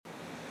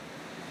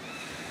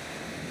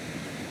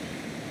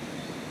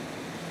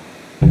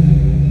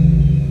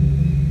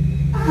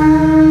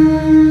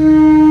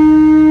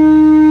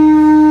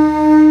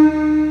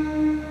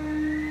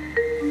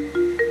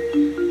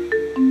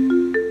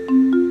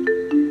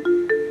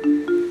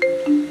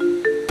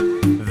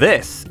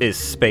This is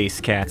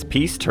Space Cats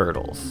Peace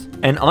Turtles,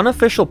 an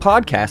unofficial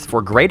podcast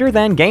for Greater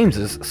Than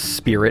Games'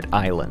 Spirit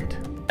Island.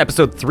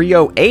 Episode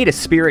 308, a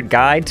spirit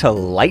guide to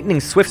lightning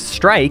swift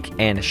strike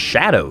and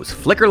shadows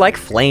flicker like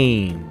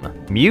flame.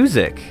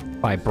 Music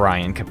by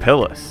Brian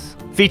Capillas,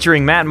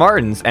 featuring Matt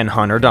Martins and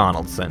Hunter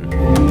Donaldson.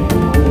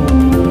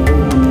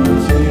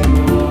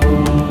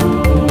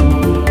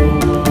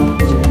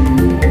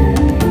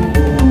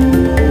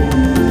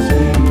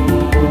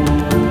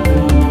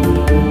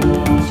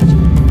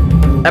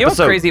 You know what's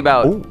crazy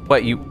about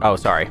what you... Oh,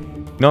 sorry.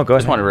 No, go ahead. I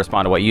just wanted to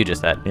respond to what you just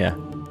said.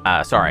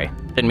 Yeah. Sorry.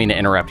 Didn't mean to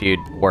interrupt you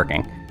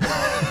working.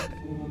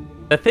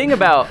 The thing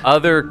about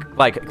other,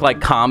 like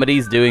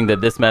comedies doing the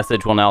 "this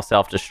message will now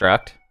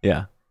self-destruct"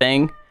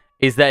 thing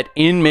is that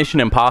in Mission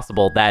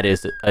Impossible, that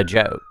is a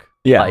joke.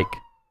 Yeah. Like,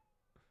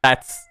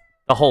 that's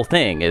the whole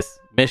thing is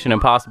Mission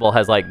Impossible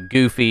has, like, a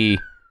goofy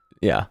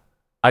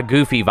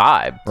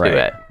vibe to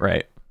it.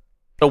 Right.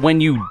 So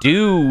when you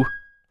do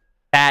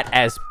that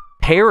as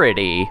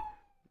parody...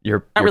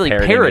 You're not really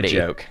parodying parody. a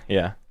joke.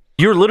 Yeah.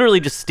 You're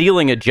literally just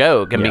stealing a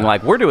joke and being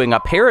like, we're doing a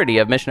parody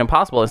of Mission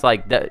Impossible. It's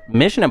like the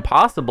Mission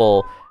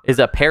Impossible is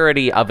a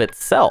parody of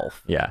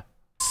itself. Yeah.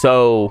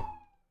 So,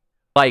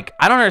 like,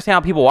 I don't understand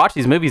how people watch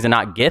these movies and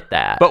not get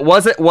that. But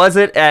was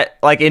it at,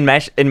 like, in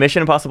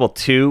Mission Impossible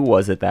 2,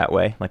 was it that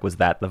way? Like, was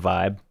that the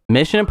vibe?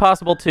 Mission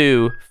Impossible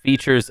 2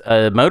 features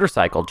a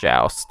motorcycle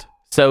joust.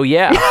 So,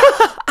 yeah.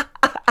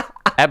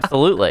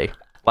 Absolutely.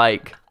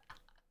 Like...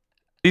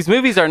 These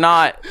movies are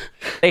not,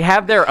 they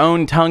have their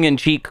own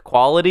tongue-in-cheek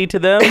quality to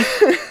them,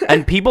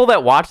 and people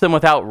that watch them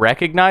without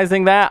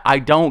recognizing that, I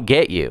don't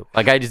get you.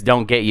 Like, I just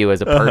don't get you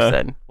as a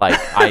person. Like,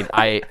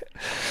 I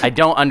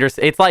don't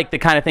understand. It's like the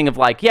kind of thing of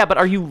like, yeah, but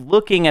are you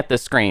looking at the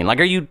screen? Like,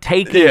 are you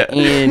taking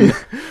in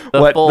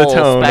the full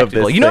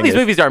spectacle? You know these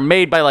movies are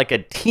made by, like,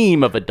 a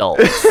team of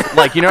adults.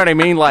 Like, you know what I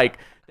mean? Like,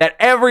 that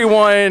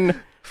everyone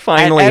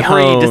finally at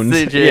every honed.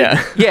 decision.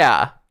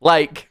 Yeah.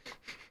 Like,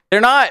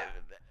 they're not...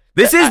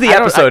 This is the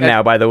episode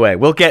now, by the way.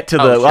 We'll get to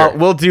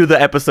we'll do the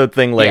episode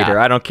thing later.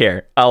 Yeah. I don't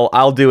care.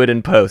 I'll do it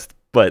in post.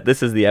 But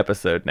this is the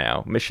episode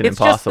now. Mission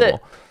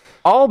Impossible.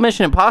 All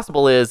Mission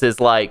Impossible is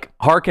like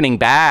hearkening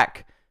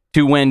back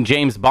to when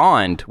James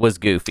Bond was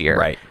goofier.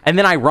 Right. And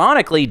then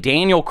ironically,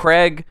 Daniel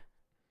Craig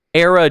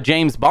era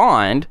James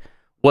Bond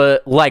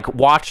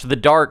watched The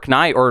Dark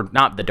Knight, or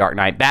not The Dark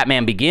Knight,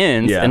 Batman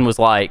Begins, and was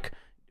like,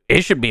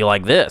 it should be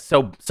like this.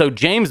 So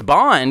James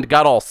Bond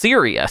got all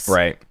serious.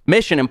 Right.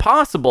 Mission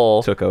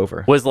Impossible took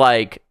over. Was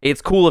like, it's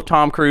cool if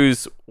Tom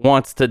Cruise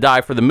wants to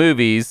die for the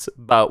movies,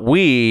 but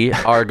we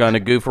are going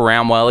to goof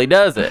around while he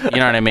does it. You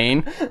know what I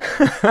mean?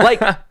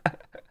 Like,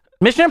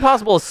 Mission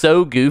Impossible is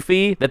so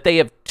goofy that they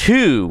have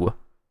two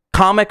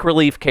comic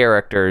relief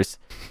characters,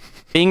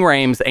 Ving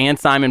Rhames and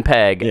Simon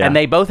Pegg, and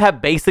they both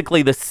have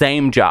basically the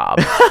same job.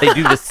 They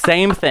do the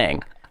same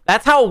thing.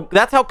 That's how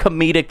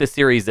comedic the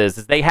series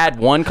is they had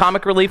one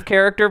comic relief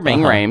character,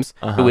 Ving Rhames,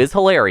 who is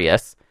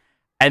hilarious,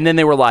 and then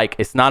they were like,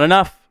 it's not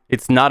enough.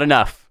 It's not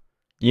enough.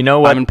 You know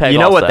what? You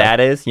know what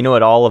that is? You know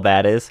what all of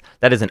that is?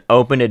 That is an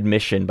open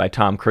admission by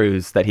Tom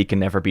Cruise that he can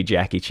never be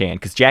Jackie Chan,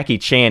 because Jackie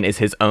Chan is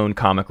his own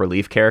comic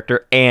relief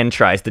character and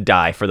tries to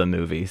die for the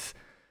movies.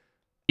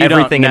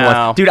 Everything in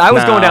one. Dude, I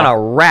was going down a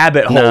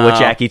rabbit hole with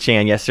Jackie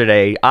Chan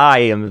yesterday. I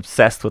am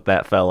obsessed with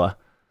that fella.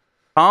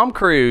 Tom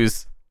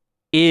Cruise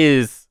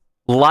is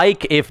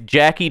like if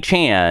Jackie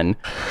Chan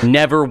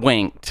never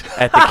winked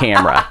at the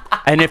camera.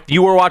 And if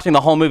you were watching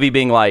the whole movie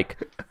being like,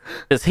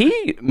 does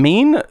he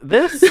mean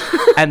this?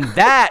 And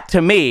that,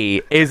 to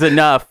me, is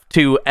enough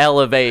to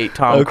elevate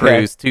Tom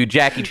Cruise to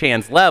Jackie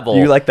Chan's level.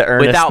 You like the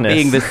earnestness. Without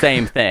being the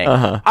same thing.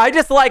 I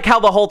just like how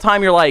the whole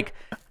time you're like,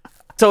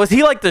 so is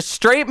he like the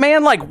straight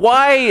man? Like,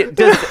 why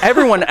does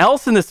everyone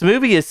else in this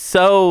movie is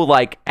so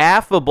like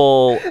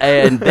affable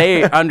and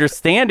they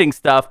understanding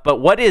stuff,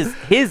 but what is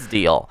his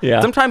deal? Yeah.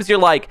 Sometimes you're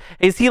like,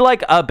 is he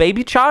like a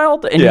baby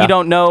child and you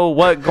don't know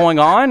what's going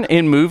on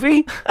in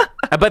movie?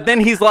 But then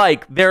he's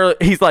like,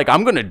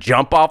 I'm going to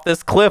jump off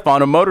this cliff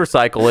on a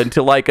motorcycle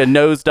into like a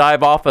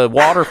nosedive off a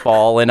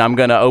waterfall and I'm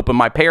going to open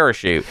my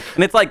parachute.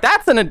 And it's like,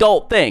 that's an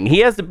adult thing. He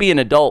has to be an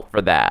adult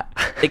for that.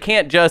 They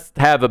can't just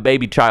have a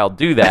baby child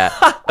do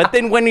that. But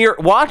then when you're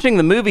watching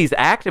the movies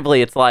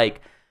actively, it's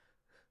like,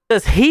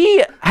 has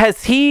he,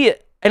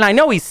 and I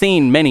know he's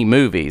seen many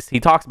movies. He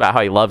talks about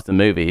how he loves the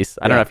movies.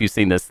 I don't know if you've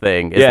seen this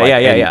thing. It's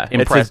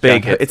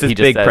It's his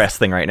big press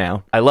thing right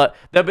now.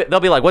 They'll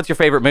be like, what's your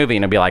favorite movie?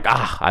 And I'll be like,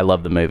 I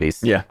love the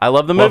movies. Yeah. I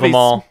love the Love movies. them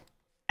all.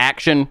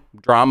 Action,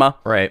 drama,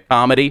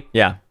 comedy.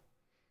 Yeah.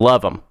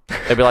 Love them.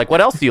 They'll be like,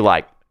 what else do you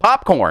like?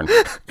 Popcorn.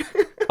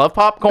 Love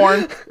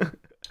popcorn.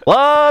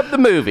 Love the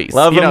movies.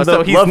 Love them.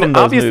 So he's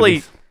obviously...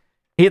 Movies.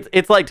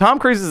 It's like Tom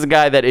Cruise is a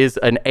guy that is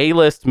an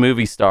A-list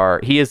movie star.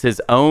 He is his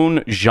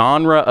own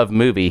genre of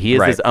movie. He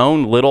is his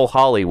own little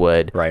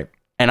Hollywood. Right.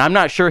 And I'm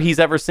not sure he's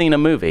ever seen a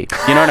movie.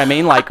 You know what I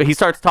mean? Like, he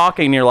starts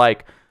talking and you're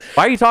like,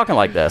 why are you talking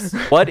like this?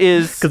 What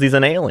is because he's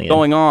an alien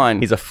going on?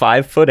 He's a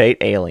 5'8"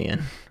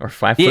 alien or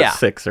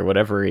 5'6" or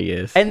whatever he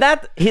is. And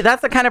that's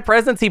the kind of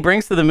presence he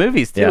brings to the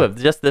movies too, of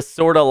just this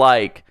sort of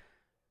like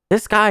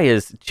this guy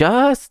is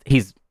just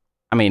he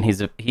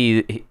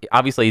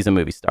obviously he's a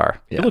movie star.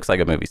 Yeah. He looks like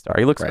a movie star.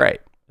 He looks Right. great.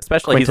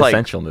 Especially he's like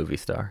Quintessential movie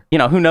star.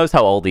 who knows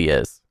how old he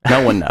is?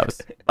 No one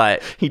knows.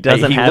 But He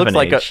doesn't have looks an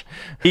like age.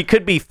 he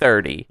could be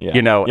 30, Yeah.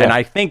 and Yeah.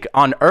 I think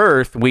on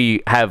Earth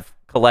we have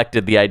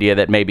collected the idea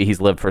that maybe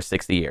he's lived for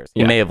 60 years.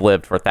 He Yeah. may have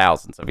lived for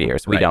thousands of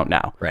years. We Right. don't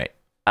know. Right.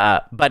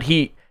 But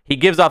he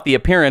gives off the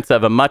appearance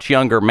of a much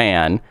younger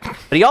man,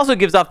 but he also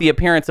gives off the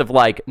appearance of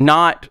like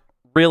not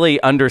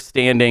really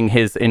understanding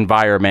his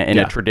environment in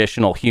Yeah. a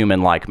traditional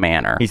human-like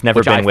manner. He's never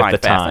which I been with find the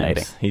fascinating.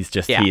 times. He's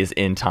just Yeah. he is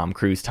in Tom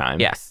Cruise time.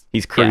 Yes.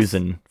 He's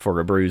cruising for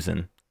a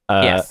bruising.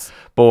 Yes.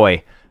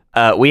 Boy,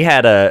 we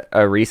had a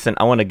recent.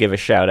 I want to give a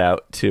shout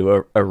out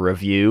to a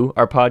review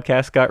our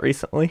podcast got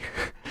recently.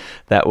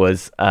 That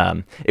was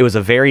it was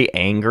a very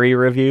angry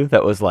review.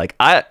 That was like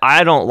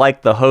I don't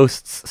like the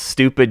host's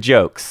stupid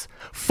jokes.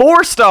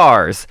 4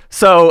 stars.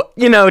 So,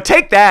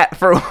 take that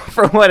for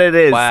what it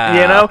is.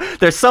 Wow.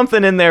 There's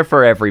something in there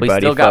for We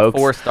everybody, still got folks.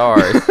 4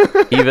 stars,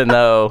 even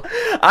though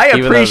I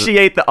even though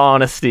appreciate the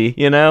honesty,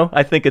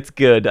 I think it's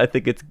good. I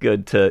think it's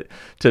good to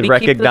keep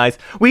recognize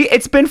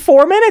it's been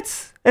 4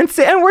 minutes and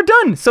we're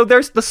done. So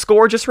there's the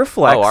score just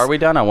reflects. Oh, are we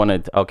done? I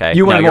wanted. Okay.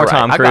 You wanted you're more right.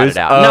 Tom I got Cruise? it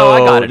out. No, I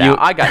got it Oh, out.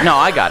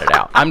 I got it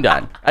out. I'm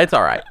done. It's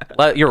all right.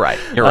 You're right.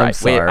 You're I'm right.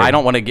 sorry. I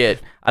don't want to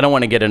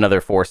get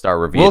another 4-star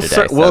review We'll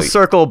today. we'll so-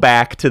 circle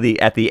back to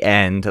at the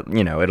end.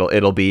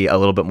 It'll be a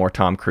little bit more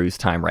Tom Cruise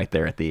time right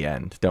there at the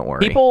end. Don't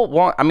worry. People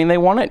want. I mean, they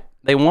want it.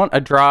 They want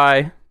a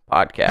dry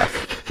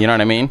podcast. You know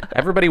what I mean?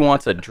 Everybody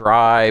wants a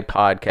dry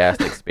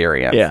podcast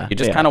experience. Yeah, You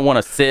just yeah. kind of want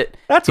to sit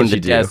That's in what the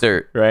you do,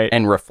 desert right?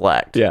 and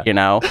reflect. Yeah.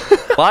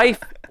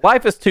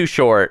 Life is too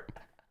short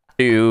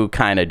to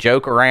kind of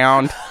joke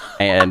around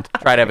and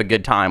try to have a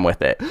good time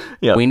with it.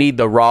 Yep. We need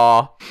the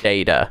raw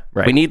data.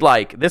 Right. We need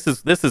this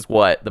is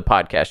what the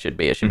podcast should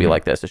be. It should be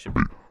like this. It should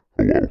be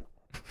Hello,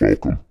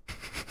 welcome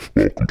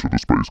to the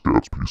Space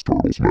Cats Peace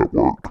Turtles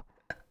Network.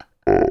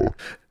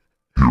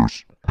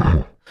 Here's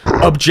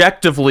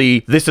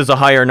Objectively, this is a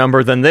higher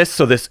number than this,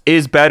 so this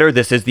is better.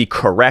 This is the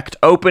correct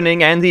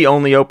opening and the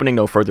only opening.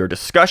 No further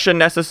discussion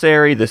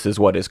necessary. This is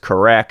what is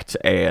correct.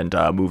 And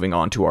moving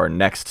on to our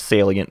next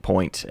salient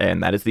point,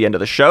 and that is the end of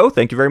the show.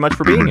 Thank you very much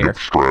for being here.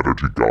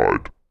 strategy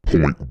guide.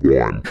 Point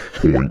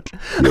one.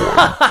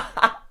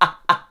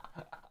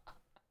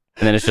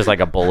 and then it's just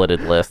like a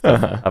bulleted list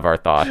of our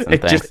thoughts and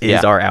It things. just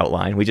is our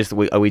outline. We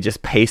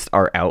just paste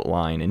our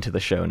outline into the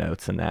show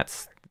notes, and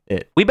that's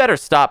it. We better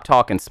stop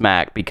talking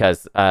smack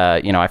because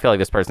I feel like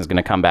this person's going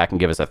to come back and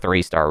give us a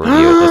 3-star review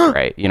at this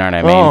rate. You know what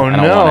I mean? Oh, I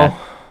don't no. wanna,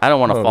 I don't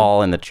want to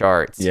fall in the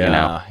charts.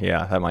 Yeah,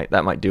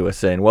 that might do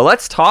us in. Well,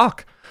 let's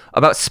talk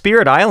about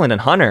Spirit Island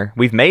and Hunter.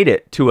 We've made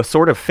it to a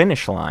sort of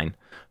finish line.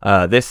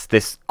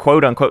 This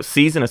quote unquote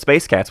season of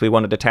Space Cats, we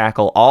wanted to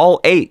tackle all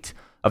 8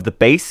 of the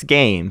base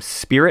game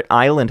Spirit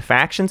Island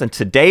factions, and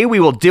today we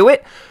will do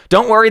it.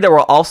 Don't worry, there will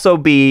also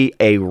be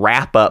a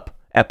wrap up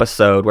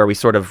episode where we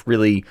sort of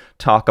really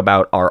talk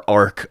about our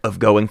arc of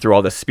going through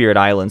all the Spirit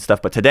Island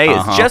stuff, but today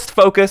is just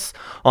focus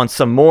on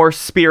some more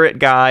Spirit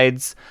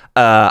guides.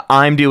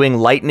 I'm doing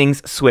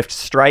Lightning's Swift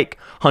Strike.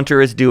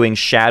 Hunter is doing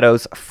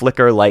Shadow's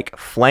Flicker Like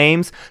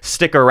Flames.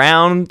 Stick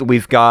around.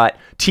 We've got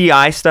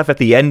TI stuff at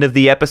the end of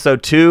the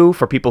episode too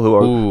for people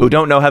who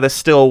don't know how this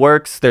still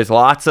works. There's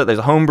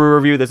a homebrew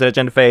review. There's an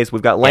agenda phase.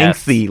 We've got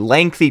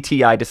lengthy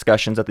TI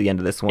discussions at the end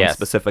of this one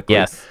specifically.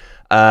 Yes.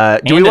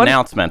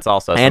 Announcements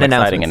also. Some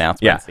exciting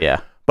announcements. Yeah.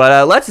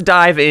 But let's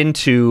dive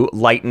into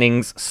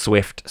Lightning's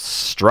Swift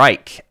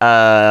Strike.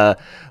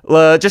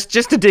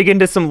 Just to dig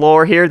into some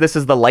lore here, this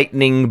is the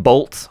lightning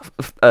bolt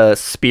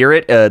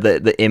spirit.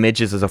 The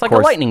image is of like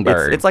course a lightning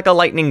bird. It's like a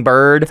lightning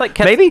bird. It's like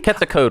maybe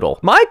Quetzalcoatl.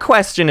 My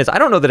question is, I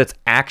don't know that it's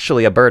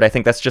actually a bird. I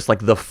think that's just like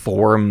the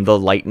form the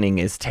lightning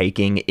is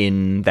taking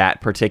in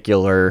that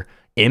particular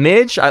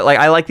image. I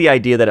like the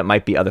idea that it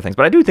might be other things,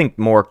 but I do think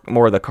more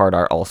of the card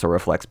art also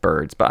reflects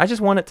birds. But I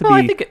just want it to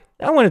be.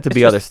 I want it to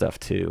be other stuff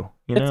too.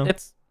 You know,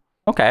 it's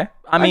okay.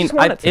 I mean, just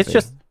want it to it's be.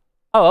 just.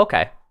 Oh,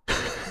 okay.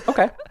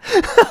 Okay.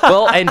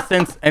 Well,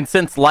 and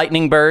since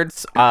lightning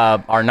birds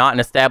are not an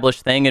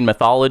established thing in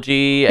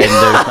mythology, and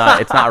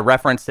it's not a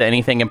reference to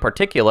anything in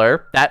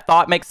particular, that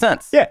thought makes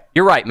sense. Yeah.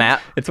 You're right,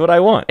 Matt. It's what I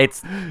want.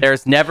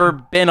 There's never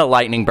been a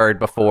lightning bird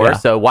before, Yeah.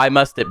 so why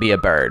must it be a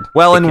bird?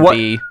 Well, it and could what-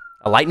 be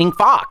a lightning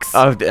fox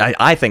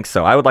I think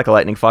so. I would like a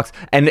lightning fox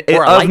or a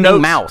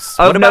lightning mouse.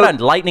 What about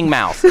a lightning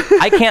mouse?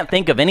 I can't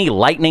think of any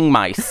lightning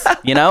mice.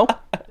 You know,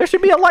 there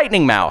should be a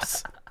lightning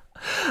mouse.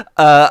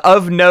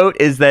 Of note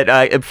is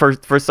that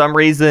for some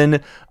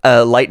reason,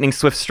 Lightning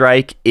Swift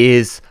Strike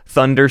is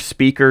Thunder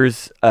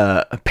Speaker's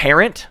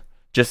parent.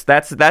 Just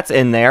that's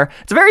in there.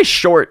 It's a very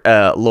short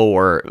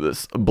lore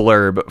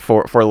blurb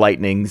for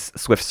Lightning's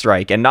Swift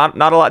Strike, and not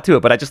a lot to it.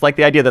 But I just like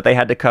the idea that they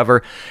had to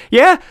cover.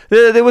 Yeah,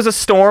 there was a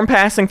storm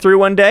passing through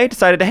one day.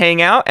 Decided to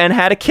hang out and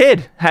had a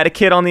kid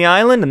on the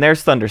island, and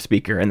there's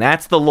Thunderspeaker, and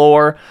that's the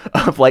lore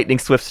of Lightning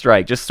Swift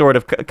Strike. Just sort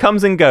of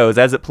comes and goes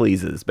as it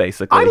pleases,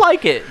 basically. I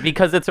like it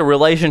because it's a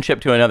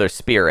relationship to another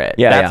spirit.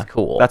 Yeah, that's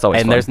cool. That's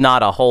always and fun. There's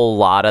not a whole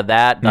lot of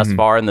that thus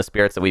far in the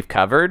spirits that we've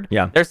covered.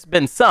 Yeah. There's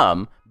been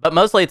some. But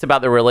mostly it's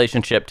about the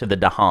relationship to the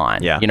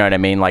Dahan. Yeah. You know what I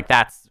mean? Like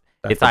it's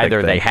the big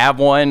either they thing. have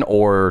one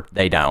or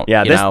they don't.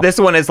 Yeah, this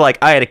one is like,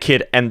 I had a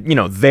kid and,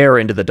 they're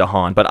into the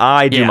Dahan, but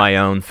I do my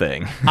own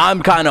thing.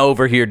 I'm kind of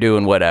over here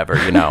doing whatever,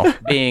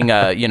 being,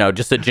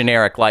 just a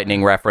generic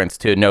Lightning reference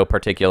to no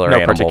particular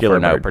animal particular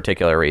for no bird.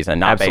 particular reason,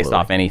 not based Absolutely.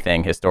 off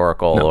anything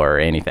historical or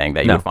anything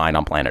that you would find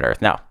on planet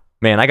Earth. No.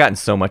 Man, I got in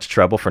so much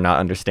trouble for not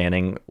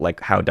understanding like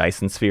how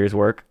Dyson spheres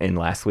work in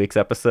last week's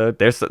episode.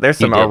 There's some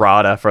did.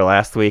 errata for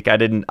last week.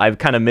 I've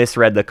kind of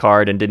misread the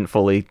card and didn't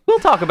fully. We'll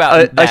talk about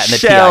A that in the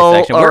shell TI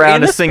section. We're around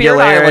in a the Spirit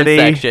Island singularity.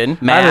 section.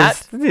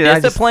 Matt,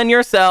 discipline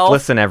yourself.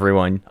 Listen,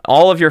 everyone,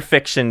 all of your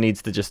fiction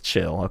needs to just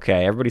chill.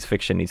 Okay, everybody's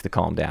fiction needs to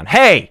calm down.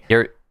 Hey,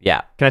 Can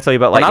I tell you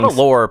about We're not a Lightning's-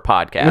 lore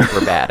podcast.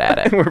 We're bad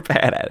at it. We're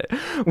bad at it.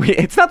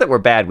 It's not that we're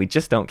bad. We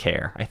just don't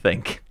care. I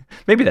think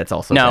maybe that's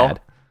also No, bad.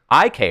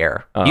 I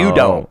care. Oh. You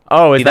don't.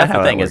 Oh, is See, that that's how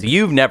the that thing is works?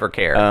 you've never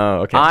cared. Oh,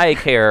 okay. I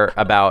care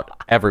about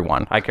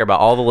everyone. I care about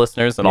all the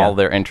listeners and all of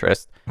their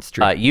interests. It's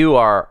true. You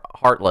are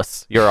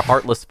heartless. You're a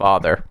heartless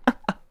father.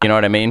 You know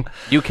what I mean?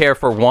 You care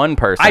for one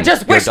person. I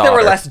just your wish there were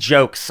daughter. less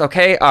jokes,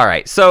 okay? All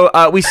right. So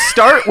we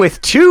start with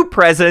 2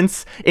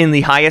 presents in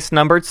the highest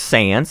numbered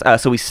sands.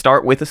 So we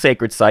start with a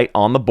sacred site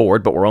on the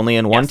board, but we're only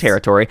in one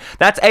territory.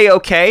 That's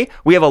A-okay.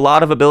 We have a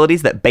lot of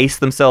abilities that base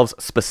themselves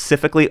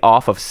specifically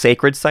off of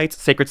sacred sites.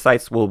 Sacred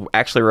sites will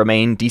actually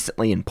remain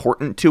decently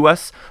important to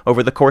us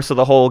over the course of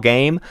the whole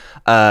game.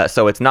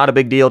 So it's not a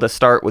big deal to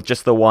start with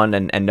just the one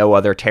and no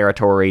other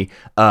territory.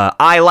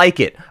 I like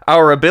it.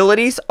 Our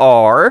abilities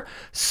are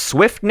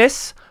Swiftness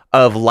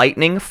of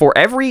Lightning. For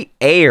every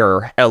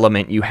air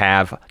element you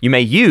have, you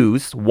may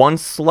use 1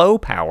 slow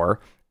power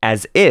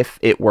as if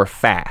it were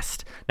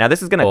fast. Now,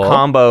 this is going to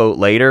combo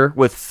later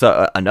with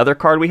another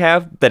card we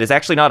have that is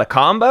actually not a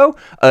combo.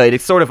 It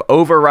sort of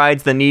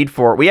overrides the need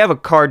for... We have a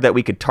card that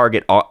we could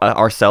target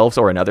ourselves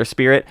or another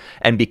spirit,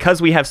 and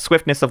because we have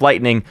Swiftness of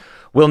Lightning,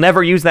 we'll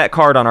never use that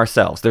card on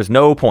ourselves. There's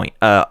no point.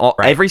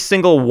 Every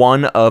single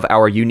one of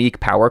our unique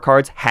power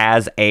cards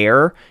has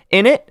air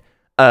in it,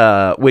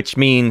 which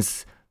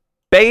means...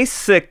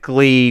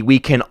 Basically, we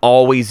can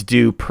always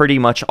do pretty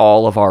much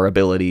all of our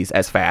abilities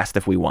as fast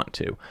if we want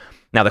to.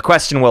 Now, the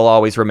question will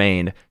always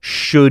remain,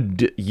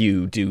 should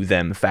you do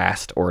them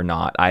fast or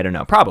not? I don't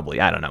know. Probably.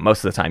 I don't know.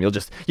 Most of the time,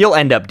 you'll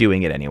end up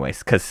doing it anyways,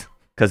 because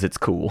it's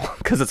cool.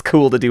 Because it's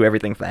cool to do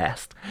everything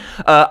fast.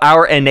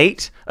 Our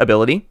innate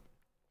ability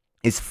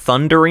is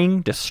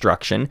Thundering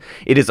Destruction.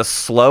 It is a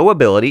slow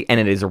ability,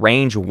 and it is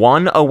range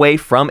 1 away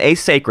from a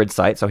sacred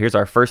site. So here's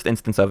our first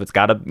instance of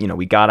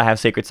we gotta have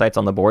sacred sites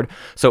on the board.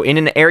 So in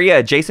an area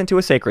adjacent to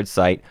a sacred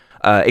site,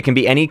 it can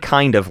be any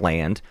kind of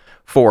land.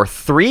 For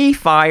 3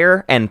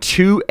 fire and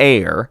 2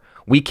 air,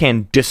 we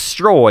can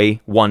destroy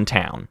 1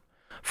 town.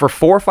 For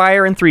 4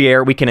 fire and 3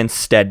 air, we can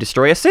instead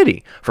destroy a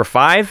city. For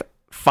 5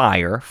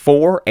 fire,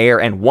 4 air,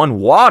 and 1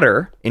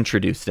 water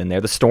introduced in there.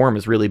 The storm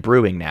is really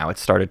brewing now.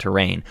 It's started to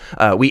rain.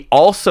 We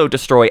also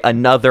destroy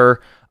another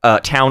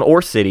town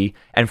or city,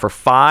 and for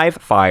 5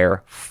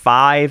 fire,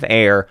 5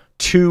 air,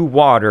 2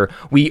 water,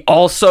 we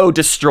also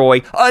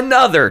destroy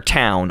another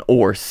town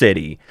or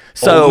city.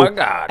 So Oh my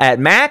God. at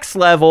max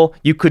level,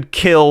 you could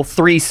kill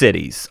 3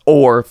 cities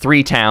or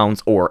 3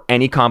 towns or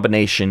any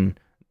combination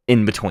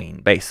in between,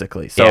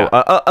 basically. So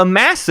a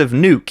massive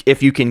nuke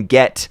if you can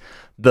get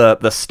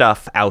the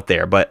stuff out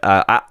there. But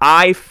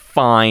I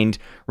find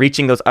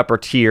reaching those upper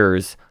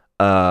tiers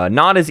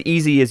not as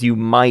easy as you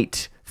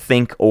might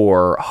think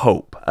or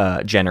hope,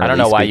 generally I don't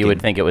know why you speaking.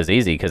 would think it was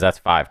easy because that's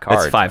 5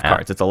 cards. It's 5 man.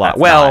 cards. It's a lot. That's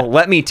Well, not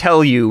let me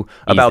tell you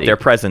about easy. their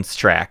presence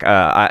track.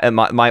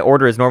 My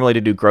order is normally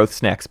to do growth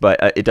snacks, but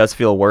it does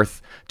feel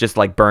worth just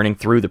like burning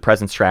through the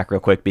presence track real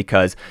quick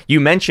because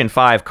you mentioned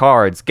 5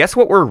 cards. Guess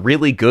what we're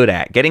really good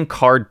at? Getting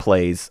card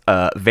plays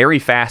very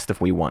fast if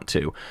we want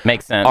to.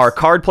 Makes sense. Our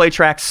card play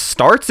track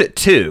starts at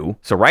 2,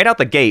 so right out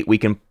the gate we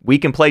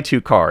can play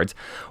 2 cards.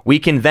 We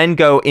can then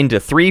go into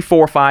 3,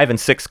 4, 5, and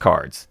 6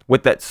 cards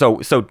with that. So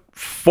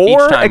 4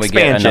 Each time we get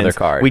expansions, another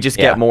card. we just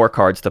Yeah. get more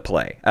cards to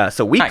play.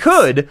 So we Nice.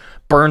 could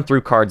burn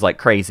through cards like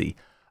crazy.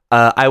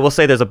 I will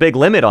say there's a big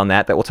limit on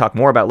that we'll talk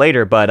more about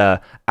later,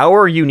 but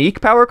our unique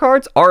power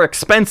cards are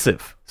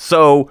expensive.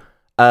 So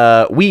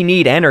we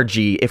need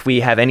energy if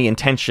we have any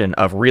intention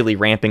of really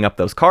ramping up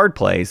those card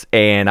plays.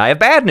 And I have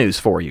bad news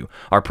for you.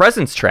 Our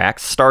presence track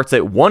starts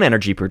at 1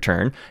 energy per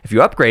turn. If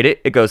you upgrade it,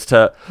 it goes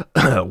to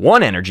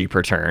 1 energy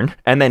per turn,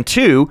 and then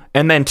 2,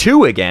 and then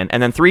 2 again,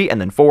 and then 3,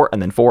 and then 4,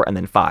 and then 4, and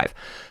then 5.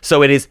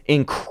 So it is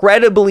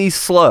incredibly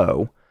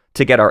slow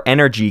to get our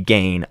energy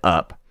gain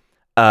up.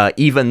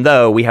 even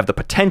though we have the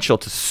potential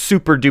to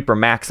super duper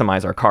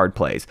maximize our card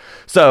plays.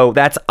 So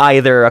that's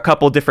either a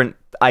couple different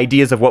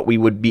ideas of what we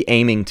would be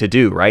aiming to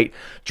do, right?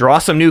 Draw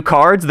some new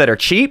cards that are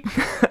cheap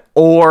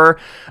or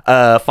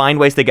find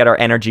ways to get our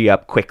energy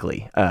up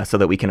quickly so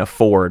that we can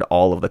afford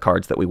all of the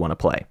cards that we want to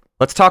play.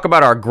 Let's talk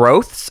about our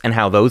growths and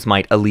how those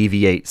might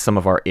alleviate some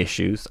of our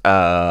issues.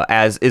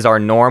 As is our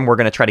norm, we're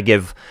going to try to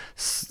give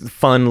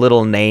fun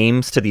little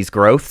names to these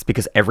growths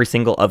because every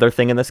single other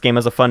thing in this game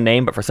has a fun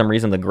name, but for some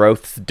reason the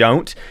growths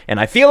don't, and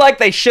I feel like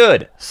they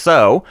should.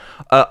 So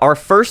our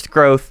first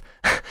growth...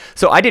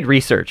 So I did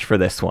research for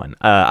this one.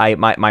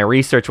 My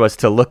research was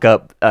to look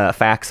up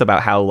facts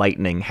about how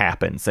lightning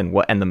happens and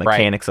the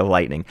mechanics of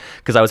lightning,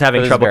 because I was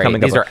having trouble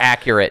coming up. These are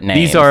accurate names.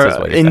 These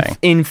are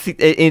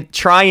in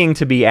trying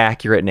to be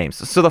accurate names.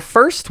 So the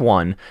first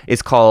one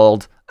is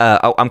called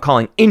I'm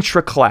calling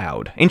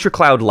intracloud.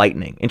 Intracloud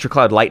lightning.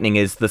 Intracloud lightning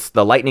is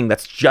the lightning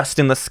that's just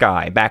in the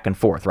sky, back and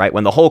forth, right?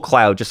 When the whole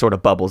cloud just sort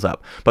of bubbles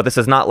up. But this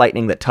is not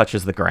lightning that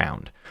touches the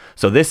ground.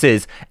 So this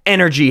is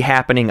energy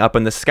happening up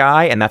in the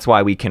sky, and that's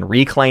why we can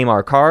reclaim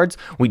our cards.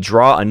 We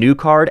draw a new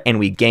card, and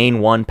we gain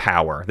 1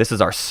 power. This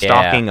is our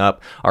stocking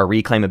up, our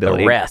reclaim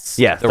ability. The rest.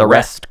 Yeah, the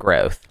rest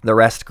growth. The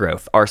rest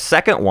growth. Our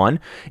second one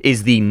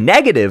is the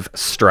negative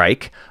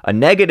strike. A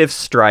negative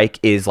strike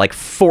is like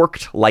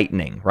forked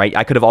lightning, right?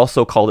 I could have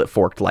also called it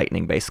forked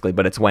lightning, basically,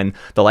 but it's when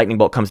the lightning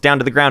bolt comes down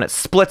to the ground, it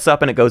splits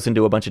up, and it goes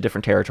into a bunch of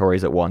different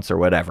territories at once or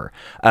whatever.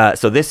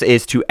 So this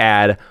is to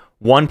add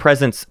 1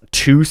 presence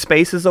 2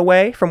 spaces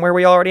away from where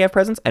we already have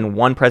presence, and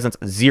 1 presence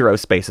 0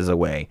 spaces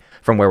away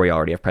from where we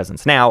already have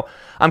presence. Now,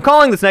 I'm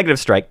calling this negative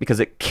strike because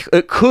it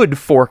could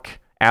fork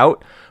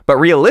out, but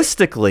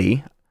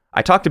realistically,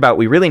 I talked about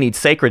we really need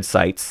sacred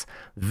sites.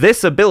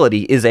 This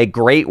ability is a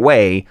great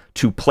way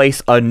to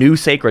place a new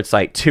sacred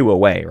site 2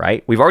 away,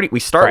 right? We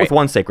start with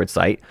 1 sacred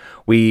site,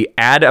 we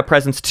add a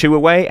presence 2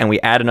 away, and we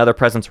add another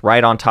presence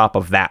right on top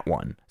of that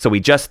one. So we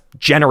just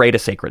generate a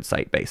sacred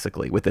site,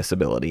 basically, with this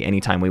ability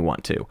anytime we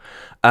want to.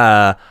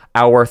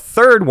 Our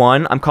third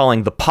one, I'm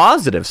calling the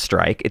positive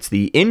strike. It's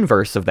the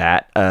inverse of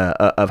that,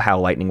 of how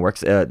lightning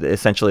works.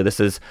 Essentially, this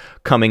is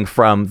coming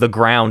from the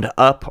ground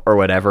up or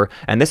whatever,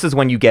 and this is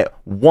when you get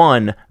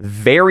 1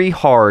 very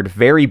hard,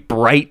 very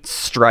bright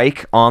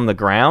strike on the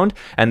ground,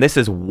 and this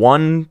is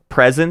 1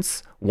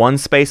 presence, 1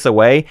 space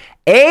away,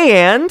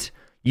 and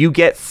you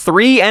get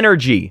 3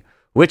 energy,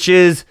 which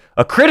is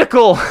a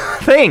critical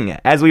thing,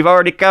 as we've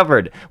already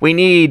covered. We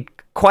need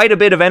quite a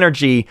bit of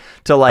energy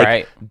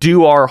to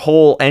do our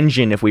whole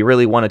engine if we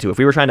really wanted to. If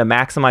we were trying to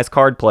maximize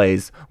card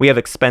plays, we have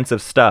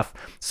expensive stuff.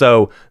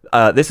 So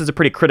this is a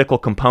pretty critical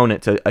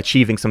component to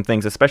achieving some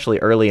things, especially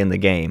early in the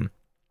game.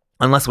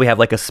 Unless we have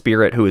like a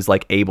spirit who is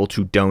like able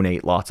to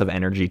donate lots of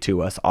energy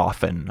to us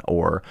often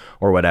or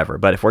whatever.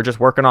 But if we're just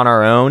working on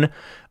our own,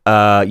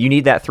 you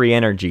need that 3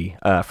 energy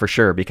for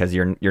sure, because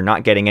you're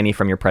not getting any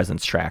from your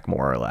presence track,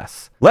 more or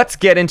less. Let's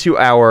get into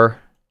our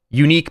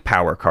unique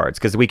power cards,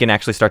 because we can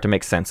actually start to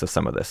make sense of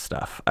some of this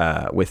stuff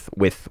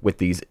with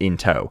these in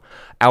tow.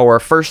 Our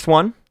first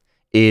one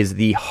is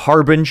the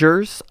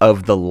Harbingers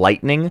of the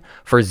Lightning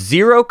for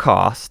 0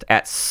 cost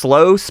at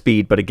slow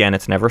speed, but again,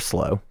 it's never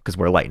slow because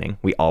we're lightning.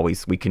 We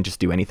can just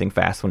do anything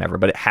fast whenever,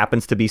 but it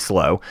happens to be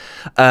slow.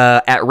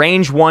 At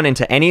range 1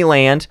 into any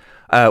land,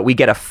 we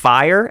get a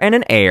fire and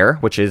an air,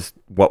 which is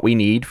what we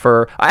need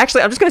for...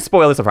 Actually, I'm just going to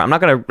spoil this up front.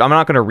 I'm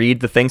not going to read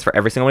the things for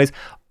every single one of these.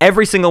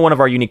 Every single one of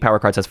our unique power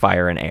cards has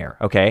fire and air,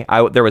 okay?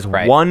 There was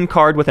 1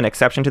 card with an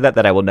exception to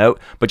that I will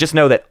note, but just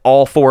know that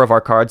all 4 of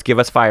our cards give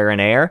us fire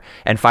and air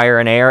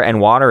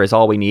and water is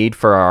all we need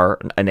for our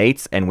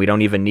innates, and we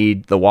don't even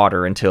need the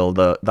water until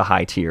the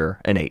high tier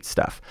innate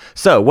stuff.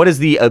 So, what is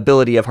the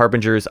ability of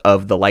Harbingers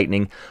of the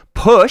Lightning?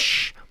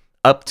 Push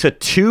up to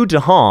 2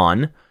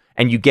 Dahan,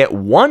 and you get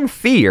 1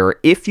 fear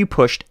if you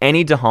pushed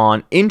any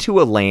Dahan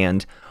into a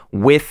land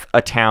with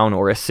a town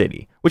or a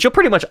city, which you'll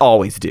pretty much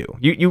always do.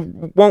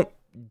 You won't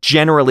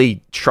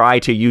generally try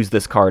to use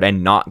this card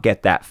and not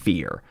get that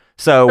fear.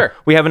 So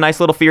we have a nice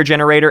little fear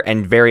generator,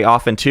 and very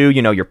often too,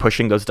 you're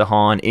pushing those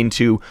Dahan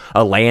into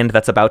a land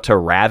that's about to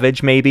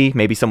ravage.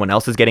 Maybe someone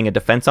else is getting a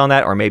defense on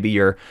that, or maybe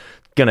you're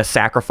gonna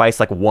sacrifice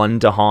like 1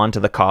 Dahan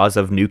to the cause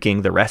of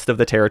nuking the rest of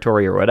the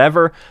territory or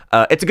whatever.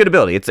 It's a good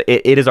ability.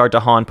 It is our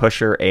Dahan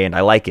pusher, and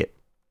I like it.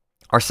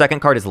 Our second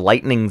card is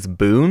Lightning's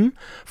Boon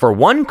for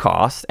 1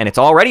 cost, and it's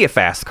already a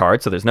fast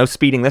card, so there's no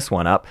speeding this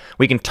one up.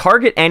 We can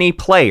target any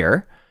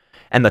player,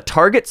 and the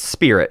target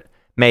spirit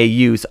may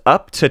use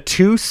up to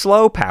 2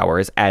 slow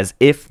powers as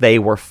if they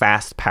were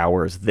fast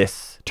powers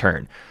this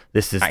turn.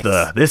 This is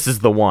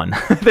the one.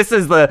 this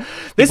is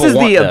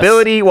the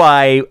ability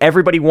why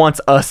everybody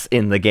wants us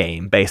in the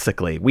game,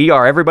 basically. We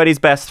are everybody's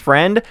best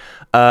friend.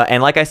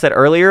 And like I said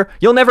earlier,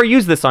 you'll never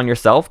use this on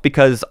yourself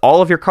because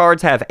all of your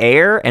cards have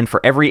air, and for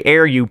every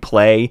air you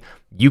play,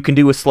 you can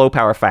do a slow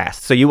power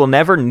fast. So you will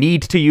never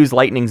need to use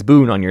Lightning's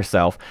Boon on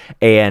yourself.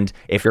 And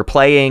if you're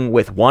playing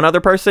with one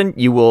other person,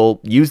 you will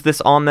use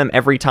this on them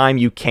every time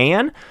you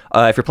can.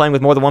 If you're playing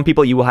with more than one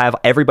people, you will have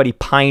everybody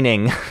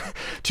pining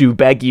to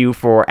beg you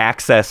for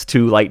access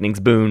to Lightning's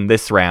Boon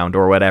this round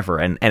or whatever.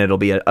 And it'll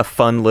be a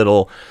fun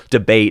little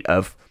debate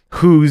of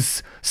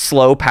whose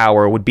slow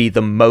power would be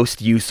the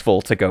most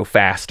useful to go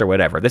fast or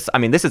whatever. This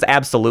is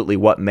absolutely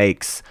what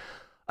makes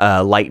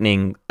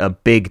Lightning a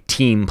big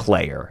team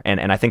player,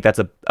 and I think that's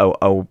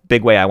a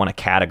big way I want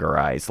to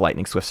categorize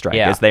Lightning Swift Strike.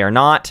 Is they are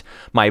not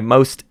my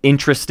most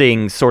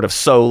interesting sort of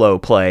solo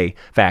play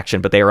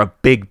faction, but they are a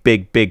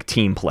big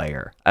team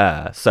player.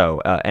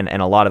 And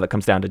a lot of it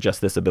comes down to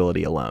just this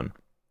ability alone.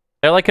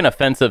 They're like an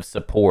offensive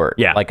support,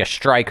 yeah, like a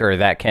striker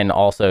that can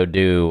also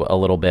do a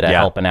little bit of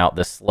helping out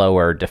the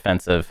slower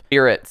defensive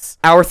spirits.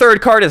 Our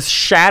third card is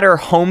Shatter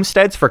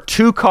Homesteads for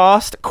 2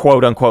 cost,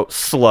 quote unquote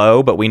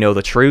slow, but we know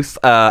the truth.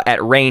 At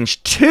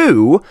range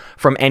 2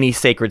 from any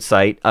sacred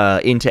site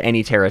into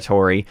any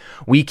territory,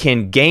 we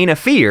can gain a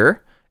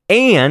fear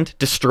and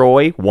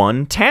destroy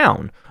 1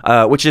 town,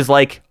 which is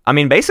like,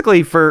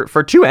 basically for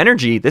 2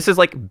 energy, this is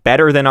like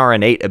better than our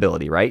innate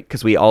ability, right?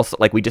 Because we also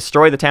we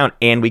destroy the town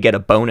and we get a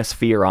bonus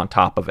fear on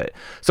top of it.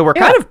 So we're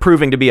kind of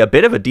proving to be a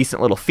bit of a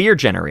decent little fear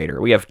generator.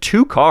 We have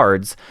 2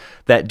 cards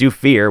that do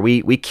fear.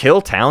 We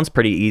kill towns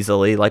pretty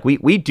easily. Like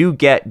we do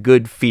get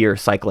good fear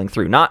cycling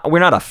through. We're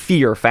not a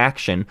fear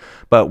faction,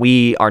 but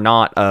we are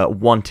not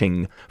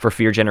wanting for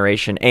fear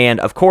generation. And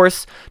of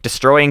course,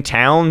 destroying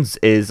towns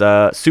is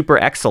super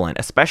excellent,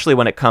 especially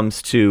when it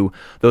comes to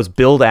those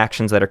build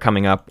actions that are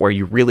coming up where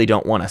you really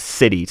don't want a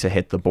city to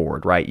hit the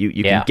board, right?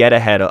 You can get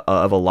ahead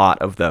of a lot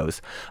of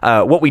those.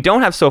 What we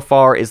don't have so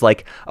far is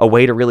like a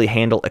way to really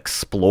handle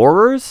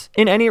explorers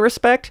in any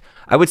respect.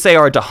 I would say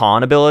our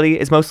Dahan ability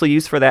is mostly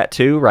used for that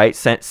too, right?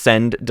 Send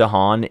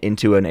Dahan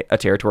into a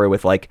territory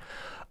with like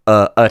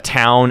a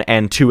town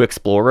and 2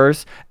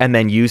 explorers, and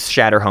then use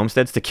Shatter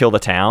Homesteads to kill the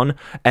town,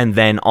 and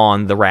then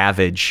on the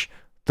Ravage,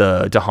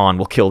 the Dahan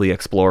will kill the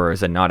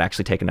explorers and not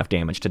actually take enough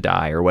damage to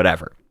die or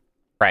whatever.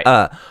 Right.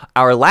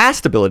 Our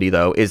last ability,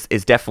 though, is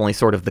definitely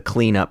sort of the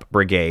cleanup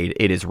brigade.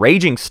 It is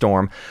Raging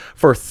Storm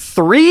for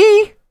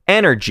 3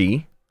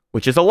 energy,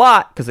 which is a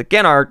lot, because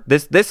again,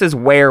 this is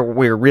where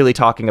we're really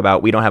talking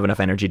about we don't have enough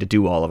energy to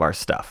do all of our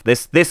stuff.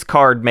 This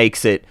card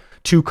makes it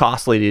too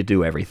costly to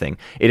do everything.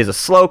 It is a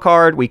slow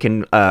card. We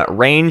can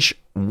range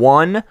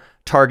 1,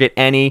 target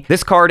any.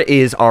 This card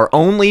is our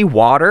only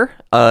water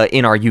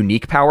in our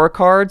unique power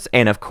cards,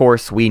 and of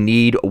course we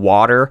need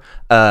water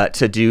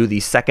to do the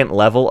 2nd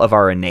level of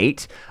our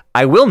innate.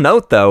 I will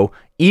note though,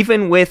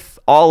 even with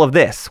all of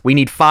this, we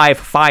need 5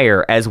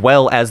 fire as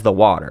well as the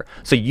water.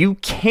 So you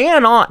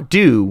cannot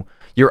do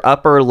your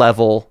upper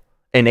level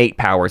innate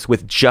powers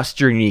with just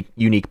your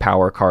unique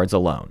power cards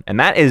alone. And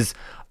that is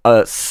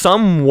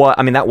somewhat,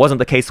 that wasn't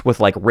the case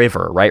with like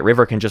River, right?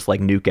 River can just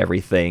like nuke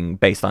everything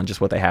based on just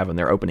what they have in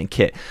their opening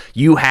kit.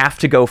 You have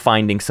to go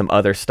finding some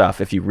other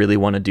stuff if you really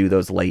want to do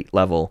those late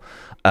level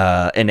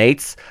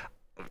innates.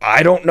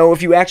 I don't know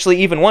if you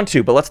actually even want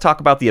to, but let's talk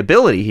about the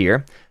ability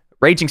here.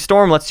 Raging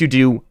Storm lets you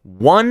do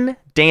 1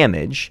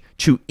 damage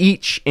to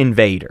each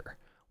invader.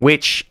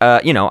 Which,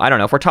 I don't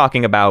know, if we're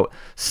talking about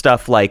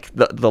stuff like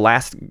the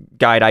last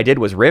guide I did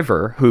was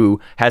River, who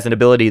has an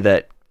ability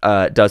that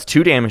does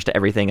 2 damage to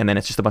everything, and then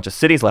it's just a bunch of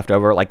cities left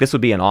over. Like, this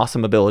would be an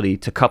awesome ability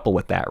to couple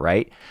with that,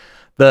 right?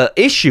 The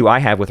issue I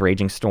have with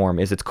Raging Storm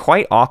is it's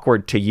quite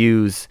awkward to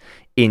use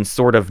in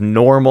sort of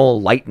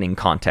normal Lightning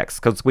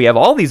context, because we have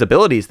all these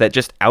abilities that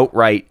just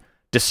outright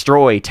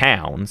destroy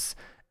towns,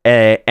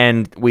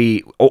 and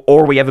we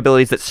have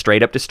abilities that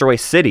straight up destroy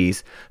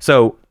cities.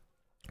 So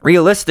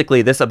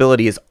realistically, this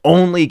ability is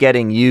only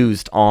getting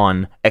used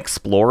on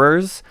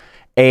explorers,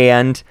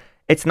 and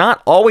it's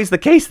not always the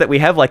case that we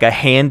have like a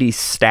handy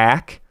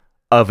stack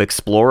of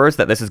explorers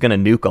that this is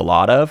going to nuke a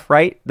lot of,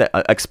 right? That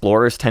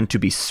explorers tend to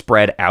be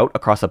spread out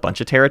across a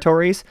bunch of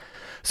territories.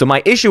 So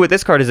my issue with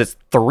this card is it's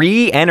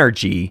 3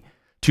 energy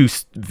to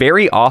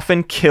very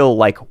often kill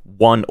like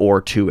 1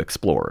 or 2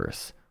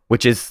 explorers,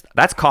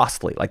 that's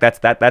costly. Like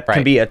that right.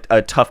 Can be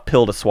a tough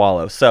pill to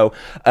swallow. So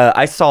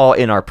I saw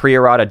in our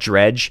pre-errata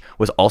Dredge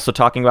was also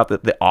talking about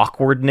the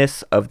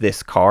awkwardness of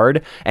this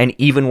card, and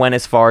even went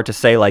as far to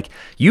say like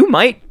you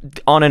might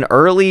on an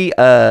early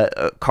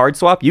card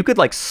swap, you could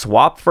like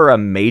swap for a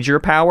major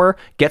power,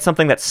 get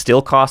something that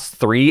still costs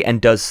 3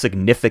 and does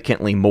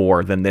significantly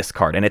more than this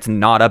card, and it's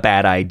not a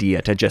bad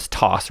idea to just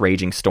toss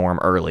Raging Storm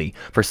early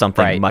for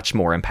something much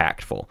more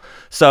impactful.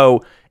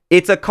 So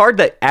it's a card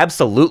that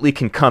absolutely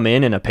can come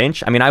in a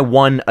pinch. I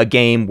won a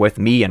game with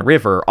me and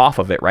River off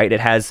of it, right? It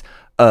has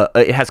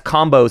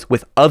combos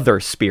with other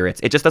spirits.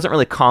 It just doesn't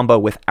really combo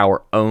with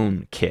our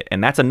own kit.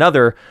 And that's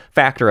another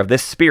factor of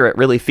this spirit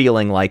really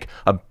feeling like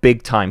a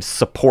big time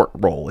support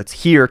role. It's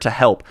here to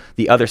help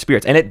the other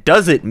spirits. And it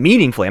does it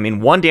meaningfully.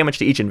 1 damage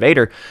to each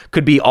invader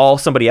could be all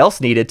somebody else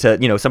needed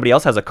to, somebody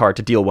else has a card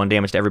to deal 1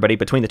 damage to everybody.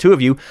 Between the 2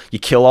 of you, you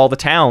kill all the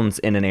towns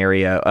in an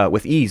area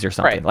with ease or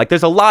something. Right. Like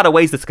there's a lot of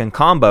ways this can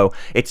combo.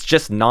 It's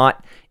just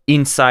not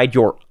inside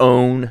your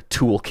own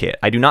toolkit.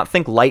 I do not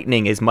think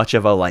Lightning is much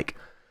of a like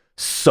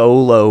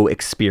solo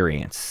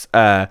experience.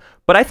 But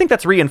I think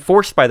that's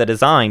reinforced by the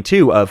design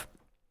too of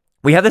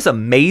we have this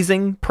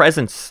amazing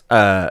presence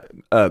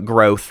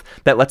growth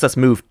that lets us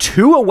move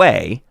 2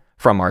 away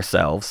from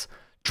ourselves,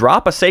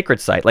 drop a sacred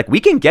site. Like we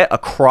can get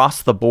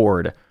across the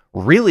board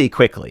really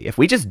quickly. If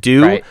we just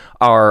do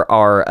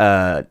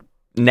our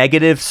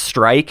negative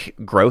strike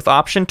growth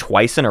option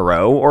twice in a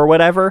row or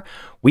whatever,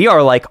 we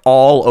are like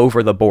all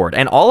over the board.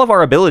 And all of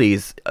our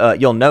abilities,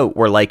 you'll note,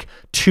 we're like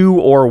 2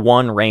 or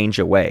 1 range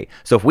away.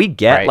 So if we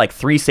get like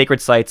 3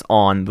 sacred sites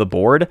on the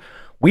board,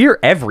 we're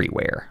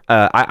everywhere.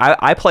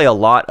 I play a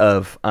lot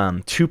of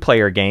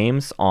 2-player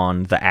games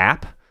on the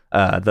app,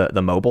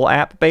 the mobile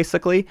app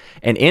basically,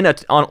 and in a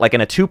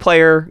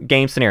 2-player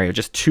game scenario,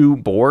 just 2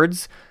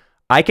 boards,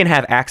 I can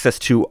have access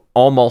to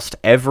almost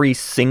every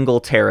single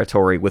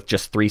territory with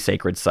just 3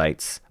 sacred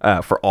sites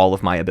for all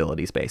of my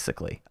abilities,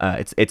 basically.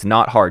 It's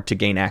not hard to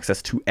gain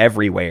access to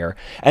everywhere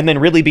and then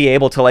really be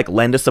able to like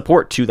lend a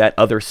support to that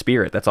other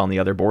spirit that's on the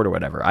other board or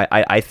whatever.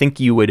 I think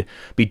you would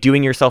be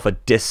doing yourself a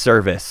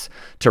disservice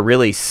to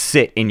really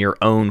sit in your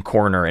own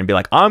corner and be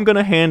like, I'm going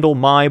to handle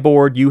my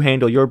board, you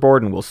handle your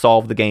board, and we'll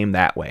solve the game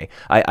that way.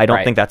 I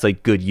don't think that's a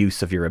good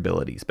use of your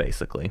abilities,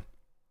 basically.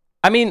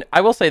 I mean, I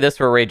will say this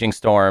for Raging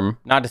Storm,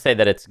 not to say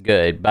that it's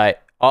good,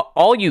 but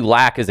all you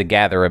lack is a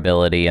gather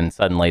ability, and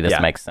suddenly this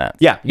makes sense.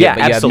 Yeah, but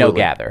absolutely. You have no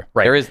gather.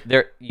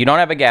 Right. You don't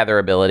have a gather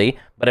ability,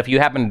 but if you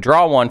happen to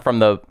draw one from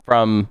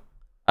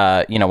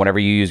whenever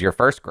you use your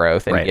first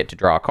growth and get to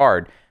draw a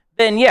card,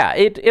 then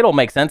it'll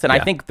make sense. And I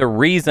think the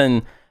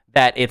reason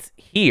that it's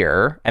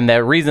here and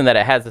the reason that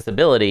it has this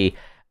ability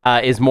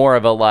is more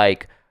of a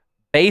like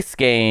base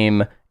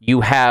game.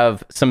 You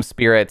have some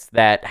spirits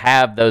that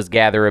have those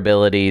gather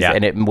abilities,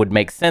 and it would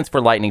make sense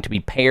for Lightning to be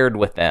paired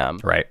with them.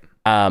 Right.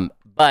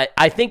 But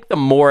I think the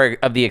more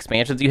of the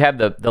expansions you have,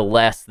 the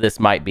less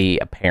this might be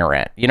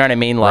apparent. You know what I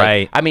mean?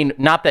 Like, I mean,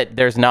 not that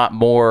there's not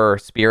more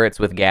spirits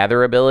with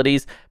gather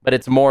abilities, but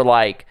it's more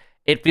like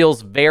it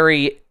feels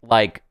very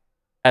like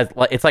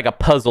it's like a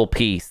puzzle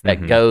piece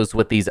that goes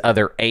with these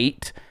other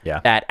 8.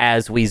 That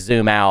as we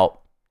zoom out,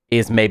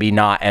 is maybe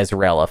not as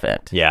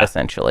relevant,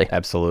 essentially.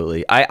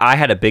 Absolutely. I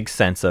had a big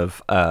sense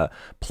of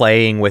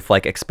playing with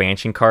like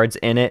expansion cards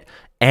in it.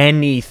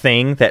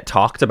 Anything that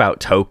talked about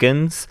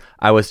tokens,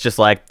 I was just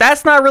like,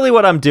 that's not really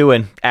what I'm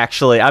doing,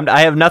 actually.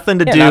 I have nothing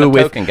to do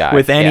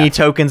with any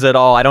tokens at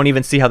all. I don't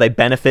even see how they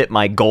benefit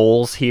my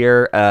goals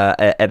here.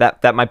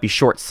 That might be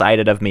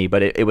short-sighted of me,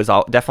 but it was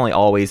definitely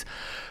always...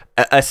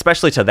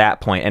 especially to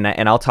that point,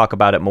 and I'll talk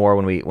about it more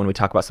when we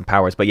talk about some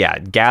powers. But yeah,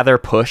 gather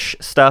push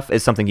stuff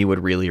is something you would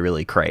really,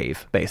 really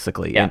crave,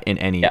 basically, in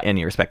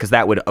any respect, because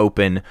that would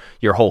open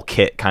your whole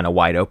kit kind of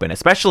wide open.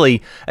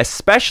 Especially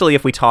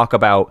if we talk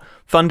about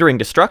Thundering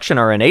Destruction,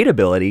 our innate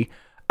ability.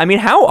 I mean,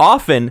 how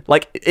often,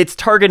 like, it's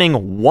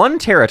targeting 1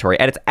 territory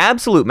at its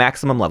absolute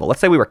maximum level.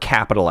 Let's say we were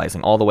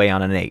capitalizing all the way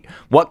on innate.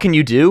 What can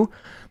you do?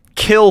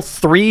 Kill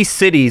 3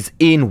 cities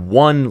in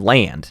 1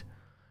 land.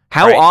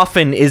 How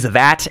often is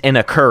that an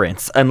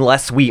occurrence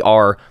unless we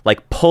are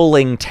like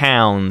pulling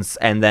towns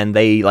and then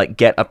they like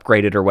get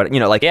upgraded or what,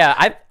 like.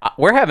 Yeah,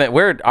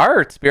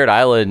 our Spirit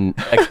Island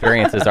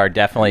experiences are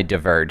definitely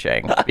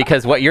diverging,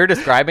 because what you're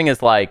describing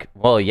is like,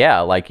 well,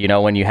 yeah, like,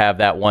 when you have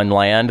that one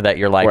land that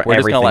you're like, we're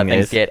just going to let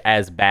things get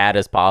as bad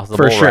as possible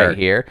right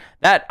here.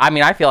 That, I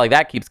mean, I feel like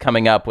that keeps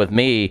coming up with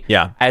me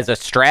as a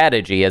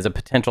strategy, as a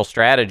potential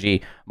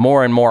strategy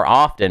more and more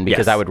often,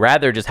 because I would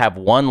rather just have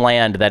one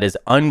land that is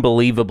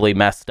unbelievably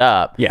messed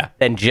up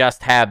than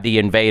just have the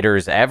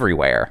invaders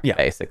everywhere,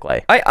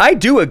 basically. I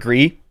do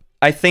agree.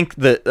 I think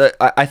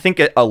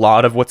a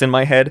lot of what's in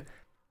my head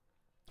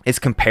is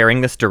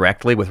comparing this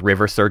directly with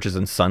River Surges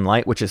and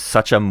Sunlight, which is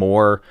such a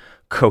more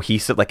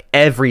cohesive, like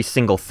every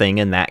single thing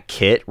in that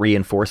kit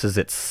reinforces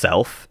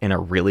itself in a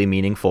really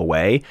meaningful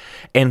way.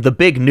 And the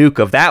big nuke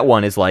of that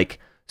one is like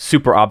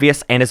super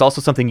obvious and is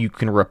also something you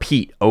can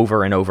repeat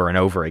over and over and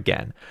over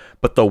again.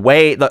 But the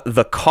way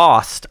the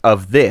cost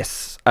of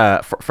this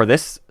for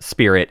this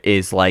spirit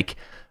is like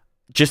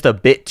just a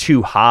bit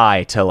too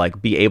high to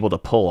like be able to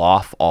pull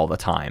off all the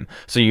time.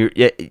 So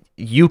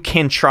you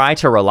can try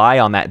to rely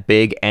on that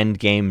big end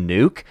game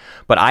nuke,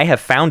 but I have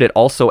found it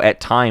also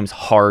at times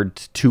hard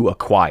to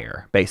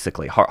acquire,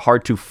 basically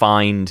hard to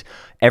find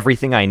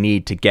everything I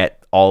need to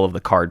get all of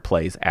the card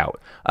plays out.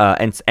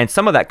 And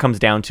some of that comes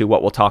down to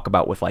what we'll talk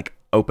about with like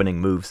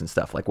opening moves and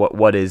stuff. Like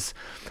what is,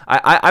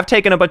 I've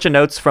taken a bunch of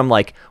notes from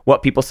like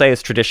what people say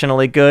is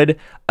traditionally good,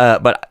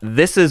 but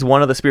this is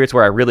one of the spirits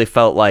where I really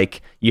felt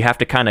like you have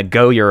to kind of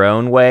go your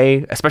own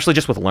way, especially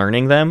just with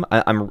learning them.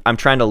 I'm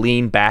trying to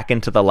lean back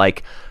into the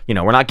like,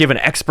 we're not giving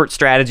expert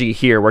strategy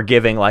here. We're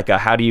giving like a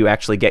how do you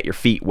actually get your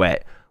feet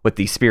wet with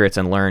these spirits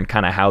and learn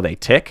kind of how they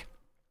tick.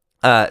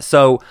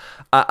 So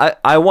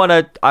I want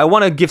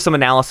to give some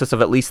analysis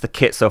of at least the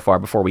kit so far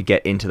before we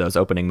get into those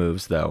opening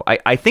moves, though.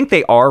 I think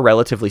they are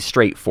relatively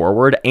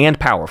straightforward and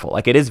powerful.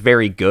 Like, it is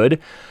very good.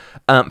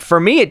 For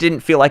me, it didn't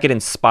feel like it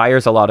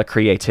inspires a lot of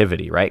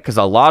creativity, right? Because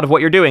a lot of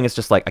what you're doing is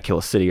just like, I kill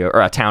a city or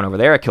a town over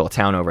there, I kill a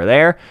town over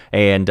there,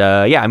 and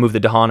I move the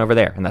Dahan over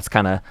there, and that's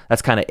kind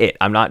of it.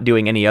 I'm not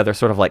doing any other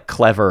sort of like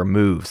clever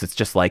moves. It's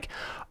just like,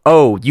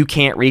 oh, you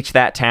can't reach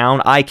that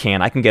town? I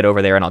can get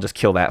over there and I'll just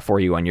kill that for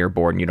you on your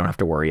board and you don't have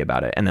to worry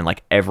about it. And then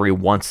like every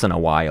once in a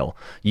while,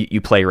 you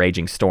play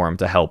Raging Storm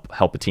to help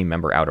a team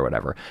member out or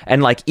whatever.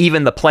 And like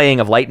even the playing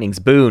of Lightning's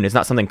Boon is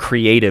not something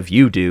creative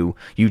you do.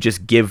 You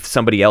just give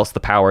somebody else the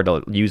power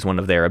to use one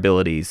of their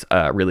abilities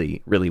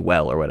really, really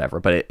well or whatever.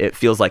 But it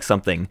feels like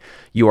something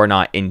you are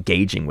not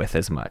engaging with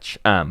as much.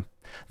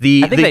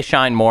 I think they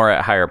shine more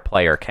at higher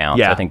player counts.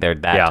 Yeah, I think they're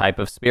that type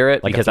of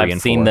spirit because I've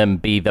seen them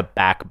be the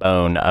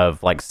backbone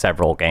of like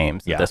several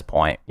games at this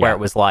point, where it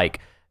was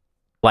like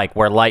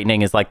where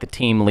Lightning is like the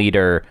team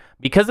leader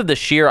because of the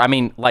sheer, I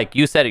mean, like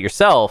you said it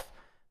yourself,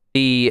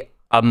 the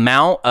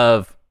amount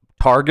of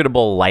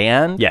targetable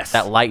land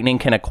that Lightning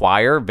can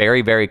acquire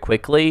very, very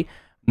quickly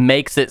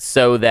makes it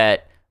so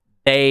that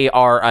they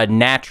are a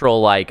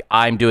natural, like,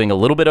 I'm doing a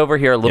little bit over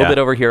here, a little bit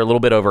over here, a little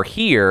bit over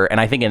here. And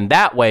I think in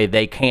that way,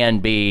 they can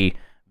be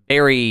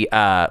very,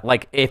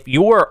 like, if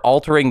you're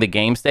altering the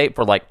game state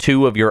for, like,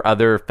 two of your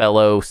other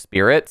fellow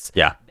spirits,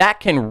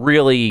 that can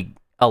really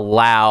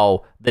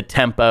allow the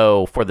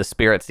tempo for the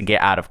spirits to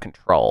get out of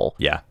control.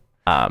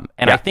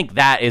 I think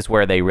that is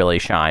where they really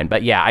shine.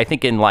 But, I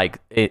think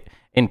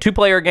in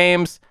two-player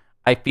games,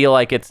 I feel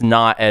like it's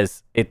not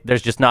as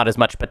there's just not as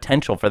much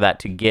potential for that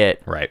to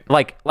get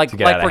like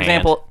for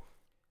example,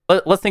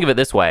 let's think of it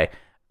this way.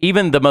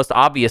 Even the most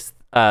obvious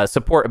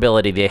support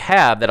ability they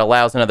have that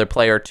allows another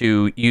player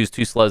to use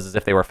two slows as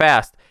if they were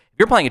fast. If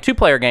you're playing a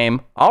two-player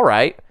game, all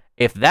right.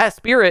 If that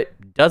spirit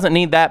doesn't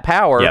need that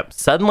power,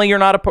 suddenly you're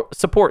not a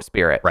support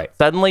spirit.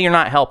 Suddenly you're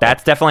not helping.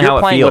 That's definitely how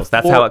it feels.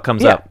 That's how it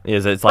comes up.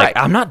 It's like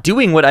I'm not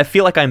doing what I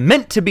feel like I'm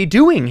meant to be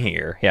doing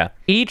here.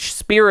 Each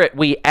spirit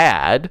we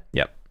add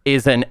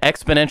is an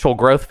exponential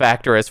growth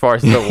factor as far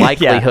as the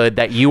likelihood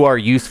that you are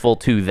useful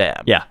to them.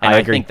 And I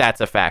agree. Think that's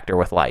a factor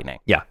with Lightning.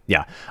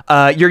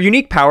 Your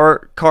unique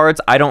power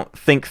cards, I don't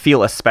think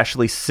feel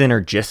especially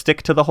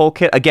synergistic to the whole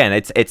kit. Again,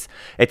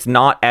 it's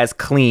not as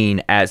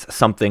clean as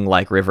something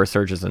like River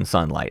Surges and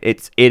Sunlight.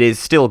 It is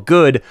still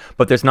good,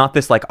 but there's not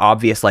this like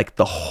obvious like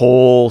the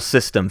whole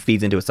system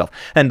feeds into itself.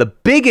 And the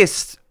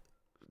biggest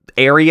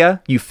area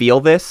you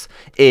feel this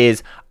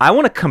is I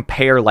want to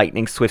compare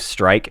Lightning Swift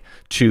Strike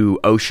to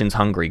Ocean's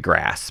Hungry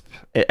Grasp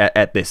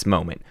at this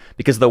moment,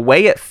 because the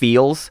way it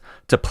feels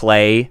to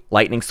play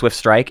Lightning Swift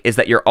Strike is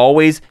that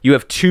you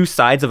have two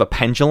sides of a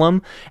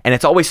pendulum and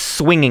it's always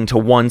swinging to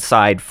one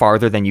side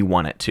farther than you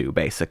want it to,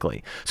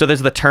 basically. So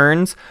there's the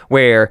turns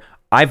where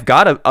I've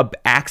got a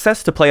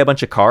access to play a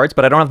bunch of cards,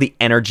 but I don't have the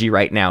energy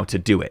right now to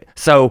do it.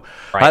 So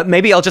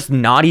maybe I'll just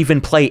not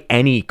even play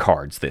any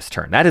cards this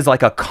turn. That is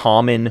like a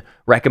common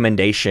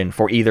recommendation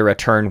for either a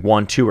turn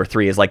 1, 2, or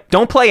 3 is like,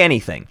 don't play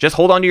anything. Just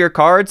hold on to your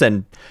cards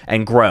and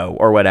grow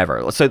or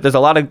whatever. So there's a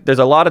lot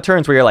of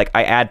turns where you're like,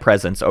 I add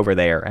presence over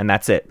there and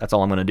that's it. That's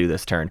all I'm going to do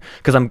this turn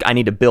because I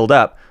need to build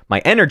up my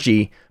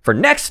energy for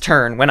next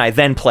turn when I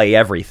then play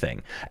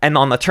everything. And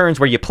on the turns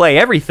where you play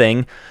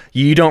everything,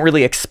 you don't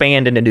really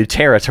expand into new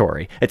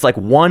territory. It's like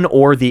one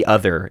or the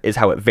other is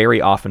how it very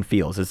often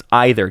feels, is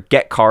either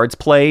get cards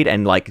played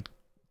and like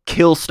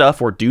kill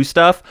stuff or do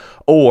stuff,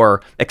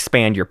 or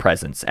expand your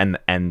presence, and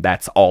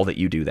that's all that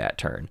you do that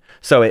turn.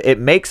 So it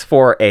makes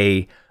for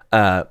a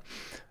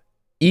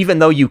even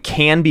though you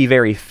can be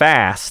very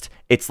fast,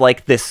 it's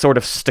like this sort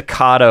of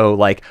staccato,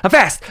 like, I'm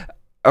fast.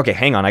 Okay,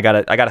 hang on. I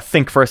gotta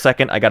think for a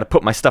second. I gotta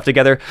put my stuff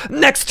together.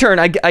 Next turn,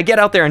 I get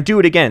out there and do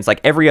it again. It's like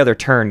every other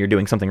turn, you're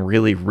doing something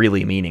really,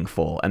 really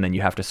meaningful, and then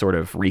you have to sort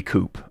of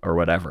recoup or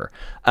whatever.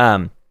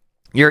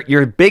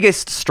 Your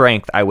biggest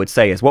strength, I would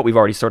say, is what we've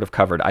already sort of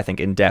covered, I think,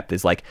 in depth,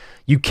 is like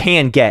you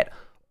can get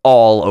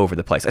all over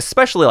the place,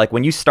 especially like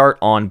when you start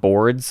on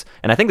boards.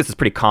 And I think this is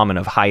pretty common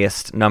of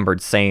highest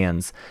numbered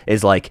sands,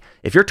 is like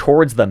if you're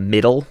towards the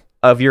middle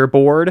of your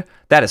board,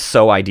 that is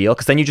so ideal,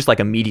 because then you just like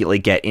immediately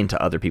get into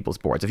other people's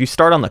boards. If you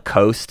start on the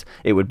coast,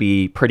 it would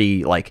be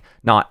pretty like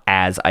not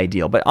as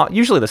ideal, but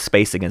usually the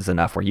spacing is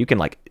enough where you can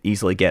like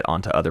easily get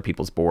onto other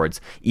people's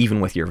boards even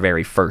with your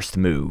very first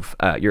move,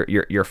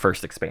 your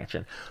first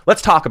expansion.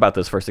 Let's talk about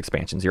those first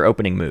expansions, your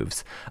opening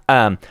moves.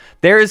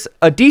 There's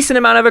a decent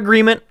amount of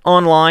agreement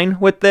online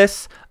with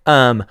this.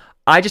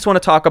 I just want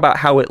to talk about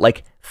how it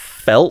like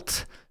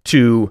felt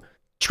to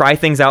try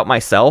things out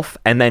myself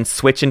and then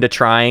switch into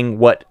trying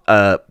what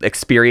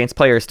experienced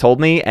players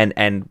told me,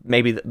 and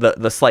maybe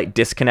the slight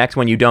disconnect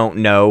when you don't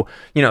know,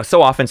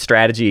 so often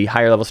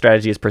higher level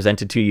strategy is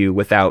presented to you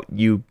without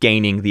you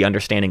gaining the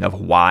understanding of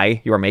why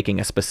you're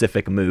making a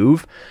specific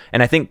move.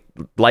 And I think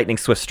Lightning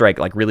Swift Strike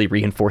like really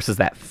reinforces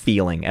that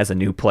feeling as a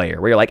new player,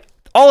 where you're like,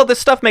 all of this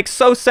stuff makes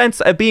so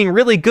sense at being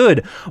really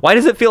good. Why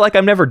does it feel like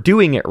I'm never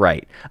doing it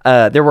right?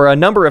 There were a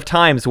number of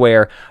times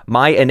where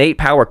my innate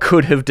power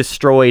could have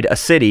destroyed a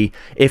city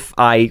if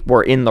I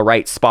were in the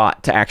right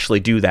spot to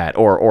actually do that,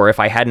 or if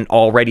I hadn't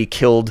already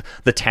killed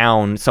the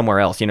town somewhere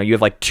else. You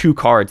have like 2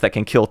 cards that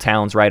can kill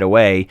towns right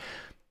away,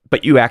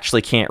 but you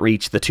actually can't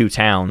reach the 2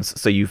 towns,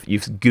 so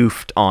you've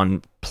goofed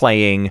on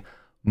playing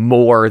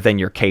more than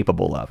you're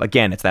capable of.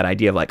 Again, it's that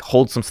idea of like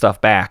hold some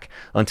stuff back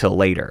until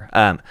later.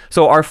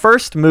 So our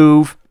first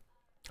move,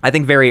 I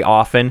think very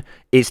often,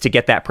 is to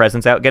get that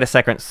presence out, get a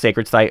second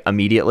sacred site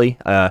immediately.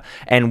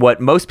 And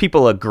what most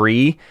people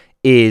agree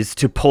is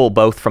to pull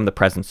both from the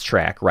presence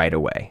track right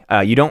away.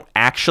 You don't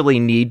actually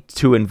need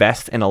to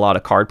invest in a lot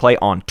of card play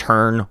on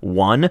turn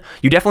 1.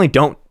 You definitely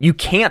don't. You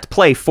can't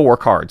play 4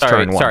 cards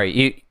turn 1.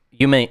 Sorry,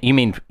 you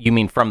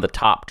mean from the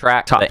top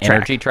track,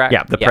 energy track?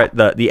 Yeah,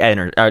 the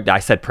energy. I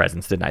said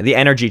presence, didn't I? The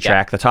energy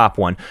track, the top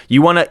one.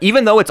 You want to,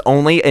 even though it's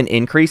only an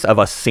increase of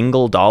a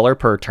single dollar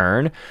per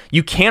turn,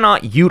 you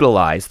cannot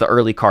utilize the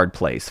early card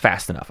plays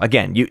fast enough.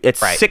 Again, it's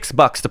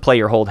 $6 to play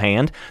your whole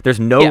hand. There's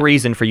no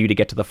reason for you to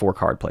get to the 4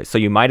 card plays, so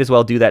you might as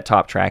well do that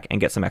top track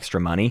and get some extra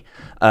money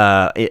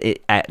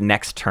at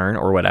next turn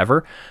or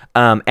whatever.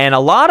 And a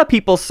lot of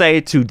people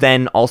say to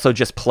then also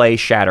just play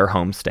Shatter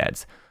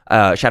Homesteads.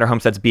 Shatter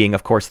Homesteads being,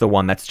 of course, the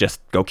one that's just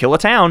go kill a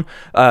town,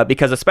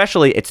 because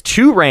especially it's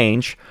 2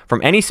 range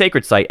from any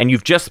sacred site, and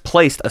you've just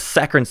placed a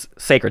second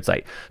sacred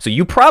site. So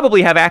you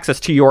probably have access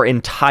to your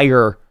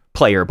entire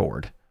player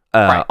board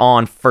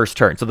on first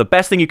turn. So the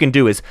best thing you can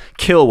do is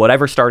kill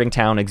whatever starting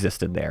town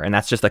existed there, and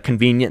that's just a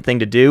convenient thing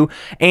to do.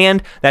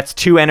 And that's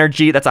 2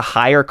 energy. That's a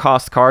higher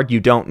cost card.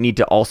 You don't need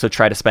to also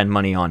try to spend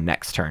money on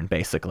next turn,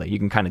 basically. You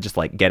can kind of just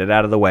like get it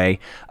out of the way,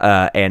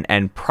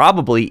 and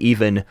probably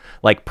even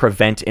like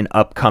prevent an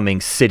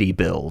upcoming city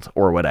build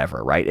or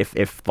whatever, right?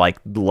 If like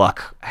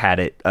luck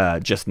had it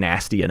just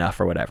nasty enough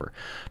or whatever.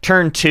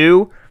 Turn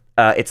 2,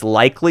 it's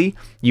likely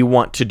you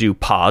want to do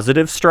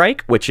Positive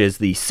Strike, which is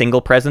the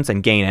single presence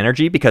and gain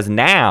energy, because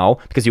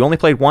you only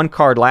played 1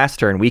 card last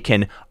turn, we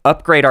can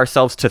upgrade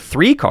ourselves to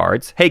 3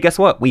 cards. Hey, guess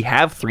what? We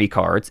have 3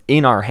 cards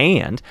in our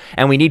hand,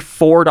 and we need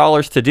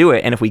 $4 to do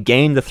it. And if we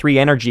gain the 3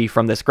 energy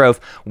from this growth,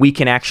 we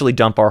can actually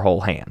dump our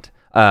whole hand.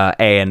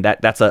 And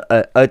that's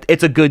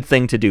it's a good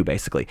thing to do,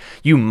 basically.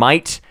 You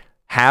might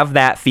have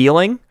that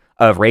feeling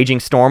of Raging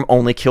Storm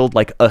only killed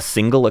like a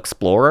single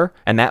explorer,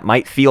 and that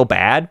might feel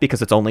bad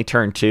because it's only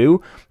turn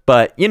 2,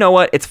 but you know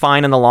what? It's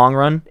fine in the long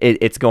run.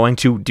 It's going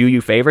to do you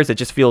favors. It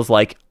just feels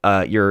like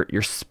you're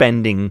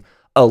spending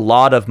a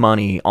lot of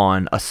money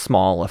on a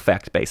small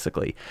effect,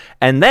 basically.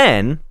 And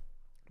then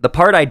the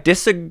part I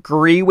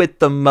disagree with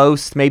the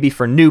most, maybe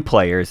for new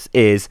players,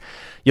 is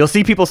you'll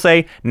see people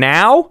say,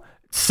 now,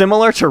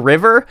 similar to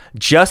River,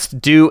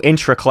 just do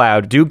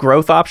Intracloud, do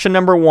growth option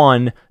number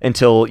 1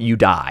 until you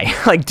die.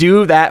 Like,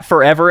 do that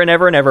forever and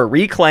ever and ever.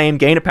 Reclaim,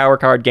 gain a power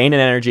card, gain an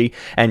energy,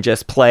 and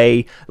just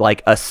play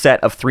like a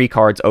set of 3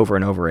 cards over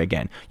and over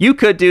again. You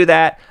could do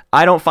that.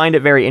 I don't find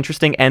it very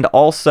interesting. And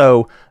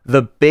also,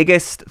 the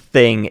biggest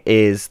thing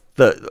is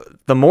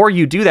the more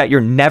you do that, you're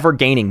never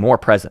gaining more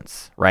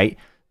presence, right?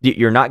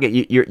 You're not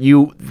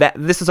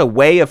this is a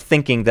way of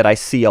thinking that I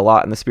see a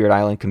lot in the Spirit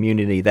Island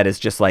community, that is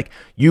just like,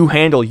 you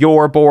handle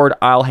your board,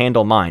 I'll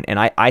handle mine. And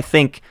I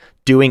think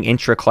doing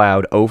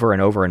Intracloud over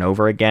and over and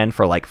over again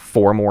for like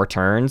 4 more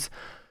turns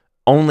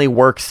only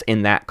works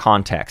in that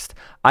context.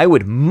 I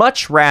would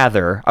much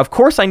rather, of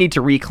course I need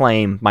to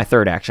reclaim my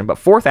 3rd action, but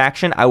 4th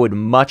action, I would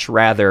much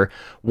rather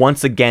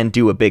once again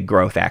do a big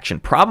growth action.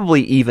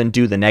 Probably even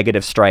do the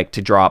negative strike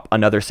to drop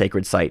another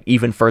sacred site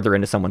even further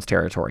into someone's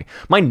territory.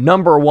 My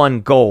number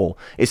 1 goal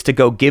is to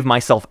go give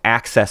myself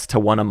access to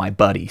one of my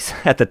buddies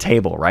at the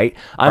table, right?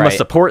 I'm a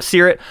support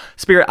spirit.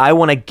 I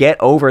want to get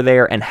over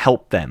there and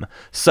help them.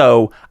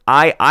 So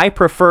I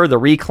prefer the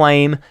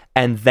reclaim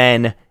and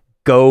then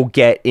go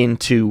get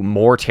into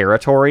more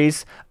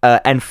territories.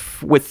 And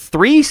with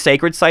 3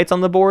 sacred sites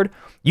on the board,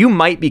 you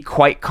might be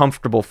quite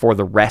comfortable for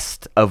the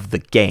rest of the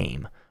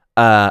game.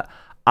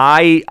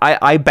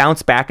 I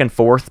bounce back and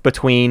forth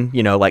between,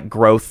 like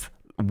growth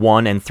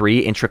 1 and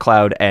 3,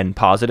 Intracloud and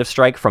Positive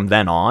Strike from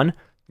then on.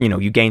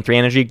 You gain 3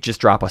 energy, just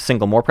drop a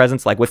single more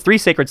presence. Like with 3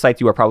 sacred sites,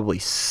 you are probably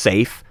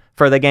safe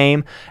for the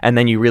game. And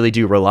then you really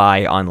do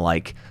rely on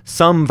like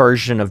some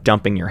version of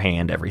dumping your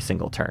hand every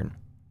single turn.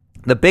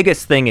 The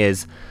biggest thing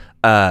is,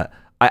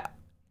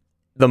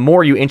 the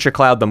more you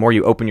Intracloud, the more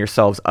you open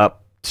yourselves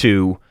up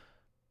to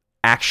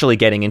actually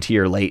getting into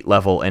your late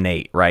level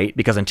innate, right?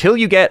 Because until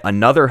you get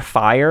another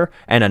fire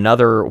and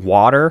another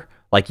water,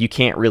 like you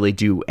can't really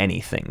do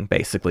anything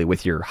basically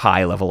with your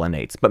high level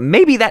innates. But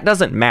maybe that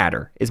doesn't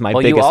matter, is my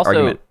biggest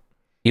argument.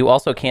 You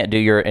also can't do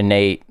your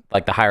innate,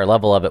 like the higher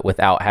level of it,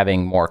 without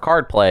having more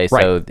card play.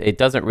 So it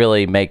doesn't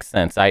really make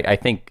sense. I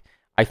think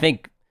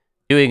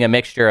doing a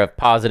mixture of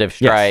Positive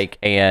Strike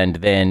and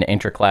then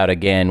Intracloud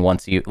again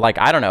once you, like,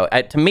 I don't know.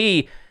 To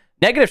me,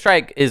 Negative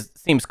Strike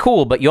seems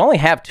cool, but you only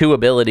have 2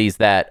 abilities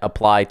that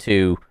apply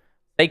to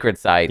sacred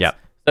sites. Yep.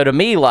 So to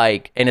me,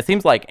 like, and it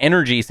seems like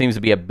energy seems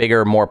to be a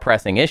bigger, more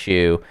pressing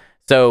issue.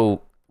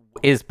 So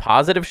is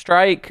Positive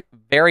Strike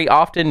very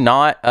often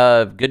not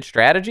a good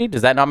strategy?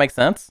 Does that not make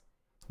sense?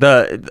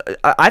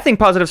 I think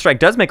Positive Strike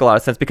does make a lot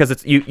of sense because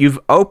it's you've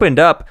opened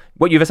up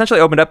what you've essentially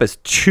opened up is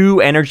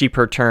 2 energy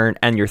per turn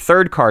and your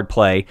third card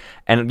play,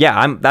 and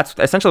that's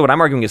essentially what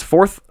I'm arguing is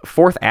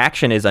fourth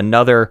action is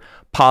another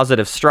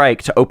Positive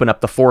Strike to open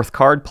up the 4th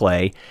card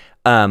play.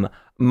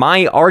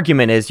 My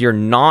argument is you're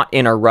not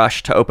in a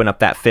rush to open up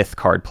that 5th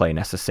card play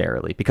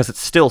necessarily because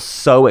it's still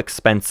so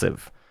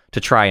expensive to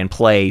try and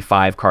play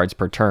 5 cards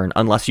per turn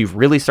unless you've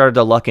really started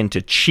to luck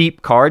into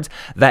cheap cards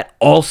that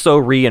also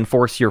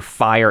reinforce your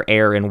fire,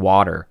 air, and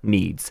water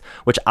needs,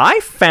 which I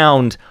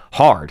found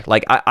hard.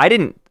 Like I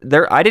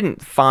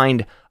didn't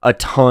find a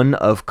ton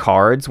of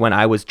cards when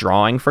I was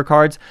drawing for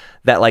cards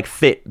that like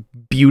fit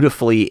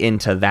beautifully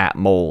into that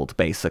mold,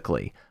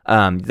 basically.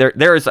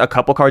 There's a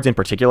couple cards in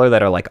particular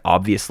that are like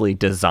obviously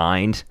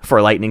designed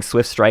for Lightning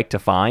Swift Strike to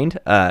find,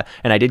 and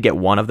I did get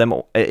one of them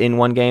in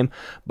one game,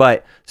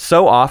 but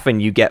so often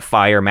you get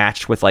fire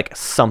matched with like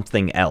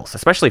something else,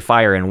 especially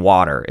fire and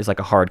water is like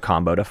a hard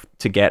combo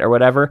to get or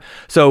whatever.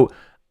 So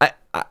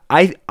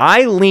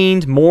I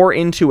leaned more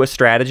into a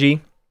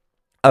strategy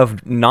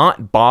of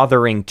not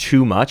bothering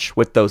too much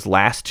with those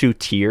last 2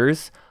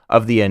 tiers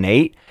of the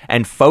innate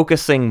and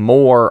focusing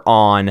more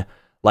on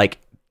like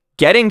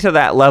getting to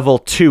that level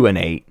 2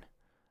 innate,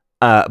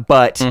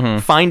 but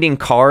finding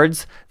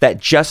cards that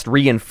just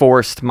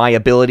reinforced my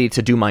ability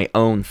to do my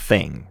own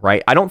thing,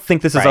 right? I don't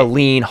think this is a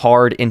lean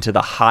hard into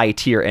the high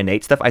tier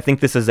innate stuff. I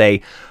think this is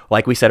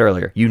like we said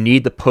earlier, you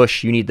need the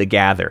push, you need the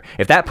gather.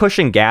 If that push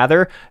and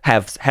gather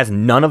has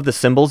none of the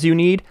symbols you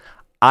need,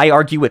 I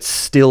argue it's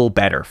still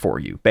better for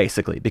you,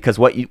 basically, because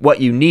what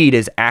you need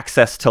is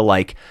access to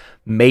like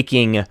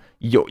making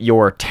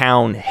your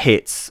town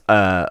hits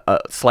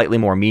slightly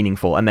more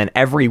meaningful, and then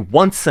every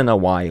once in a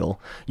while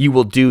you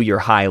will do your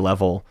high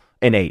level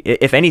innate.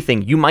 If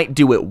anything, you might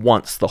do it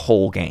once the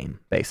whole game,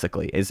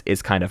 basically,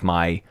 is kind of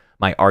my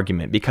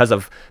argument because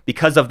of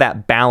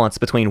that balance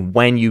between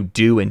when you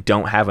do and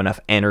don't have enough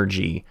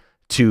energy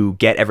to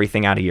get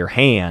everything out of your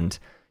hand.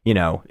 You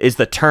know, is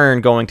the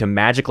turn going to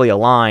magically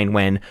align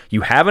when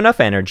you have enough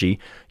energy,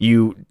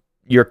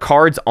 your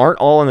cards aren't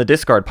all in the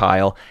discard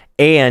pile,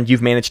 and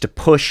you've managed to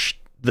push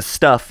the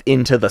stuff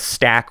into the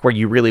stack where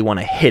you really want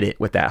to hit it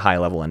with that high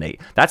level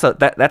innate.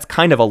 That's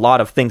kind of a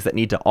lot of things that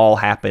need to all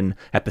happen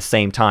at the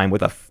same time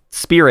with a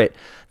spirit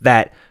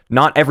that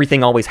not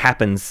everything always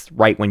happens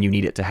right when you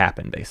need it to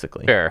happen,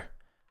 basically. Sure.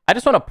 I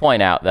just want to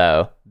point out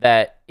though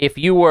that if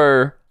you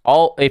were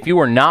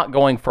not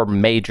going for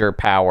major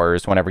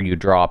powers whenever you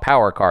draw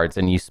power cards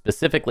and you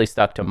specifically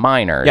stuck to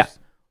minors,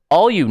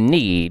 all you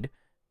need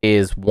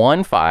is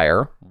 1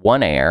 fire,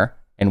 1 air,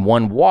 and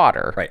 1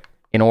 water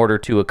in order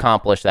to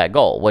accomplish that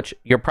goal, which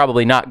you're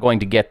probably not going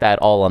to get that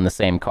all on the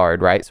same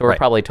card, right? So we're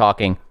probably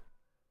talking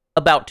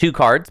about 2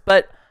 cards,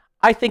 but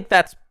I think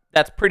that's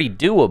pretty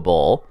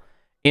doable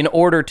in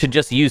order to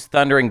just use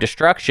Thundering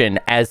Destruction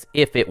as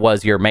if it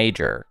was your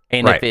major.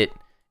 And if it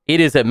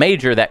is a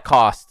major that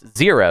costs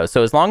 0.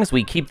 So as long as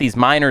we keep these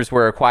minors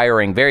we're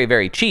acquiring very,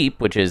 very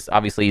cheap, which is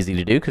obviously easy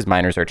to do because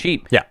minors are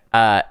cheap,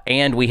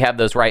 and we have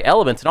those right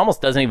elements, it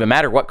almost doesn't even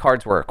matter what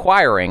cards we're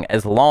acquiring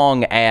as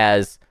long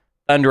as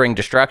Thundering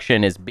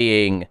Destruction is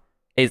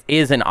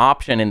an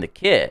option in the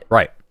kit.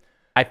 Right.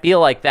 I feel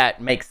like that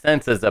makes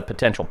sense as a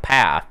potential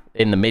path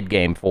in the mid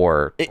game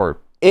for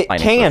it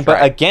can,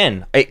 but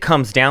again, it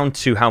comes down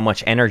to how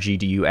much energy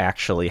do you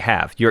actually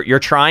have. You're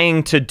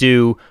trying to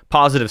do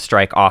Positive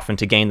Strike often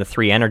to gain the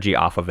 3 energy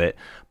off of it,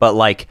 but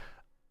like,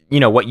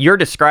 you know, what you're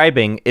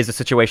describing is a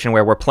situation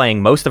where we're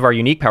playing most of our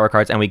unique power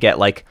cards and we get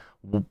like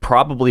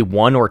probably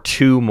 1 or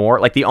 2 more.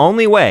 Like the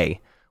only way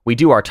we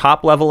do our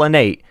top level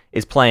innate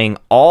is playing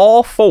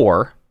all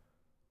 4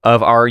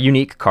 of our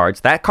unique cards.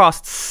 That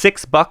costs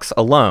 $6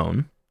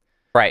 alone.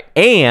 Right.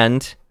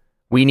 And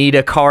we need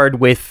a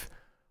card with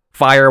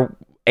fire,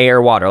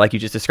 air, water, like you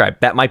just described.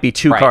 That might be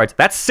 2 cards.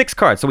 That's 6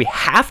 cards. So we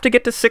have to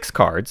get to 6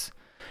 cards,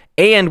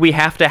 and we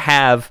have to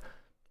have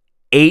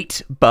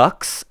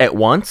 $8 at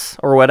once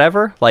or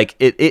whatever. Like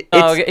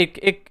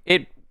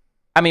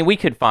I mean, you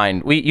could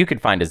find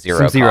a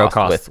zero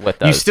cost with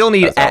those. You still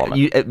need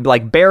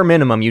like bare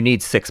minimum. You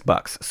need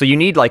 $6. So you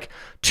need like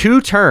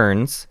 2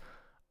 turns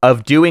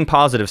of doing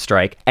Positive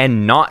Strike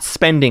and not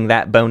spending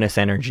that bonus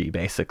energy.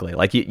 Basically,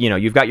 like you know,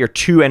 you've got your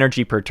 2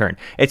 energy per turn.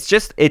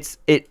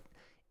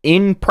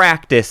 In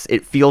practice,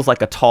 it feels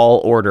like a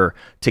tall order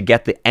to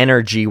get the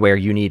energy where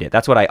you need it.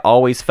 That's what I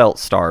always felt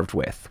starved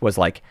with, was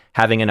like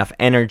having enough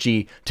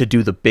energy to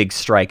do the big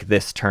strike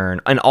this turn.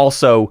 And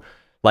also,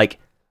 like,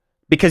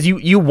 because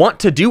you want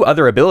to do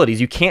other abilities,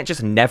 you can't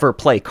just never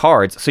play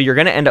cards. So you're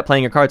going to end up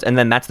playing your cards, and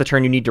then that's the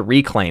turn you need to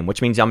reclaim,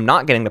 which means I'm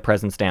not getting the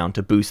presence down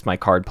to boost my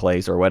card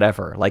plays or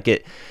whatever. Like,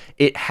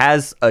 it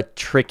has a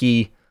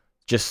tricky,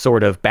 just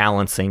sort of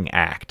balancing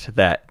act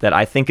that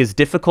I think is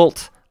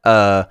difficult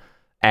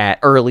at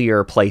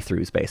earlier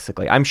playthroughs,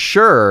 basically. I'm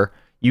sure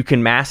you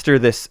can master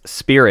this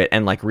spirit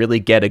and like really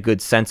get a good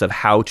sense of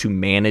how to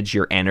manage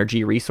your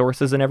energy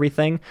resources and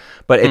everything.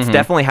 But it's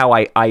definitely how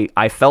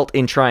I felt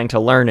in trying to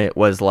learn it,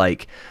 was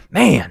like,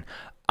 man,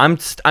 I'm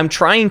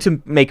trying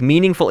to make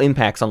meaningful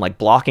impacts on like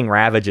blocking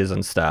ravages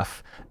and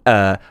stuff.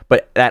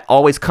 But that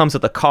always comes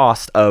at the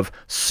cost of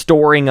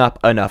storing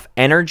up enough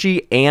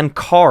energy and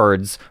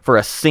cards for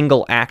a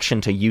single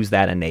action to use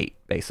that innate,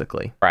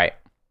 basically. Right.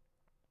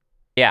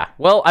 Yeah.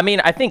 Well, I mean,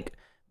 I think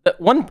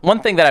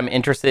one thing that I'm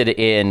interested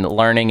in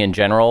learning in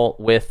general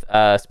with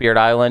Spirit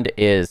Island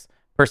is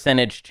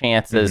percentage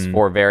chances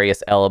for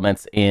various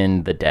elements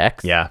in the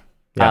decks. Yeah.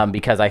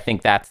 Because I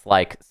think that's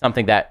like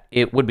something that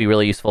it would be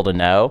really useful to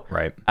know.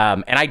 Right.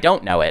 And I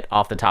don't know it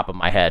off the top of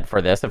my head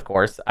for this, of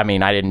course. I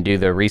mean, I didn't do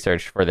the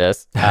research for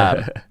this.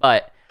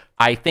 But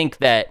I think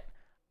that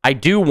I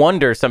do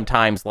wonder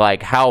sometimes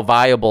like how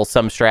viable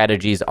some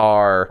strategies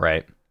are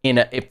Right.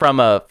 from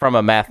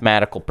a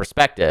mathematical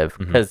perspective.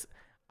 Because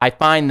I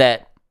find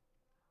that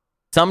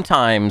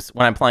sometimes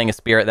when I'm playing a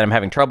spirit that I'm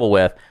having trouble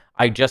with,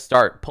 I just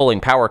start pulling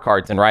power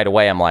cards, and right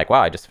away I'm like,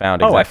 wow, I just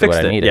found exactly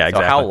what I needed. Yeah,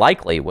 exactly. So how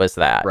likely was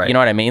that? Right. You know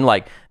what I mean?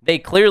 Like, they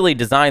clearly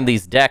designed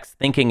these decks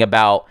thinking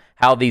about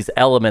how these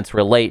elements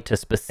relate to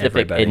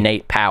specific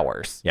innate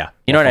powers. Yeah.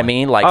 You know what I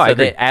mean? Like, so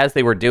they, as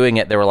they were doing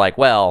it, they were like,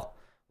 well,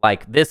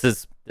 like, this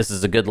is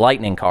a good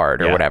lightning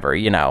card or whatever,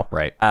 you know?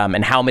 Right.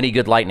 And how many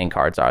good lightning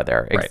cards are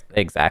there? Right.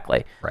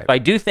 Exactly. Right. So I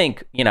do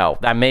think, you know,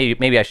 that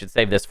maybe I should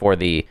save this for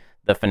the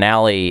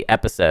finale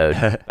episode,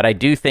 but I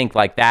do think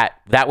like that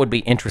would be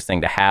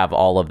interesting to have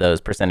all of those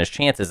percentage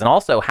chances. And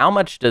also, how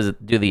much do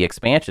the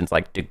expansions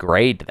like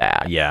degrade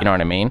that? Yeah. You know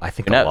what I mean? I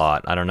think a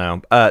lot. I don't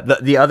know.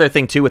 The other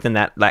thing too within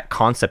that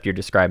concept you're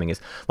describing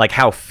is like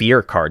how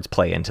fear cards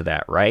play into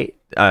that, right?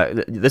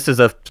 This is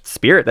a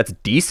spirit that's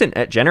decent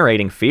at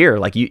generating fear.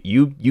 Like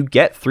you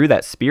get through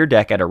that spear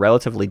deck at a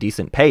relatively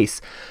decent pace,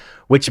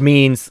 which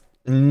means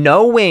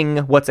knowing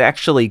what's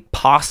actually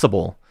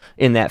possible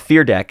in that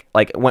fear deck,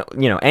 like when,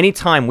 you know,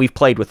 anytime we've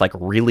played with like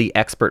really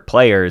expert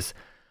players,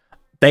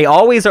 they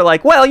always are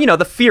like, well, you know,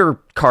 the fear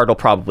card will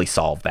probably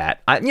solve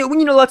that. You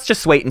know, let's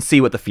just wait and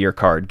see what the fear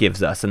card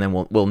gives us, and then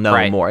we'll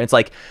know more. It's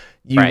like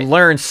you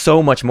learn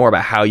so much more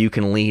about how you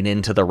can lean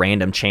into the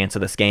random chance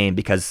of this game,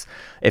 because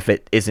if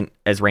it isn't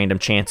as random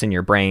chance in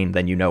your brain,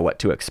 then you know what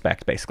to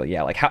expect, basically.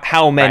 Yeah, like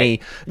how many,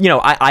 you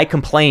know, I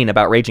complain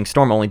about Raging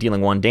Storm only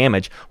dealing 1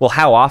 damage. Well,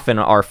 how often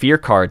are fear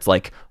cards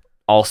like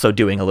also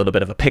doing a little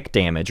bit of a pick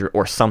damage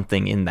or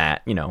something in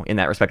that, you know, in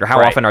that respect? Or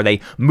how often are they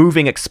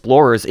moving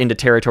explorers into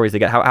territories they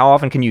get? How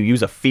often can you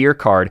use a fear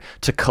card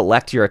to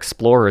collect your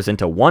explorers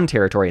into one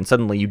territory, and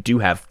suddenly you do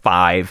have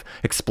 5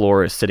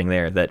 explorers sitting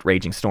there that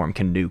Raging Storm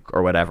can nuke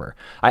or whatever?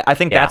 I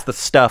think that's the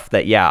stuff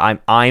that,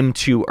 I'm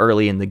too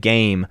early in the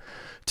game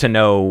to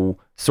know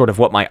sort of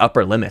what my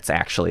upper limits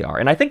actually are.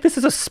 And I think this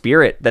is a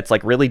spirit that's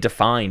like really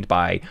defined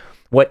by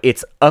what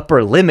its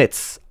upper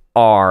limits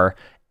are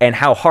and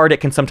how hard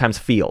it can sometimes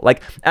feel.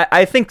 Like,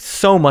 I think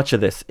so much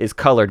of this is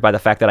colored by the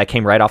fact that I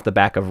came right off the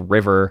back of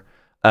River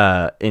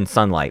in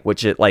Sunlight,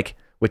 which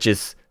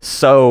is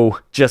so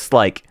just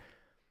like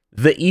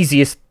the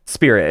easiest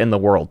spirit in the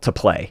world to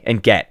play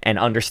and get and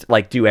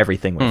do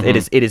everything with.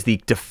 It is the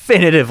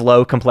definitive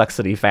low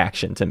complexity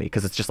faction to me,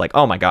 because it's just like,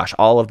 oh my gosh,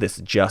 all of this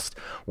just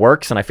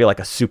works, and I feel like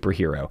a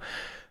superhero.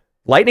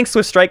 Lightning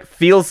Swift Strike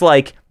feels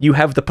like you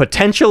have the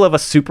potential of a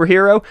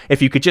superhero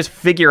if you could just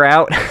figure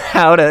out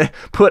how to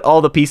put all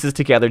the pieces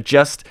together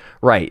just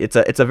right.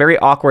 It's a very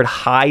awkward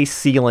high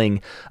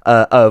ceiling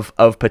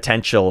of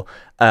potential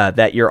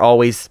that you're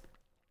always.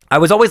 I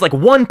was always like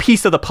one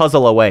piece of the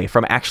puzzle away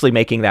from actually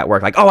making that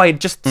work. Like, oh, I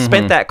just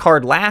spent that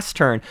card last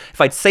turn.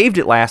 If I'd saved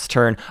it last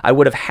turn, I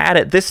would have had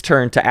it this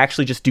turn to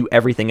actually just do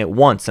everything at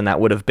once, and that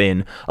would have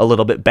been a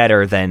little bit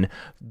better than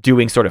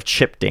doing sort of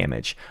chip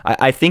damage.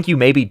 I think you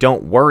maybe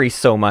don't worry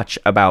so much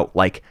about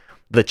like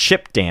the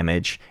chip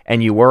damage,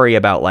 and you worry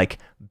about like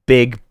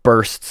big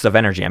bursts of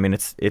energy. I mean,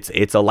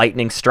 it's a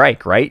lightning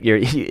strike, right?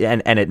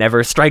 And it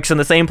never strikes in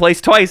the same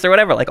place twice or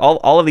whatever. Like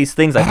all of these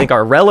things I think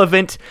are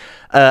relevant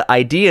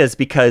ideas,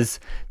 because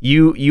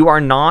you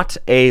are not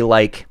a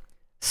like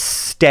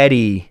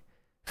steady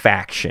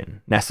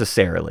faction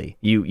necessarily.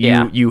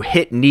 You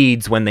hit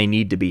needs when they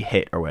need to be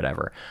hit or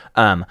whatever.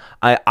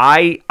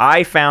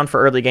 I found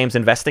for early games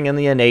investing in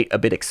the innate a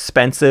bit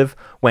expensive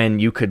when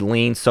you could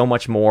lean so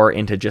much more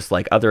into just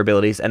like other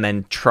abilities, and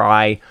then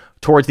try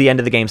towards the end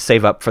of the game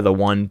save up for the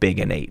one big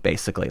innate,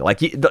 basically. Like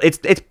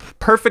it's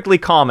perfectly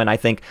common, I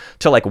think,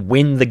 to like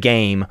win the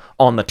game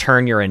on the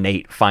turn your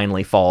innate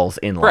finally falls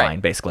in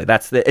line, basically.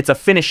 It's a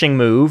finishing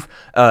move.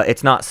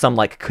 It's not some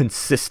like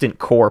consistent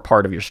core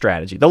part of your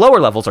strategy. The lower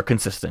levels are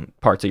consistent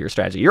parts of your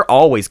strategy. You're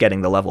always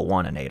getting the level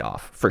 1 innate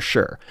off for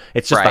sure.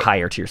 It's just the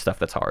higher tier stuff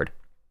that's hard.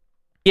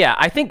 Yeah,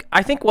 I think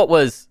what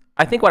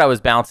I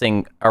was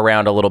bouncing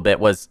around a little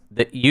bit was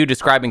that you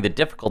describing the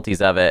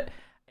difficulties of it,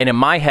 and in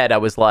my head I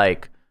was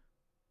like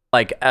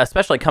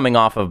especially coming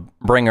off of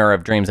Bringer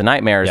of Dreams and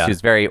Nightmares,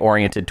 who's very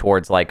oriented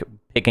towards like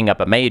picking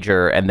up a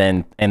major and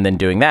then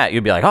doing that,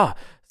 you'd be like, oh,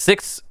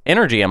 6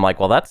 energy. I'm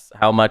like, well, that's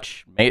how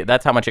much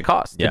it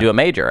costs to do a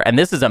major, and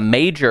this is a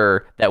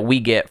major that we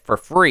get for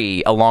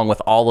free along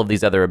with all of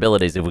these other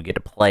abilities if we get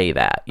to play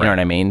that. You know what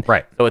I mean?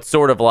 Right. So it's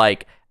sort of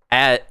like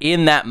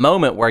in that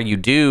moment where you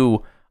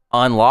do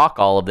unlock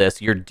all of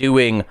this, you're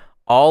doing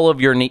all of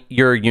your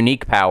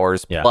unique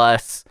powers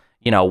plus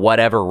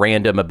whatever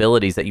random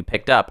abilities that you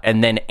picked up,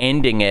 and then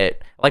ending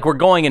it like we're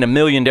going in a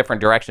million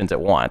different directions at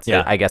once.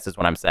 Yeah. I guess is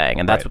what I'm saying,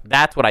 and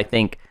that's what I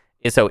think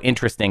is so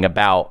interesting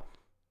about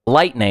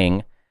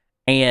lightning.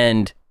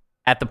 And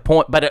at the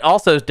point, but it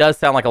also does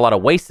sound like a lot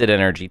of wasted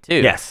energy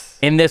too. Yes.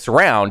 In this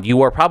round,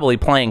 you are probably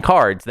playing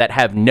cards that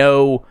have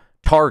no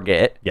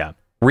target. Yeah.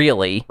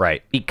 Really.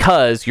 Right.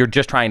 Because you're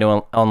just trying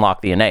to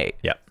unlock the innate.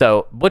 Yeah.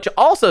 So, which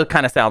also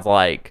kind of sounds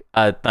like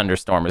a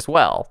thunderstorm as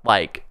well.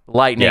 Like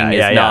lightning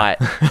is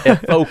not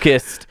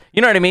focused.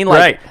 You know what I mean?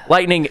 Like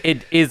lightning,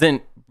 it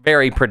isn't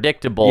very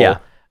predictable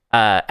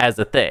as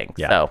a thing.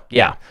 Yeah. So,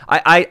 yeah.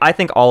 I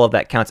think all of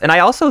that counts. And I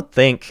also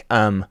think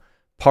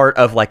part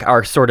of like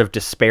our sort of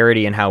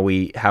disparity in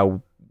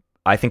how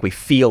I think we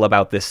feel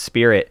about this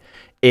spirit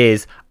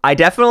is I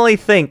definitely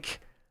think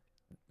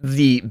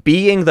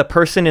being the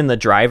person in the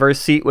driver's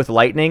seat with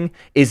lightning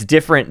is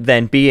different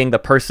than being the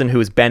person who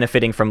is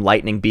benefiting from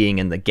lightning being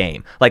in the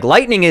game. Like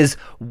lightning is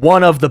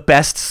one of the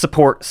best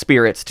support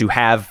spirits to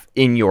have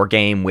in your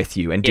game with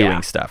you and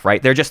doing stuff,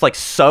 right? They're just like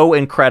so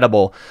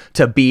incredible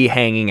to be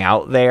hanging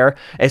out there.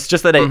 It's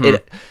just that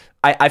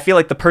I feel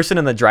like the person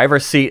in the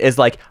driver's seat is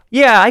like,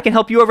 yeah, I can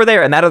help you over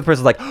there. And that other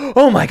person's like,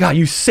 oh my God,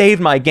 you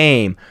saved my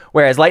game.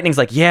 Whereas Lightning's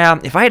like, yeah,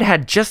 if I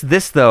had just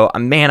this though,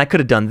 man, I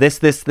could have done this,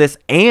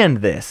 and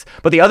this.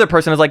 But the other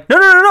person is like, no.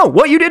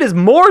 What you did is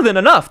more than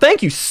enough.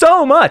 Thank you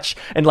so much.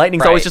 And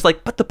Lightning's always just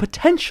like, but the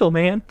potential,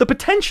 man, the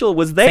potential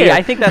was there. See,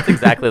 I think that's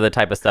exactly the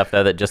type of stuff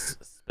though that just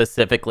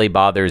specifically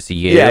bothers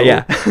you.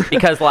 Yeah.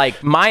 Because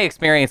like my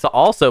experience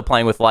also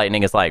playing with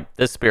lightning is like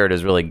this spirit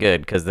is really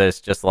good because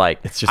there's just like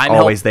it's just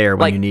always there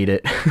when you need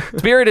it.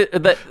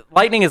 The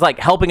lightning is like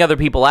helping other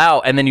people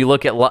out, and then you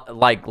look at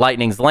like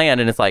lightning's land,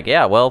 and it's like,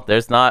 yeah, well,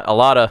 there's not a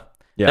lot of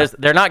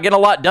they're not getting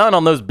a lot done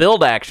on those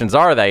build actions,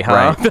 are they?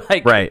 Huh?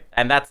 Right.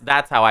 And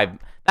that's how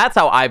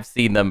I've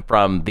seen them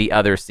from the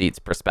other seat's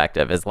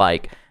perspective. Is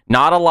like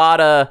not a lot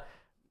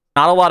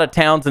of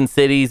towns and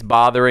cities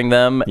bothering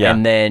them,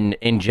 and then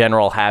in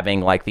general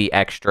having like the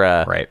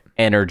extra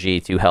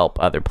energy to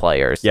help other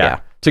players.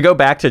 Yeah. To go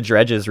back to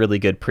Dredge's really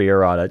good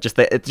pre-errata, just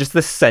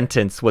the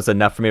sentence was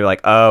enough for me to be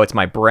like, oh, it's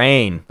my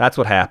brain. That's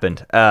what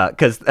happened.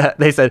 Because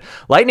they said,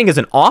 lightning is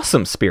an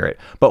awesome spirit,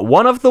 but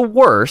one of the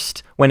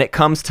worst when it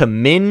comes to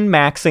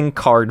min-maxing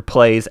card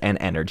plays and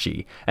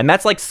energy. And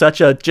that's like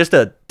just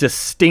a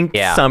distinct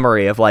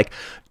summary of like,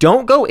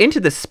 don't go into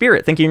the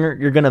spirit thinking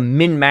you're going to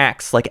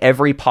min-max like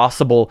every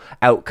possible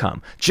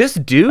outcome.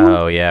 Just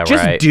do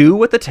do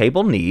what the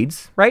table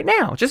needs right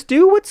now. Just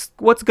do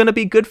what's going to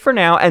be good for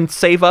now and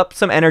save up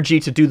some energy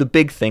to do the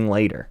big thing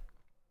later.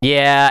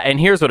 Yeah, and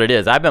here's what it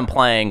is. I've been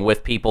playing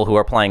with people who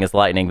are playing as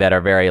Lightning that are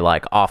very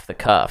like off the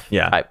cuff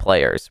type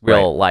players,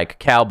 real like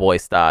cowboy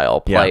style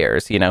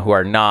players, who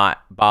are not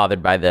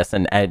bothered by this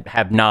and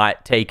have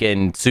not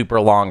taken super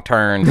long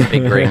turns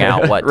figuring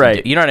out what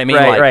to do. You know what I mean?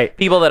 Like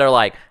people that are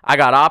like, I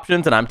got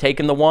options and I'm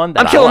taking the one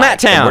that I'm killing that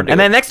town, and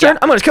then next turn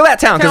I'm going to kill that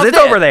town because it's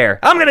over there.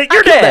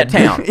 You're dead. That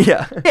town.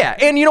 Yeah,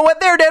 and you know what?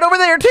 They're dead over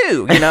there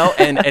too.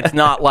 And it's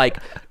not like.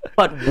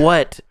 But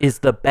what is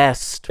the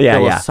best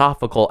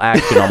philosophical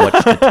action on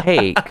which to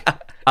take?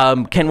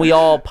 Can we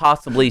all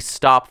possibly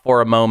stop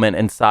for a moment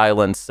in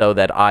silence so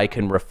that I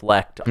can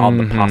reflect on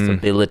the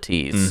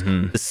possibilities,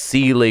 the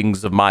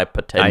ceilings of my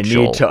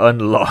potential? I need to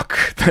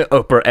unlock the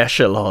upper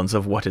echelons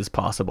of what is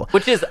possible.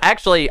 Which is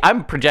actually,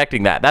 I'm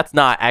projecting that. That's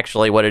not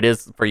actually what it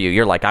is for you.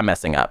 You're like, I'm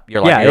messing up.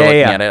 You're like, you're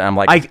looking at it. And I'm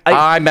like,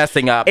 I'm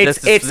messing up. This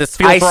feels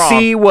wrong. I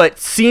see what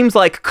seems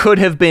like could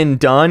have been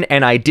done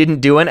and I didn't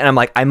do it. And I'm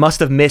like, I must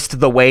have missed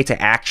the way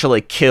to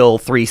actually kill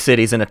 3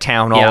 cities in a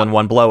town all in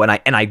one blow. And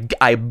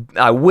I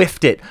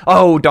whiffed it.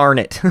 Oh, darn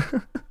it.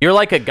 You're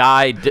like a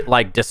guy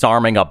like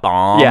disarming a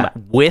bomb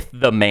with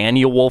the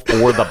manual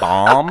for the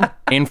bomb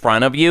in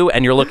front of you,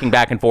 and you're looking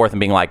back and forth and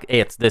being like,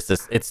 it's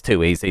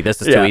too easy.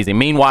 This is too easy.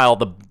 Meanwhile,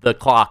 the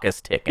clock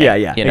is ticking.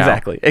 Yeah,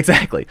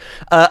 exactly.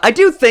 I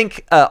do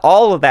think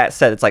all of that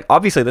said, it's like,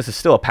 obviously this is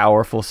still a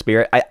powerful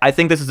spirit. I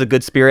think this is a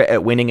good spirit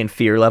at winning in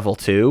fear level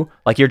 2.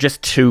 Like, you're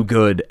just too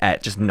good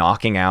at just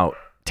knocking out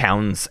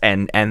towns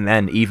and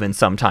then even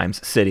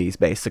sometimes cities,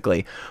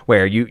 basically,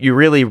 where you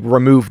really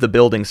remove the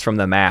buildings from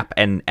the map,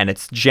 and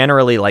it's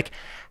generally like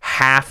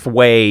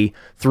halfway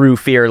through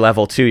fear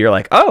level 2 you're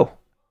like, oh,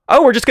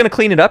 we're just gonna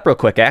clean it up real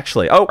quick,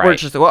 actually. We're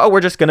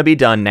just gonna be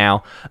done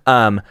now.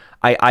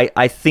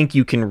 I think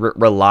you can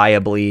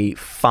reliably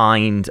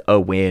find a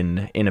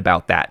win in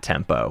about that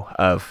tempo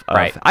of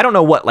I don't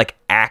know what like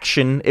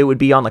action it would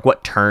be on, like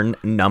what turn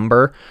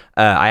number.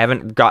 I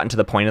haven't gotten to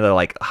the point of the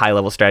like high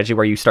level strategy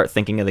where you start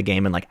thinking of the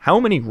game and like how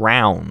many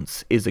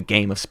rounds is a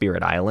game of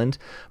Spirit Island.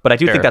 But I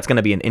do think that's going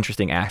to be an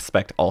interesting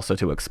aspect also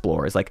to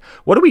explore, is like,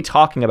 what are we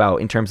talking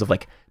about in terms of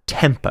like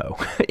tempo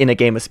in a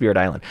game of Spirit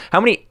Island? How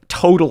many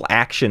total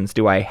actions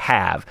do I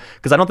have?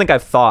 Because I don't think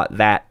I've thought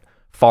that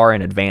far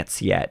in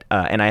advance yet,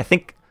 and I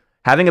think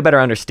having a better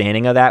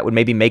understanding of that would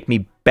maybe make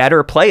me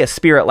better play a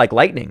spirit like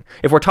Lightning.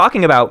 If we're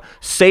talking about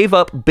save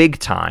up big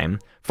time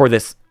for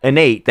this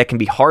innate that can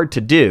be hard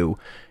to do,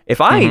 if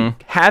I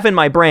have in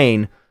my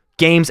brain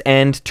games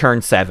end turn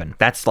 7.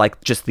 That's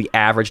like just the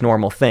average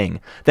normal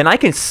thing. Then I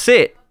can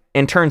sit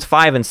in turns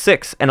 5 and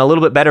 6 and a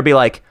little bit better be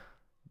like,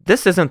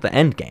 this isn't the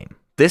end game.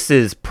 This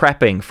is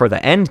prepping for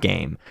the end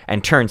game.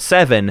 And turn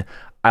 7,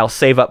 I'll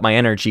save up my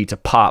energy to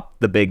pop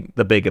the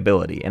big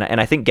ability.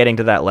 And I think getting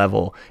to that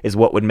level is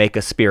what would make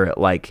a spirit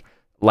like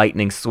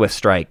Lightning Swift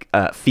Strike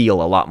feel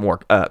a lot more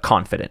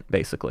confident,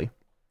 basically.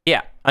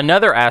 Yeah.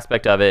 Another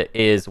aspect of it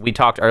is we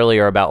talked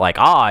earlier about like,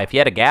 if you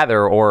had a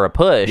gather or a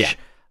push,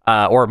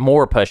 or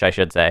more push, I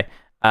should say,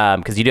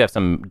 because you do have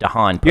some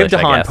Dahan push. You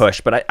have Dahan push,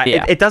 but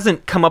it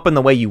doesn't come up in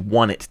the way you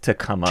want it to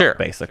come up,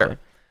 basically. Sure.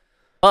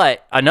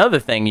 But another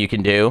thing you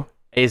can do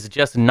is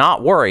just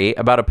not worry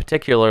about a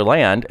particular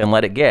land and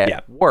let it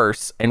get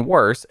worse and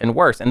worse and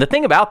worse. And the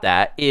thing about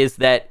that is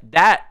that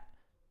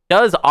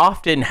does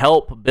often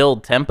help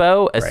build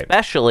tempo,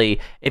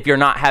 especially if you're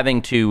not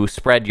having to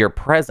spread your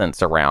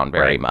presence around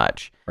very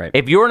much. Right.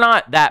 If you're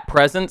not that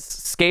presence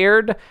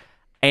scared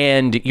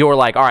and you're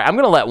like, all right, I'm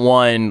going to let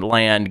one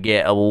land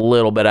get a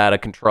little bit out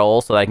of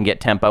control so that I can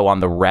get tempo on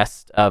the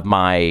rest of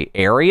my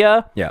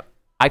area. Yeah.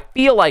 I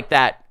feel like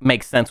that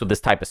makes sense with this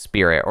type of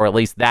spirit, or at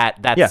least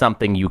that's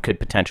something you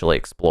could potentially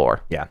explore.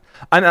 Yeah.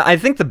 I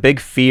think the big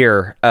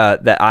fear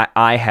that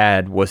I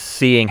had was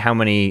seeing how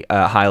many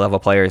high-level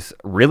players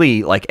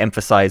really like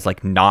emphasize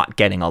like not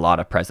getting a lot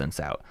of presence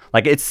out.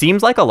 Like it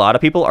seems like a lot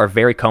of people are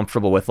very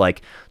comfortable with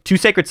like 2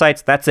 sacred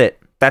sites, that's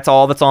it. That's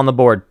all that's on the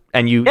board.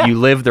 And you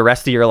live the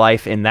rest of your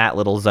life in that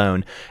little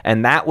zone.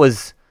 And that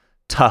was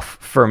tough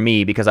for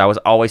me because I was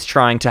always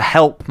trying to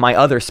help my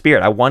other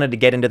spirit. I wanted to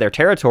get into their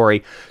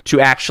territory to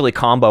actually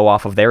combo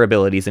off of their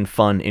abilities in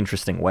fun,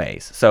 interesting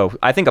ways. So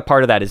I think a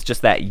part of that is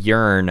just that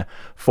yearn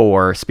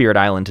for Spirit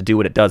Island to do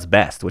what it does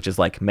best, which is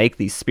like make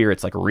these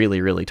spirits like really,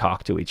 really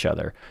talk to each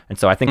other. And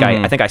so I think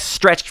I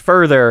stretched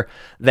further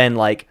than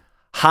like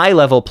high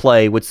level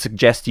play would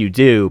suggest you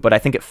do, but I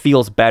think it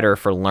feels better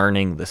for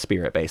learning the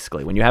spirit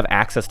basically. When you have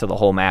access to the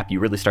whole map,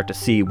 you really start to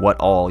see what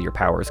all your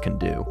powers can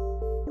do.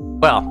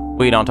 Well,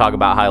 we don't talk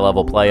about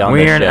high-level play on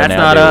this show that's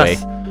now, not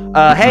do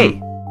us.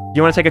 Hey,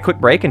 you want to take a quick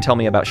break and tell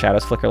me about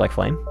Shadows Flicker Like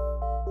Flame?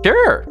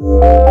 Sure.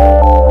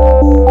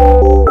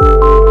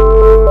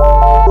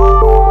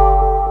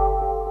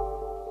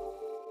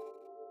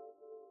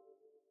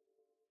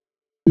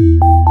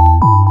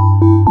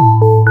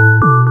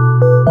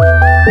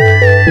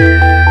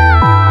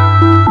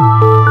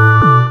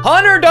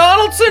 Hunter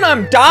Donaldson,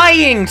 I'm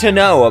dying to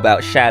know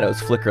about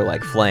Shadows Flicker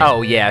Like Flame.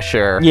 Oh, yeah,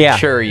 sure. Yeah.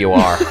 Sure you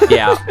are.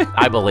 Yeah,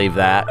 I believe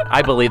that.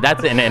 I believe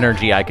that's an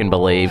energy I can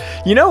believe.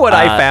 You know what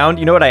I found?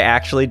 You know what I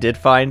actually did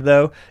find,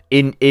 though?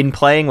 In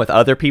playing with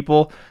other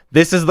people,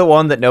 this is the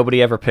one that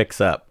nobody ever picks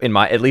up,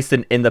 at least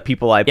in the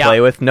people I play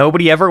with.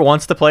 Nobody ever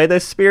wants to play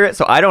this spirit,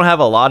 so I don't have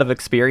a lot of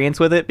experience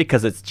with it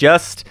because it's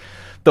just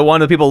the one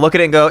that people look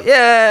at it and go,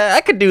 yeah,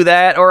 I could do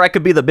that, or I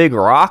could be the big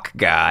rock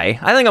guy.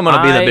 I think I'm going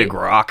to be the big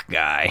rock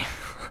guy.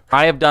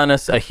 I have done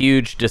us a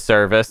huge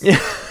disservice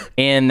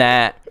in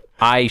that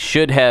I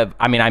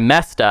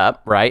messed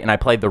up, right? And I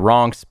played the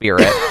wrong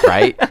spirit,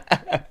 right?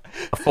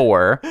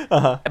 Before.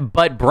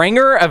 But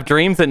Bringer of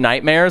Dreams and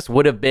Nightmares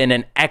would have been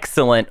an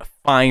excellent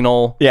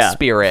final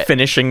spirit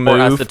finishing for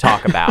move us to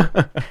talk about.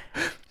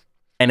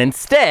 And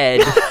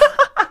instead,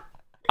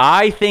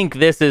 I think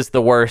this is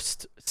the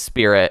worst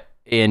spirit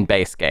in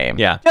base game.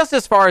 Yeah. Just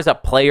as far as a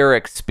player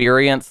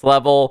experience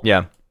level.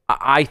 Yeah.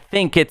 I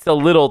think it's a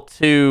little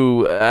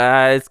too,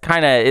 it's a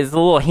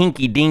little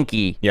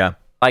hinky-dinky. Yeah.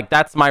 Like,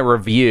 that's my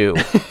review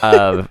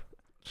of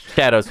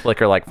Shadows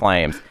Flicker Like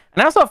Flames.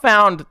 And I also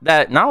found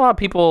that not a lot of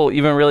people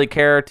even really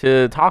care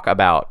to talk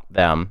about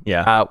them.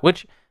 Yeah.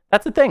 Which,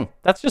 that's a thing.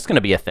 That's just going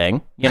to be a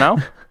thing, you know?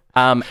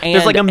 And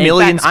there's like a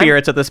million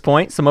spirits at this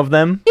point. Some of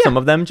them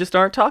just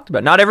aren't talked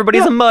about. Not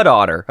everybody's a mud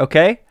otter,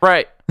 okay?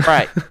 Right.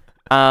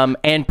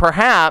 And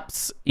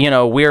perhaps,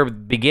 we're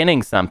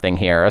beginning something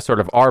here, a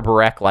sort of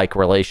Arborec-like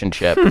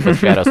relationship with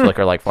Shadows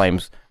Flicker Like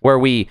Flames, where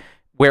we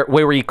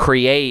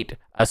create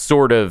a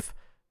sort of,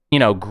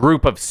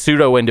 group of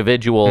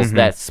pseudo-individuals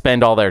that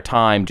spend all their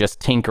time just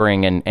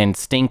tinkering and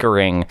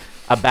stinkering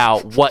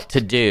about what to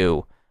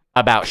do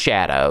about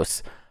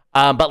Shadows.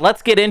 But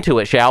let's get into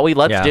it, shall we?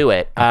 Let's do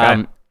it.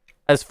 Okay.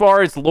 As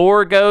far as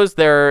lore goes,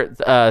 they're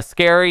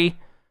scary,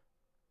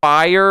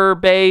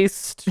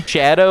 fire-based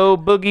shadow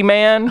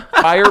boogeyman.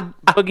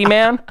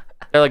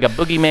 They're like a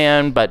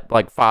boogeyman, but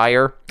like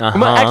fire.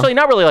 Well, actually,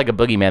 not really like a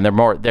boogeyman.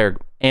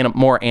 They're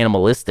more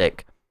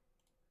animalistic.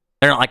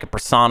 They're not like a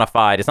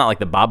personified. It's not like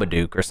the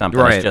Babadook or something.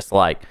 Right.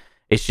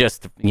 It's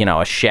just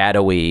a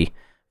shadowy,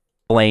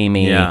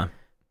 flamey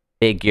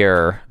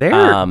figure.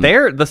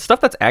 They're the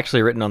stuff that's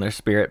actually written on their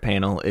spirit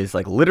panel is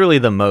like literally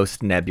the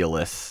most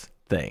nebulous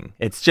thing.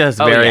 It's just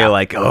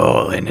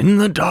and in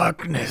the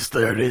darkness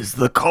there is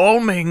the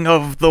calming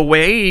of the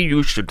way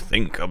you should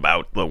think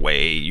about the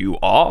way you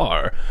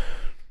are.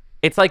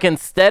 It's like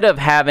instead of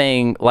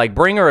having like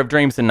Bringer of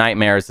Dreams and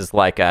Nightmares is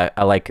like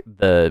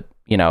the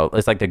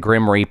it's like the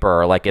Grim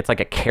Reaper, or like it's like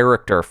a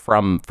character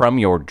from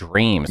your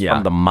dreams,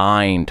 from the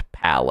Mind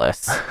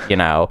Palace,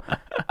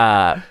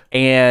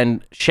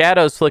 and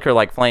shadows flicker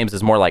like flames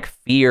is more like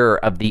fear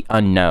of the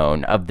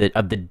unknown, of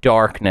the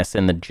darkness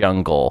in the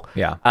jungle.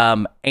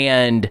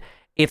 And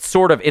it's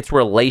sort of its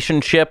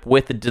relationship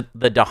with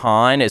the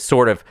Dahan is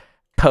sort of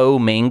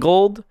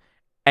commingled,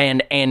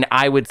 and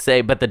I would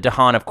say, but the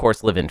Dahan of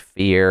course live in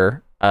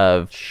fear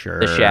of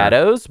the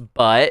shadows,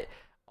 but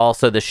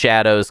also the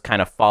shadows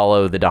kind of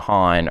follow the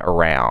Dahan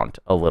around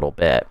a little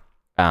bit.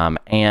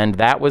 And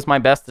that was my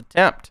best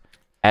attempt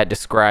at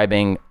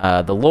describing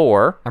the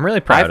lore. I'm really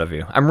proud of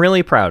you. I'm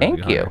really proud of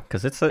you. Thank you.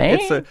 Because it's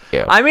a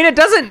I mean, it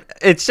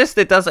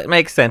doesn't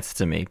make sense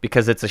to me,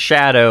 because it's a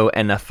shadow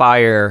and a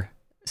fire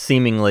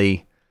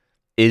seemingly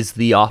is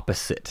the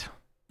opposite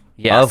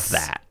of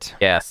that.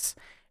 Yes.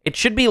 It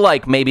should be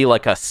like maybe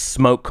like a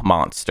smoke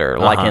monster,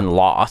 like in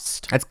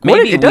Lost.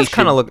 Maybe it does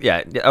kind of look.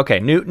 Yeah. Okay.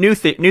 New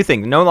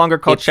thing. No longer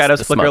called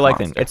shadows flicker like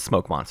thing. It's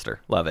smoke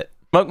monster. Love it.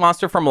 Smoke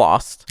monster from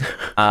Lost,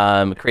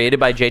 created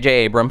by J.J.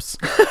 Abrams,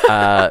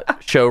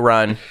 show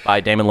run by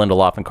Damon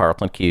Lindelof and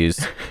Carlton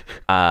Cuse,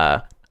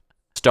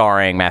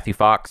 starring Matthew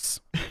Fox,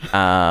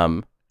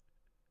 the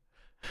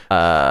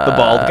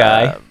bald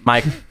guy,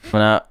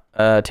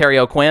 Terry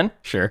O'Quinn,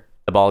 sure,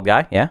 the bald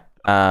guy, yeah,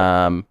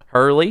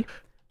 Hurley.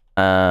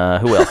 Who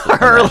else?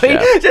 Hurley,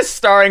 just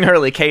starring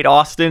Hurley. Kate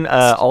Austin,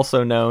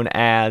 also known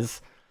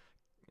as,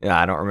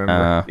 I don't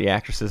remember the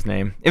actress's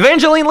name.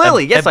 Evangeline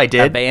Lilly. Yes, I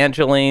did.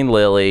 Evangeline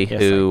Lilly,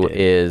 who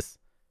is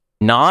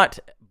not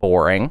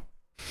boring.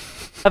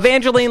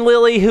 Evangeline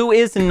Lilly, who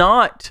is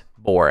not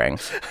boring.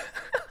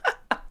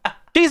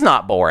 She's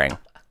not boring.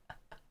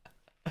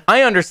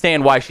 I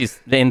understand why she's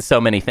in so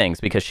many things,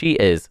 because she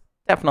is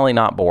definitely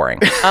not boring.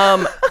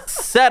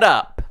 Set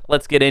up.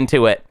 Let's get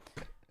into it.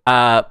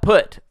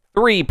 Put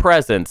 3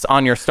 presents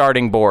on your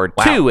starting board,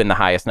 2 in the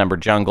highest number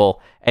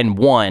jungle, and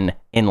 1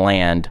 in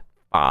land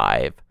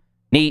 5.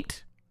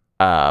 Neat.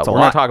 We're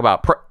going to talk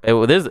about...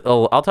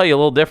 I'll tell you a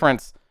little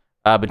difference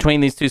between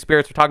these 2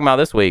 spirits we're talking about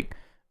this week.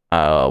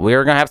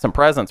 We're going to have some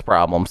presents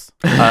problems.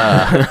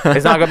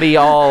 It's not going to be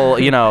all,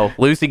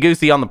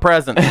 loosey-goosey on the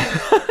presents.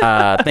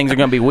 Things are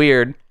going to be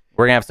weird.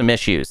 We're going to have some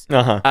issues.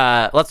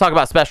 Let's talk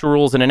about special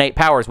rules and innate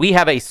powers. We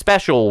have a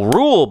special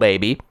rule,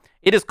 baby.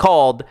 It is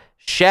called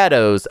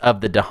Shadows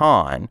of the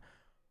Dahan.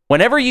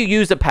 Whenever you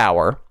use a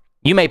power,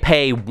 you may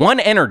pay 1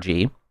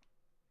 energy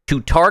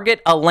to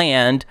target a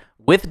land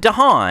with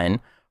Dahan,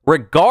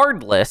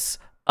 regardless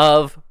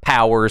of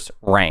power's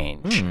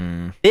range.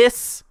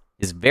 This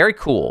is very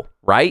cool,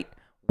 right?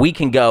 We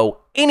can go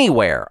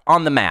anywhere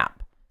on the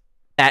map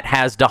that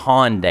has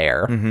Dahan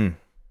there.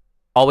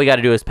 All we got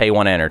to do is pay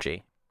 1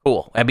 energy.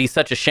 Cool. That'd be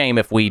such a shame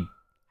if we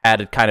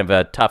had kind of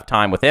a tough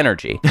time with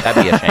energy.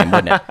 That'd be a shame,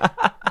 wouldn't it?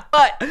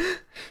 But...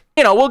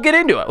 we'll get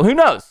into it. Who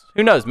knows?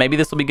 Maybe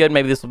this will be good.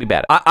 Maybe this will be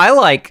bad. I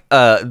like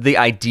the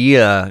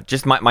idea.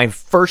 Just my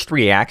first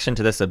reaction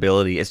to this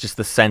ability is just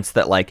the sense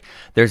that, like,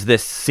 there's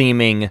this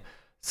seeming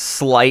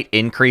slight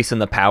increase in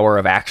the power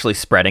of actually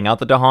spreading out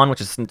the Dahan, which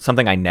is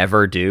something I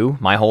never do.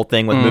 My whole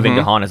thing with moving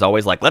Dahan is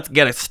always like, let's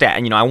get a stack.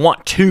 And, I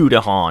want 2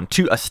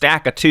 Dahan, a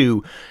stack of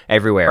 2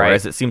 everywhere. Right.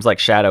 Whereas it seems like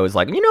Shadow is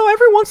like,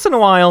 every once in a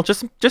while,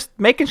 just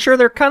making sure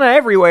they're kind of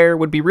everywhere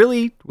would be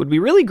really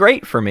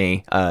great for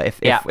me.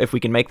 If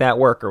we can make that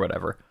work or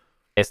whatever.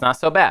 It's not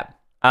so bad.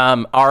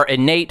 Our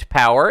innate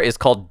power is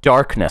called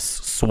Darkness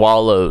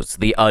Swallows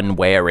the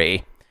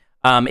Unwary.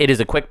 It is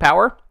a quick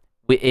power.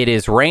 It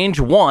is range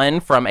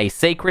 1 from a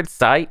sacred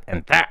site,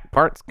 and that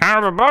part's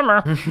kind of a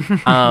bummer.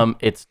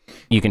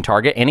 You can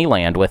target any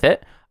land with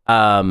it.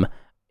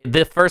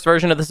 The first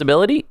version of this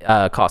ability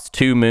costs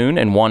 2 moon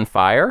and 1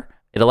 fire.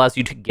 It allows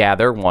you to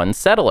gather 1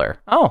 settler.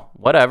 Oh,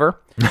 whatever.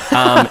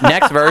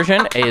 Next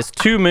version is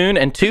 2 moon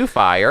and 2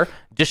 fire.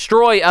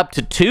 Destroy up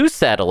to 2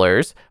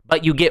 settlers,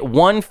 but you get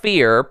 1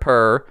 fear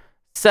per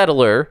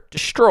settler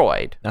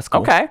destroyed. That's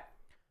cool. Okay.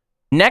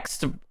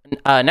 Next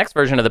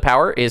version of the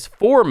power is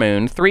 4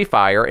 moon, 3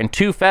 fire, and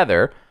 2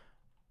 feather.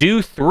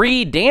 Do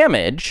 3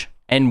 damage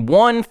and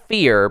 1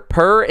 fear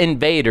per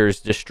invaders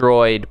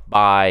destroyed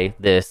by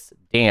this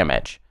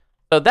damage.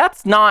 So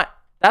that's not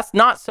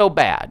so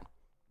bad.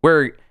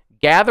 We're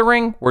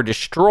gathering, we're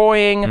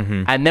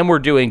destroying, and then we're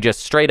doing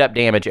just straight up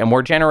damage, and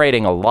we're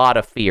generating a lot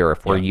of fear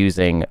if we're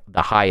using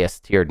the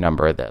highest tiered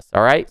number of this.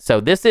 All right. So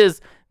this is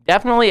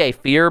definitely a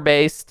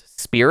fear-based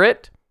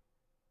spirit.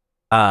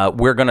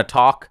 We're going to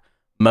talk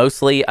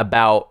mostly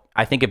about,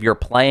 I think if you're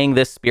playing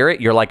this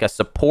spirit, you're like a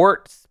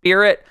support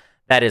spirit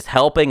that is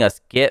helping us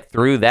get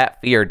through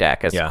that fear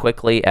deck as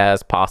quickly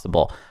as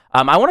possible.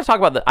 I want to talk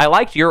about I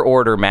liked your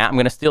order, Matt. I'm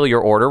going to steal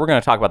your order. We're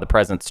going to talk about the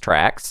presence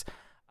tracks.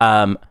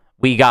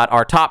 We got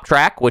our top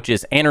track, which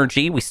is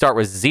energy. We start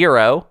with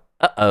 0,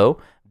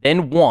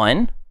 then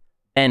 1,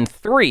 then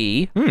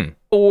 3,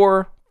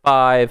 4,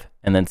 5,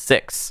 and then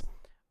 6.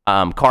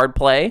 Card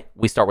play,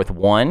 we start with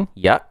 1,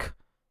 yuck,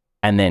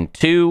 and then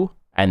 2,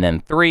 and then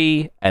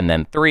 3, and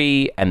then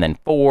 3, and then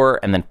 4,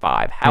 and then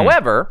 5.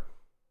 However,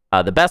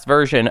 the best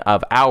version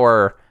of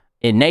our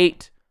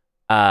innate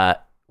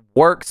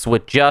works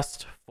with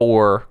just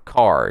 4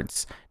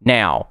 cards.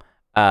 Now,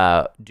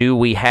 do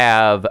we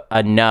have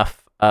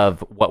enough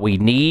of what we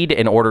need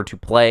in order to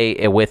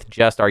play with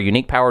just our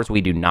unique powers?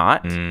 We do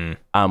not.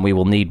 We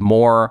will need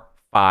more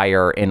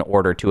fire in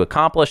order to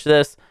accomplish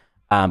this,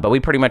 but we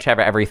pretty much have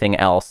everything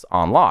else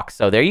on lock.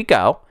 So there you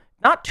go.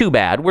 Not too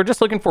bad. We're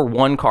just looking for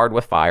 1 card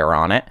with fire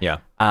on it. Yeah.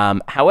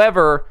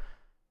 However,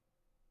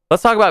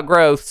 let's talk about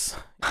growths.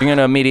 You're going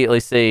to immediately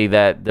see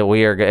that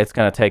it's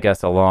going to take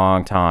us a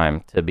long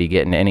time to be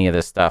getting any of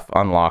this stuff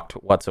unlocked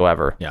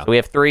whatsoever. Yeah. So we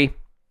have 3.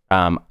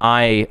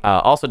 I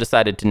also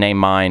decided to name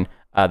mine.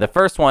 The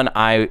first one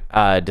I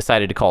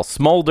decided to call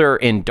Smolder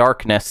in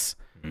Darkness.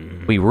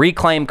 We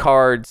reclaim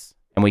cards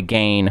and we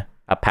gain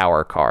a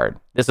power card.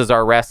 This is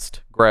our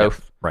rest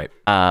growth. Yep.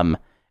 Right.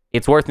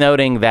 It's worth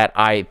noting that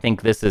I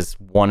think this is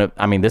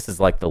this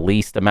is like the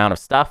least amount of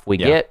stuff we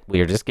get.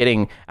 We are just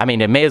getting,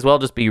 it may as well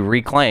just be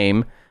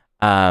reclaim,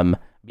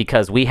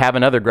 because we have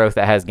another growth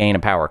that has gain a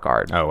power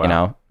card. Oh, wow. You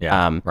know?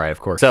 Yeah. Right, of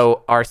course.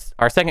 So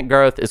our second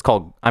growth is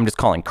I'm just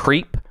calling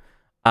Creep.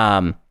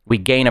 We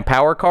gain a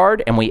power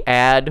card and we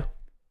add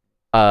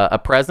a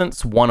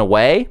presence 1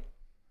 away.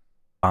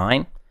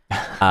 Fine.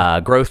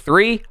 Growth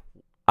 3,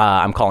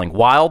 I'm calling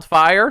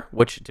Wildfire,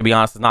 which to be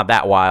honest is not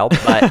that wild,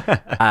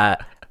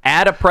 but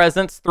add a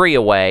presence 3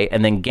 away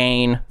and then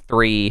gain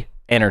 3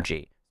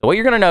 energy. So what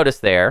you're going to notice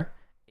there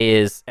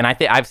is, and I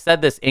think I've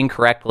said this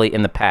incorrectly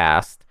in the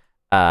past,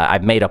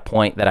 I've made a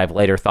point that I've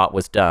later thought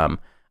was dumb,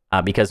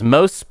 because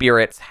most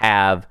spirits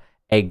have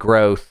a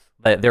growth.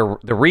 The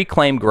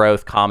reclaim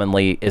growth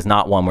commonly is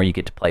not one where you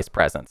get to place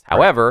presence.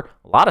 However,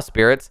 a lot of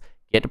spirits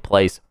get to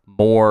place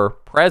more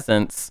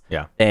presence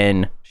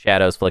than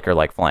shadows flicker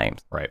like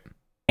flames. Right.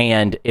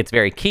 And it's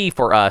very key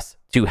for us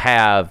to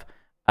have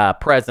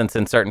presence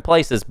in certain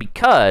places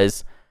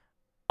because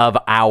of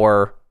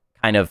our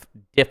kind of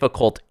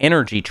difficult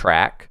energy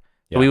track.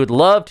 So we would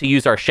love to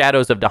use our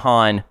Shadows of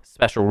Dahan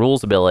special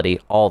rules ability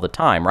all the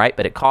time, right?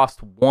 But it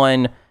costs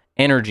 1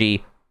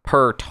 energy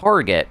per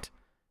target,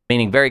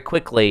 meaning very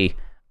quickly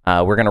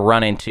we're going to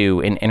run into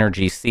an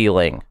energy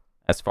ceiling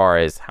as far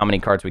as how many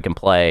cards we can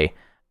play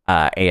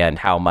and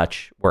how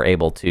much we're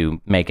able to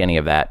make any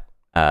of that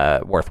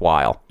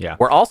worthwhile. Yeah.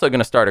 We're also going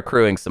to start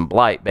accruing some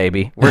blight,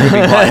 baby. We're going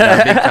to be blighting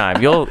out big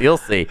time. You'll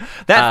see.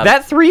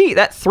 That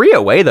three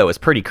away though is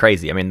pretty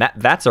crazy. I mean,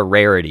 that's a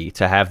rarity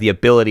to have the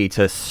ability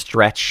to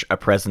stretch a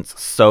presence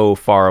so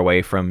far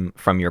away from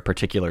your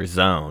particular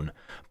zone.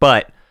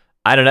 But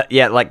I don't know.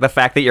 Yeah, like the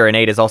fact that your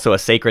innate is also a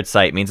sacred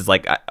site means it's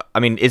like,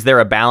 I mean, is there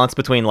a balance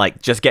between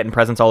like just getting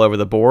presence all over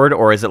the board,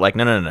 or is it like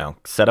no,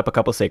 set up a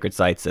couple sacred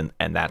sites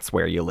and that's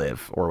where you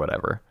live or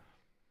whatever?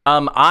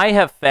 I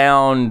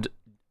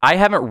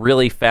haven't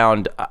really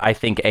found, I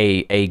think,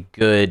 a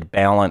good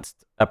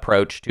balanced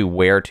approach to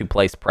where to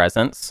place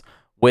presence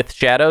with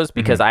shadows,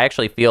 because I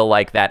actually feel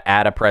like that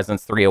add a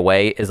presence 3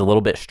 away is a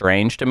little bit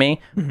strange to me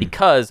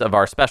because of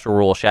our special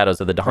rule, Shadows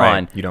of the Dahan.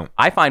 Right. You don't.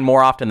 I find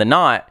more often than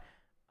not,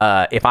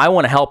 if I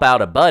want to help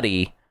out a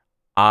buddy,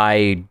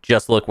 I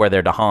just look where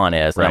their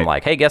Dahan is, and I'm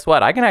like, hey, guess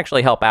what? I can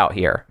actually help out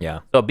here. Yeah.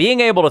 So being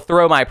able to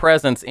throw my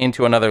presence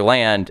into another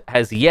land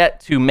has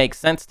yet to make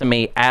sense to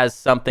me as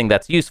something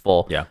that's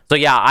useful. Yeah. So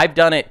yeah, I've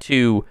done it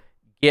to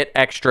get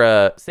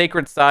extra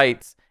sacred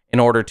sites in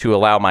order to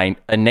allow my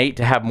innate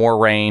to have more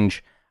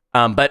range,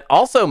 but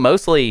also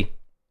mostly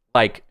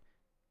like,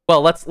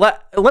 well, let's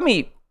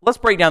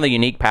break down the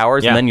unique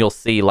powers, and then you'll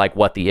see like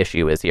what the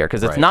issue is here,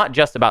 because it's not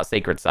just about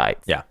sacred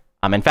sites. Yeah.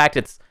 In fact,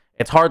 it's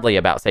hardly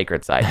about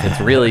sacred sites. It's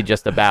really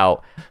just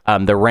about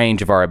the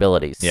range of our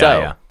abilities.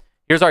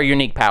 Here's our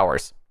unique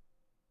powers.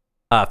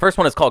 First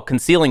one is called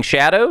Concealing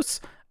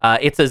Shadows.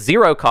 It's a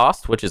 0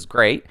 cost, which is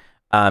great.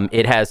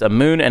 It has a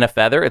moon and a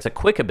feather. It's a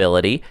quick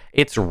ability.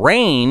 Its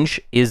range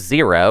is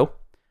 0.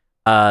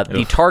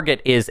 The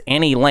target is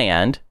any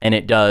land, and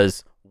it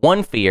does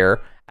 1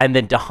 fear, and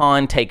then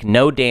Dahan take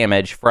no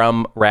damage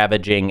from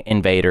ravaging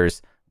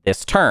invaders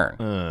this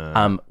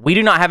turn. We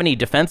do not have any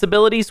defense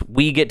abilities.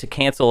 We get to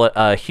cancel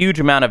a huge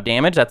amount of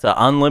damage. That's an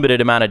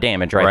unlimited amount of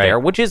damage right there,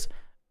 which is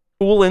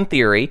cool in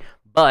theory,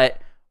 but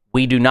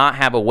we do not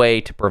have a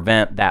way to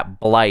prevent that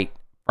blight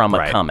from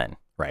a coming.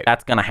 Right.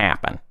 That's going to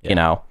happen, you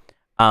know.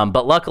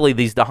 But luckily,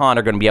 these Dahan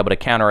are going to be able to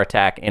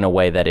counterattack in a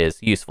way that is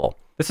useful.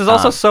 This is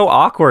also so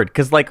awkward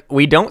because, like,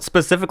 we don't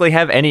specifically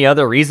have any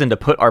other reason to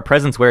put our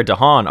presence where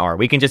Dahan are.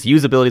 We can just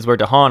use abilities where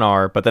Dahan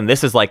are, but then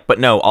this is like, but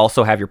no,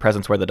 also have your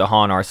presence where the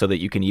Dahan are so that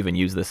you can even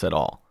use this at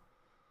all.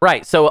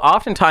 Right. So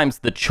oftentimes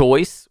the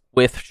choice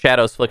with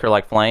Shadows Flicker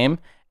Like Flame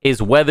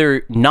is whether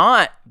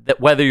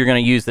you're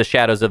going to use the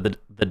Shadows of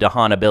the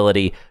Dahan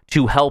ability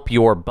to help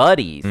your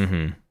buddies.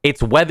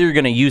 It's whether you're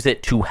going to use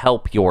it to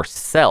help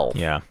yourself.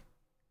 Yeah.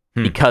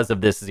 Because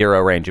of this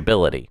 0 range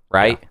ability,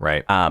 right? Yeah,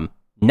 right.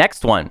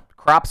 Next one,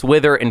 Crops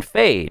Wither and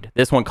Fade.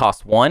 This one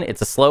costs 1.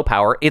 It's a slow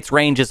power. Its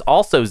range is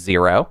also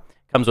 0.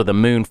 Comes with a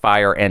moon,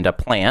 fire, and a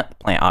plant.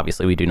 Plant,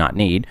 obviously, we do not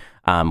need.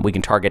 We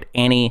can target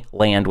any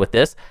land with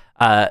this.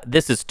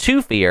 This is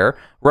 2 fear.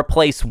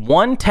 Replace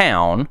 1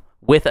 town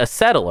with a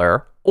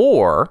settler,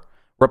 or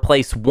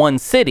replace 1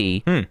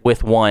 city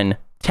with 1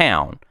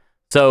 town.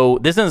 So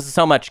this isn't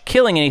so much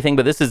killing anything,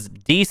 but this is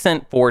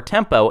decent for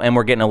tempo, and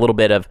we're getting a little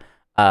bit of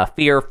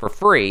fear for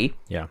free.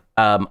 Yeah.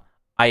 But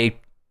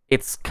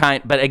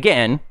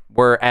again,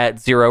 we're at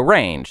 0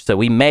 range, so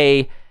we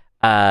may,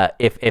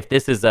 if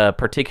this is a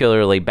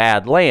particularly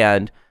bad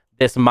land,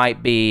 this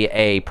might be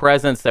a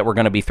presence that we're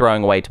going to be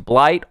throwing away to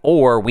blight,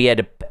 or we had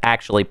to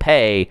actually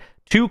pay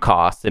 2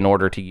 costs in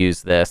order to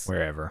use this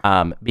Wherever.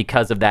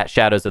 because of that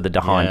Shadows of the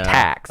Dahan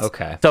tax.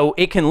 Okay. So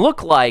it can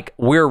look like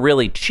we're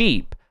really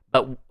cheap,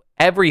 but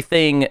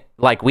everything,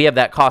 like we have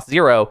that cost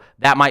 0,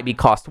 that might be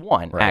cost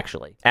 1,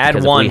 actually. Add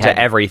Because if 1 we to had-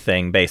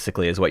 everything,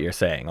 basically, is what you're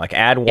saying. Like,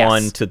 add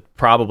 1 to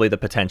probably the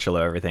potential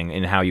of everything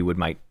and how you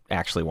might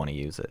actually want to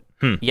use it.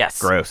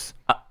 Yes. Gross.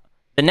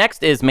 The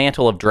next is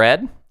Mantle of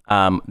Dread.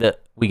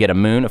 We get a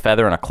moon, a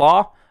feather, and a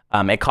claw.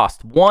 It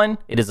costs 1.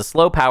 It is a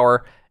slow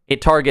power.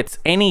 It targets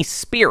any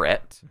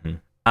spirit,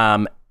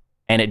 and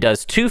it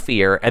does 2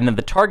 fear, and then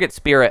the target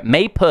spirit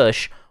may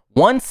push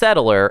 1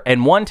 settler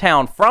and 1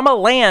 town from a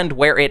land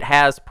where it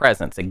has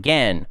presence.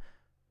 Again,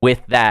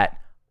 with that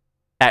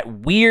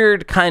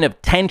weird kind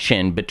of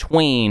tension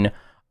between,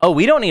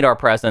 we don't need our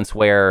presence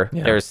where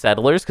there's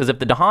settlers, because if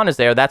the Dahan is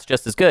there, that's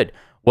just as good.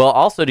 Well,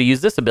 also to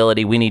use this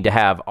ability, we need to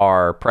have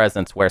our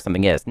presence where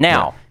something is.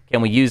 Now,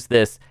 can we use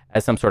this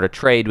as some sort of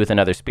trade with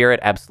another spirit?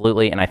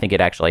 Absolutely, and I think it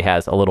actually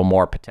has a little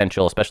more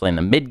potential, especially in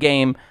the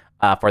mid-game,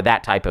 for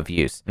that type of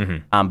use.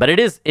 But it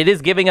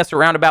is giving us a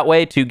roundabout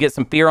way to get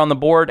some fear on the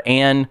board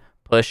and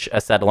push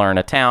a settler in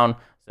a town.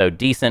 So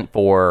decent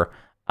for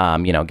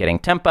getting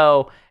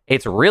tempo.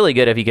 It's really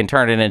good if you can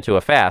turn it into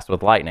a fast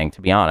with lightning,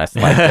 to be honest.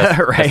 Like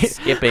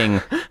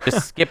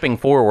just skipping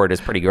forward is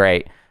pretty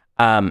great.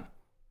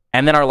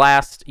 And then our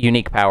last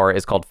unique power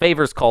is called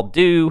Favors Called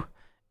Due.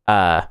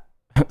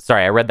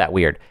 Sorry, I read that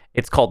weird.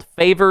 It's called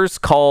Favors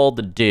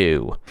Called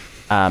Due.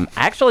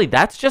 Actually,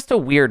 that's just a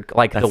weird,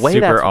 like the way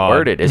that's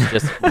worded is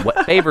just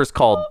Favors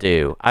Called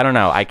Due. I don't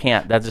know. I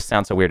can't. That just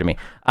sounds so weird to me.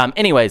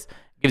 Anyways,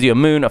 gives you a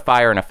moon, a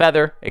fire, and a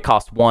feather. It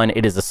costs 1.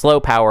 It is a slow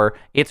power.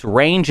 Its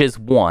range is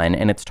 1,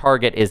 and its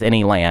target is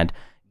any land.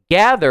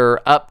 Gather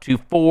up to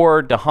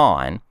 4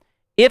 Dahan.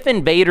 If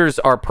invaders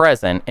are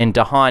present and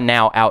Dahan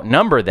now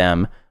outnumber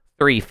them,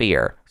 3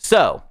 fear.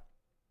 So,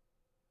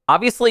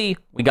 obviously,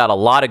 we got a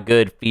lot of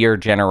good fear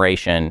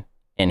generation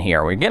in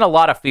here. We're getting a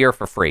lot of fear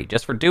for free.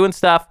 Just for doing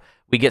stuff,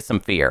 we get some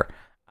fear.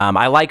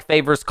 I like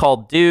Favors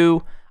Called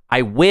Due.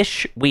 I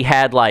wish we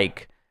had,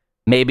 like,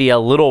 maybe a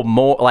little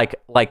more,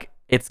 like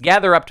it's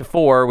gather up to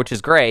 4, which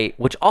is great,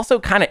 which also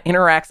kind of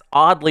interacts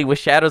oddly with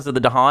Shadows of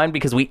the Dahan,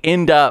 because we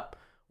end up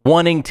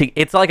wanting to,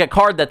 it's like a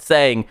card that's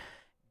saying,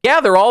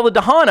 gather all the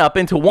Dahan up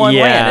into one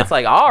land. It's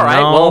like, all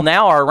right, well,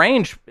 now our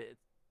range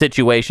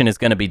situation is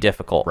going to be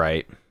difficult.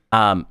 Right.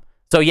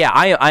 So yeah,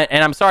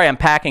 I'm sorry I'm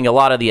packing a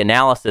lot of the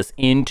analysis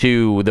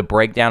into the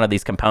breakdown of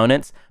these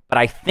components, but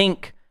I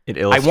think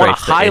I want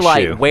to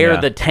highlight where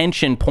the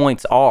tension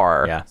points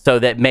are so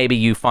that maybe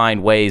you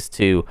find ways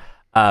to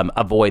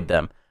avoid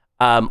them.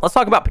 Let's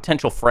talk about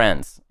potential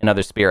friends and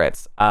other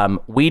spirits.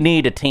 We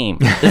need a team.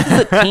 This is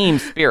a team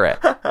spirit.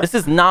 This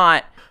is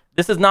not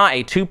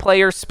a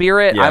 2-player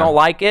spirit. I don't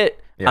like it.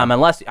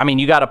 Unless,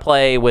 you got to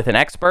play with an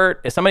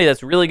expert. If somebody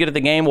that's really good at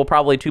the game will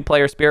probably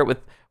 2-player spirit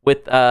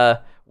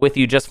with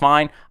you just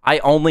fine. I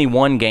only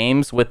won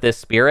games with this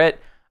spirit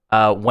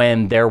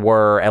when there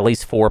were at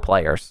least 4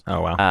 players.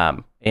 Oh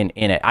wow. In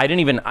it. I don't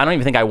even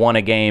think I won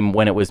a game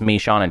when it was me,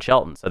 Sean, and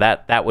Shelton. So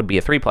that would be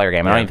a 3-player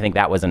game. I don't even think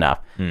that was enough.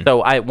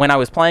 So when I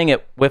was playing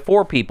it with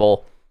 4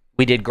 people,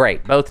 we did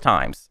great both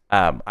times.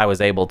 I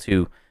was able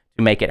to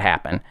make it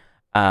happen.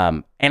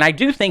 And I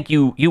do think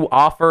you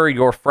offer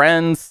your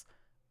friends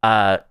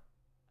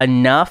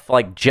enough,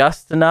 like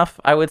just enough,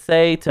 I would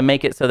say, to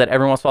make it so that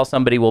every once in a while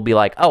somebody will be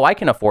like, oh, I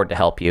can afford to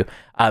help you.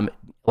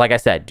 Like I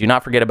said, do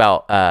not forget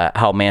about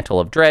how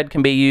Mantle of Dread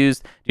can be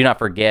used. Do not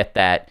forget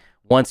that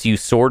once you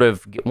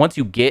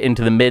get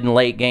into the mid and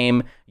late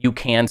game, you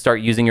can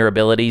start using your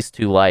abilities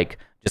to like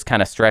just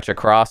kind of stretch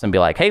across and be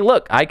like, hey,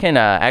 look, I can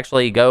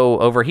actually go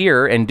over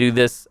here and do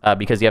this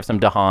because you have some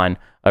Dahan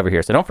over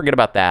here. So don't forget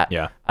about that.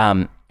 Yeah.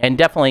 And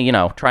definitely,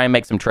 try and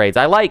make some trades.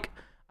 I like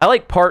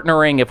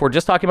partnering. If we're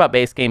just talking about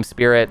base game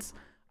spirits,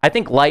 I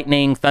think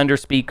Lightning, Thunder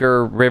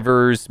Speaker,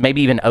 Rivers,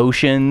 maybe even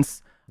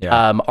Oceans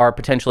are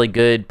potentially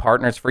good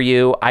partners for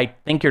you. I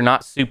think you're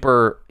not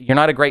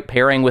a great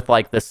pairing with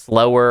like the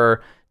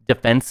slower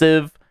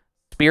defensive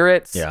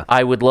spirits. Yeah.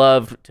 I would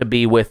love to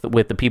be with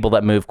the people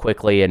that move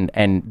quickly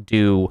and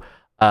do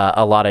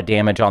a lot of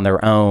damage on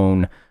their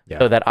own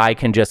so that I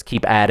can just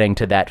keep adding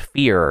to that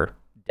fear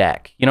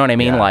deck. You know what I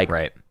mean?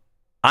 Right.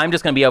 I'm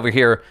just going to be over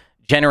here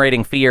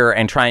generating fear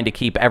and trying to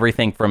keep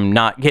everything from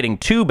not getting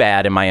too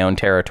bad in my own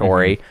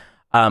territory,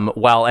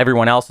 while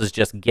everyone else is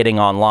just getting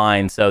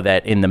online so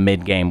that in the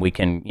mid game we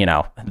can,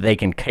 they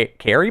can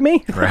carry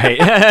me. Right.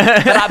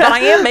 but I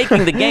am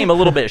making the game a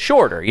little bit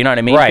shorter. You know what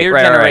I mean? Right, Fear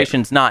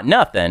generation's not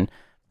nothing,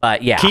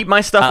 but yeah. Keep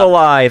my stuff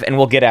alive and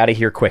we'll get out of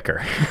here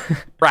quicker.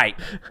 Right.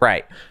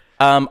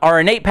 Our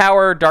innate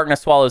power,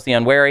 Darkness Swallows the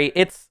Unwary.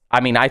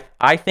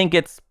 I think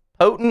it's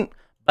potent,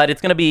 but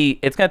it's gonna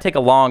take a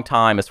long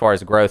time as far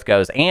as growth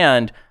goes.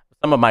 And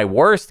some of my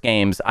worst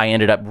games, I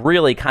ended up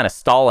really kind of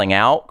stalling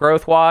out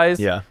growth wise.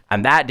 Yeah.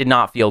 And that did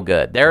not feel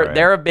good. There Right.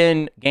 have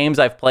been games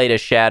I've played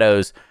as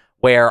Shadows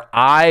where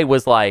I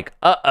was like,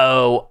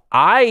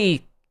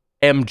 I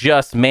am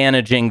just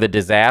managing the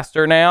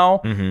disaster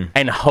now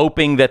and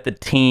hoping that the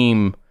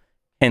team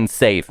can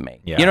save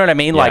me. Yeah. You know what I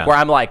mean? Yeah. Like where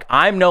I'm like,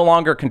 I'm no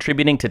longer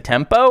contributing to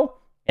tempo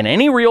in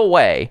any real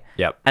way.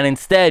 Yep. And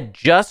instead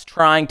just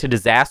trying to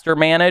disaster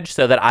manage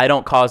so that I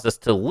don't cause us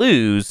to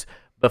lose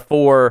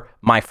before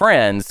my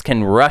friends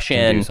can rush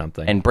in do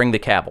something. and bring the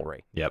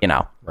cavalry. Yep. You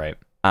know? Right.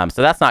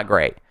 So that's not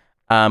great.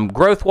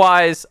 Growth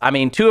wise, I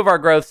mean, 2 of our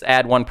growths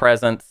add 1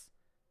 presence,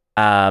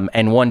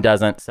 and 1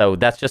 doesn't. So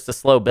that's just a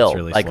slow build.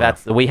 really like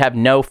slow. we have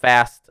no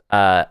fast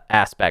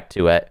aspect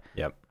to it.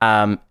 Yep.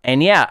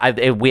 And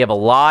yeah, we have a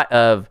lot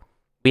of,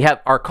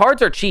 our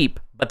cards are cheap,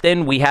 but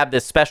then we have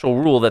this special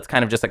rule that's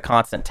kind of just a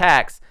constant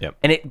tax. Yep.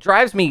 And it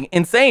drives me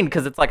insane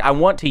because it's like, I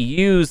want to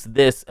use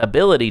this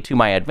ability to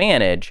my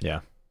advantage. Yeah.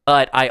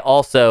 But I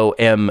also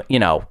am,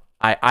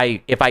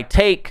 if I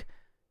take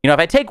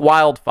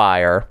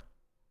Wildfire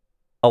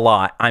a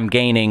lot, I'm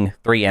gaining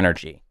 3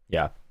 energy.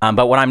 Yeah.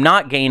 But what I'm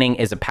not gaining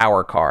is a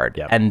power card.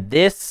 Yep. And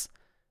this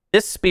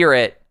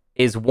spirit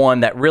is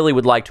one that really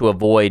would like to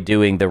avoid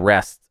doing the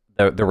rest,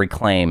 the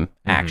reclaim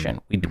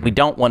action. We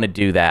don't want to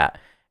do that.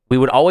 We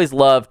would always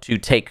love to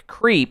take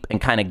creep and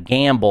kind of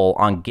gamble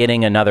on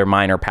getting another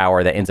minor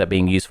power that ends up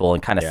being useful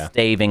and kind of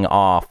staving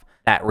off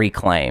that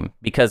reclaim,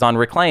 because on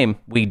reclaim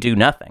we do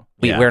nothing.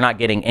 We're not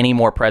getting any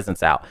more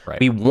presence out. Right.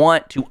 We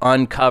want to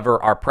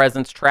uncover our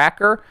presence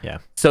tracker Yeah.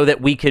 so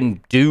that we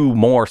can do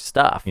more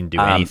stuff. You can do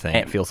anything,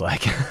 it feels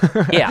like.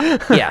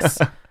 Yes.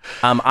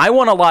 I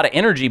want a lot of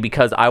energy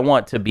because I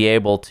want to be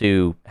able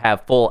to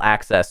have full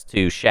access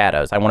to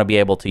shadows. I want to be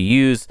able to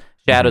use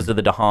Shadows of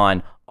the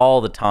Dahan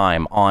all the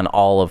time on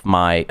all of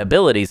my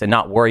abilities and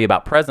not worry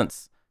about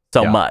presence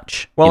so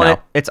much. Well, and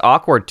it's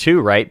awkward too,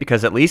 right?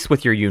 Because at least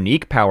with your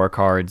unique power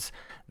cards,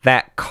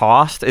 that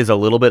cost is a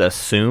little bit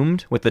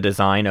assumed with the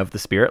design of the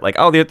spirit. Like,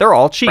 oh, they're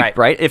all cheap,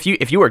 right? If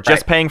you were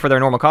just paying for their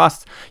normal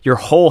costs, your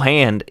whole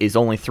hand is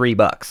only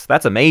 $3.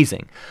 That's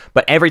amazing.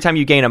 But every time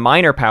you gain a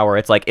minor power,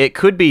 it's like, it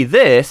could be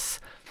this,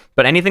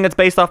 but anything that's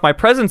based off my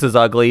presence is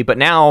ugly. But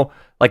now,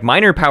 like,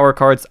 minor power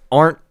cards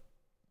aren't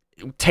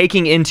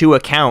taking into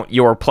account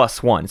your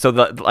 +1. So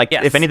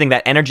if anything,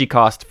 that energy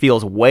cost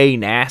feels way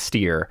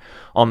nastier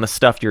on the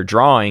stuff you're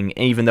drawing,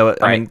 even though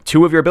I mean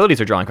 2 of your abilities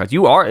are drawing cards. It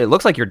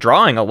looks like you're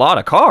drawing a lot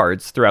of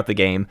cards throughout the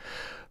game,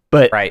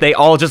 but they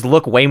all just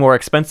look way more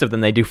expensive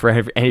than they do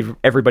for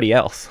everybody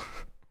else.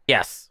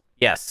 Yes.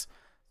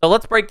 So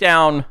let's break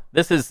down.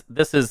 This is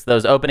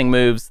those opening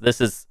moves.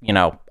 This is,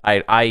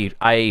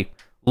 I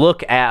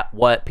look at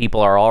what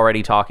people are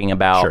already talking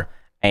about,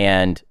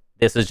 and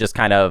this is just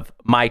kind of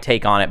my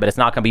take on it, but it's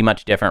not going to be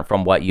much different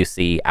from what you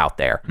see out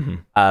there.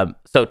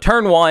 So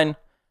turn 1,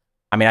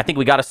 I mean, I think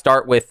we got to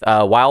start with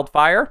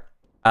Wildfire,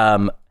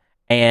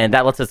 and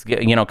that lets us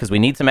get, because we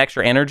need some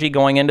extra energy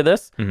going into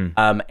this.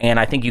 And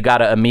I think you got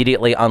to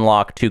immediately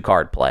unlock 2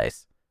 card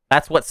plays.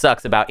 That's what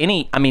sucks about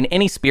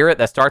any spirit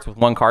that starts with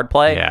 1 card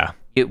play. Yeah.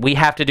 We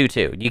have to do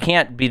 2. You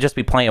can't just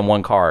be playing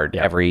 1 card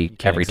every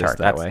turn.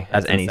 That way,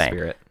 as any insane.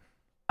 spirit.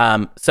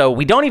 So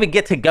we don't even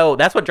get to go.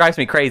 That's what drives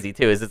me crazy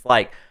too. Is it's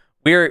like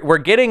we're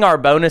getting our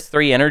bonus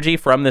 3 energy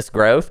from this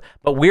growth,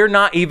 but we're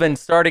not even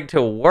starting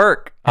to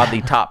work on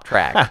the top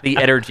track, the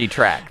energy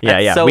track.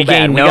 That's so we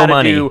bad. gain no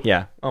money.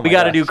 Oh we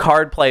got to do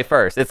card play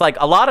first. It's like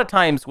a lot of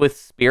times with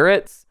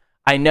spirits,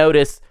 I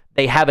notice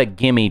they have a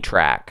gimme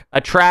track,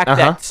 a track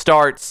that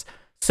starts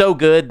so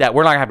good that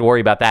we're not gonna have to worry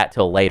about that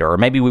till later, or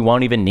maybe we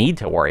won't even need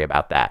to worry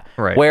about that.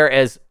 Right.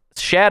 Whereas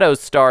Shadows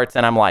starts,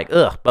 and I'm like,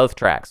 both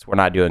tracks, we're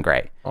not doing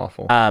great.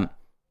 Awful.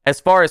 As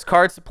far as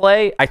cards to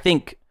play, I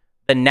think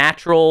the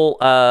natural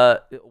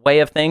way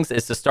of things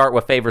is to start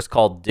with favors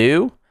called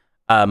Do,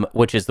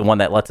 which is the one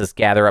that lets us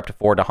gather up to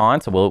 4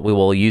 Dahan. So we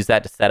will use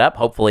that to set up.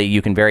 Hopefully,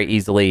 you can very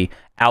easily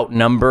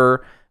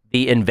outnumber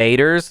the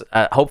invaders,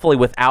 hopefully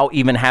without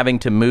even having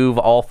to move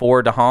all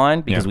 4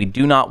 Dahan, because we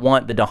do not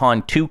want the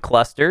Dahan too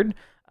clustered,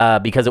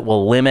 because it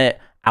will limit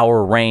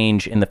our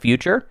range in the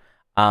future.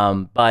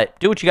 But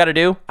do what you got to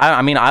do.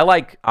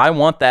 I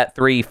want that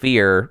 3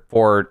 fear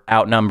for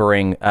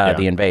outnumbering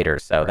the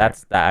invaders. So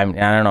I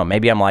don't know.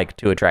 Maybe I'm like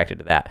too attracted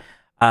to that.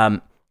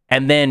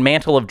 And then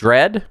Mantle of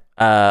Dread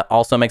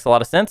also makes a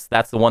lot of sense.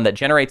 That's the one that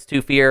generates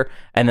 2 fear,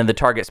 and then the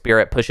target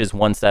spirit pushes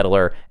 1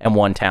 settler and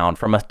 1 town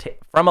from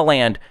a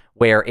land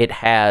where it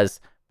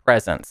has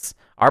presence.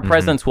 Our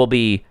presence will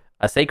be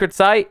a sacred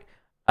site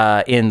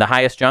in the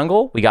highest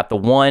jungle. We got the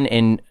 1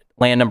 in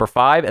land number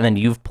 5, and then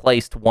you've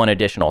placed 1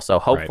 additional. So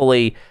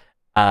hopefully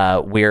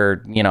we're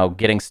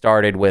getting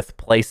started with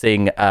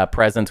placing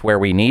presence where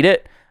we need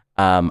it.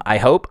 I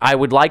hope. I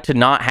would like to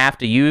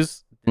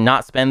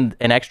not spend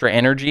an extra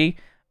energy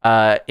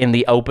in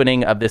the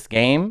opening of this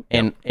game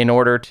in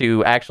order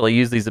to actually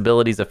use these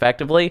abilities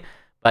effectively,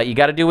 but you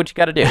got to do what you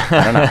got to do.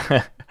 I don't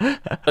know.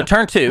 So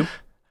turn 2,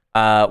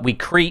 we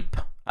creep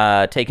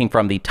taking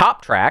from the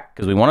top track,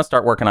 because we want to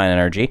start working on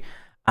energy,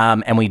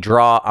 and we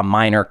draw a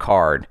minor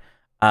card.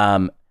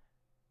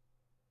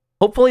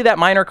 Hopefully that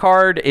minor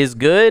card is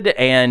good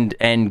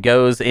and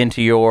goes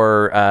into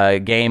your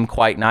game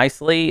quite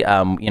nicely.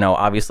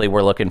 Obviously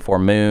we're looking for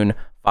moon,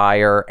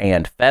 fire,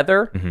 and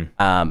feather.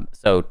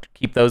 So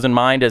keep those in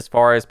mind as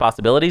far as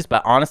possibilities.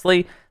 But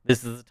honestly,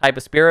 this is the type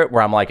of spirit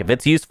where I'm like, if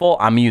it's useful,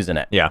 I'm using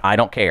it. Yeah. I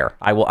don't care.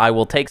 I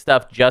will take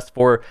stuff just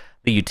for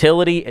the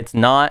utility. It's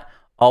not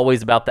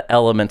always about the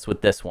elements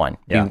with this one.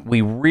 Yeah.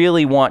 We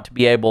really want to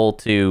be able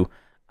to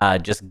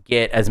just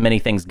get as many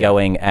things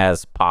going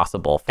as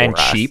possible for and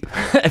us. cheap.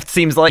 It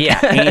seems like. Yeah,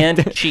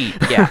 and cheap.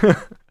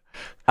 Yeah.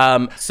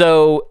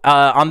 So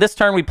on this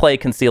turn, we play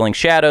Concealing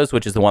Shadows,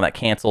 which is the one that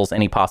cancels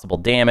any possible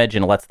damage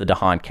and lets the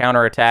Dahan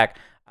counterattack.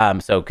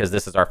 Because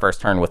this is our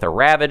first turn with a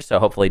Ravage, so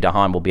hopefully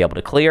Dahan will be able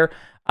to clear.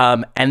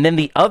 And then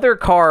the other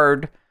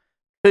card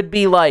could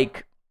be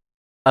like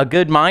a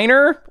good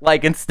miner,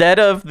 like instead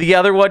of the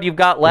other one you've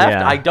got left.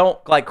 Yeah. I don't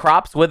like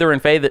Crops, Wither,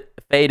 and Fade.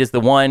 Fade is the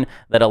one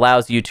that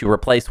allows you to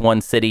replace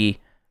one city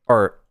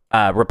or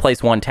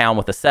replace one town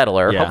with a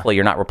settler. Yeah. Hopefully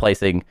you're not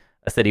replacing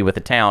a city with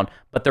a town,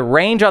 but the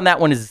range on that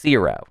one is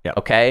 0. Yep.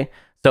 Okay,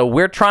 so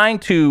we're trying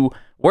to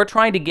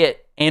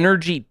get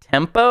energy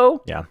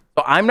tempo. Yeah.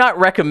 So I'm not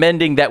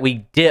recommending that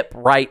we dip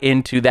right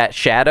into that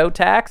shadow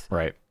tax.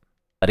 Right.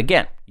 But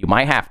again, you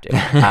might have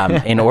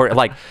to in order.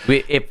 Like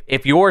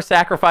if you're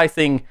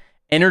sacrificing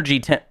energy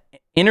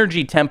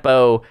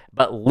tempo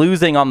but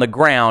losing on the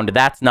ground,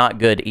 that's not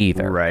good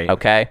either. Right.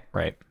 Okay.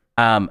 Right.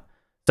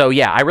 So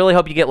yeah, I really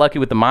hope you get lucky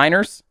with the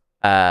miners.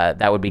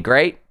 That would be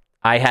great.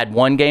 I had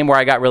one game where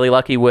I got really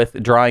lucky with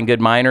drawing good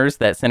miners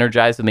that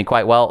synergized with me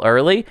quite well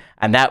early,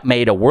 and that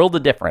made a world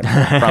of difference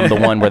from the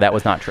one where that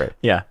was not true.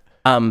 Yeah.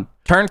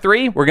 Turn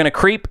 3, we're going to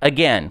creep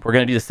again. We're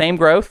going to do the same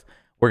growth.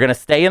 We're going to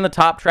stay in the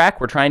top track.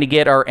 We're trying to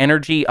get our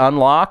energy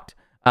unlocked.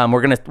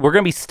 We're going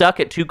to be stuck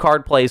at 2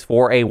 card plays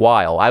for a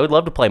while. I would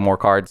love to play more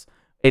cards.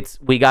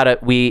 We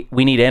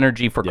need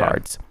energy for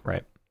cards.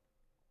 Right.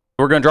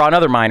 We're going to draw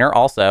another miner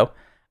also.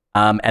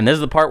 And this is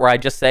the part where I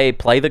just say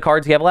play the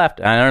cards you have left.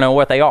 I don't know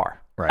what they are.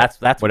 Right.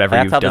 That's Whatever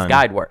that's you've how done. this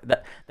guide works.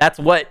 That's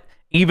what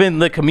even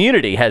the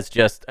community has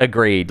just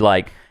agreed.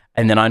 Like,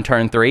 and then on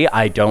turn 3,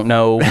 I don't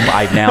know.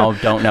 I now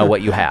don't know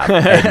what you have.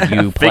 And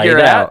you play Figure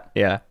it that, out.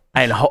 Yeah.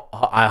 And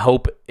I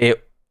hope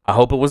it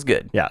was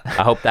good. Yeah.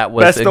 I hope that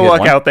was Best a of good luck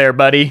one. out there,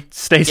 buddy.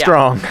 Stay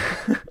strong.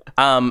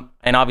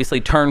 And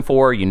obviously turn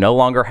 4, you no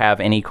longer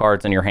have any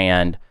cards in your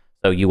hand,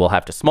 so you will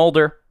have to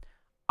smolder.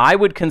 I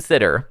would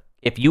consider,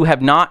 if you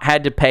have not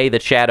had to pay the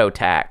shadow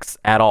tax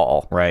at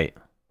all, Right.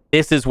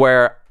 this is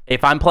where,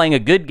 if I'm playing a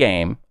good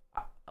game,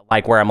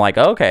 like where I'm like,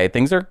 okay,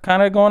 things are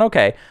kind of going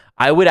okay,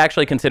 I would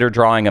actually consider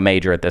drawing a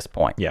major at this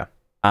point. Yeah.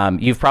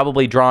 You've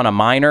probably drawn a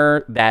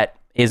minor that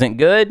isn't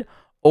good,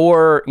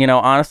 or,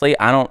 honestly,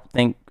 I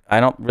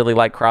don't really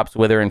like Crops,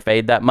 Wither, and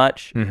Fade that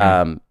much.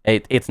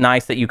 It's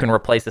nice that you can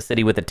replace a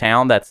city with a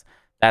town. That's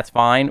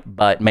fine,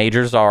 but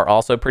majors are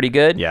also pretty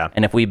good. Yeah.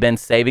 And if we've been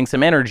saving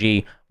some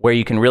energy, where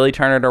you can really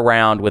turn it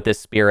around with this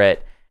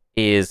spirit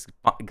is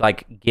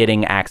like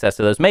getting access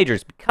to those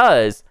majors,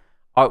 because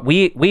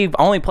we've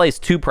only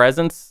placed 2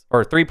 presents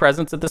or 3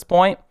 presents at this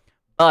point,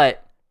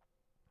 but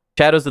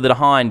Shadows of the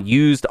Dahan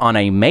used on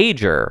a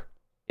major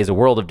is a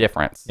world of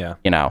difference. Yeah.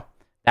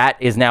 That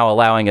is now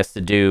allowing us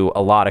to do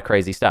a lot of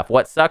crazy stuff.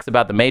 What sucks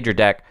about the major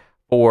deck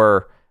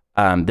for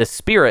this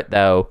spirit,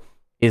 though,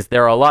 is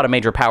there are a lot of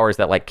major powers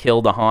that like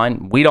kill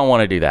Dahan. We don't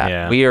want to do that.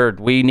 Yeah.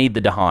 We need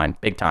the Dahan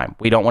big time.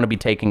 We don't want to be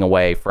taking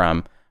away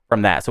from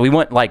that. So we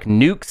want like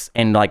nukes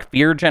and like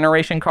fear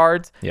generation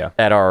cards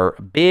that are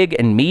big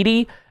and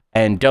meaty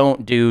and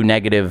don't do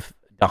negative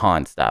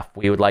Dahan stuff.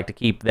 We would like to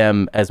keep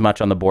them as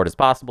much on the board as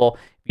possible.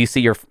 If you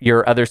see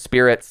your other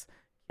spirits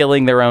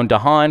killing their own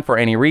Dahan for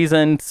any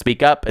reason,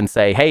 speak up and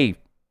say, hey,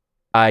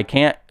 I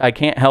can't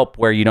help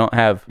where you don't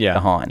have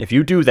Dahan. If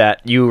you do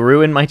that, you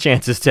ruin my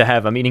chances to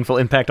have a meaningful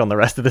impact on the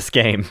rest of this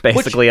game,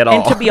 basically at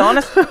all. And to be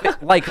honest,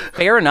 like,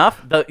 fair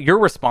enough, your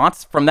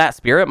response from that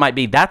spirit might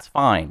be, that's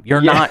fine.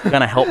 You're not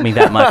going to help me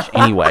that much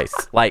anyways.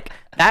 Like,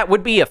 that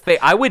would be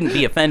I wouldn't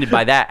be offended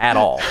by that at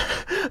all.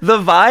 The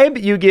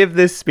vibe you give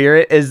this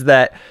spirit is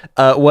that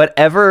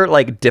whatever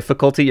like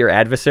difficulty your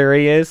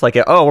adversary is, like,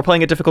 we're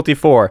playing at difficulty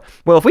 4.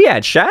 Well, if we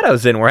add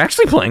shadows in, we're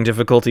actually playing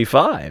difficulty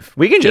 5.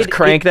 We can just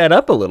crank that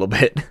up a little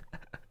bit.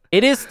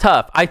 It is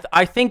tough.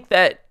 I think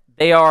that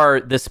they are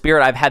the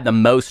spirit I've had the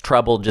most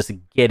trouble just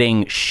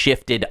getting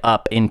shifted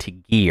up into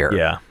gear.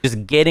 Yeah.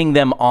 Just getting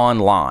them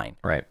online.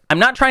 Right. I'm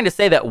not trying to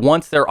say that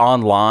once they're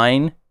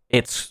online,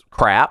 it's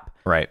crap.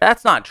 Right.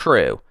 That's not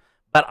true.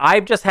 But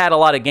I've just had a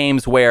lot of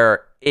games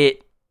where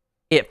it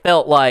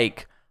felt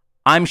like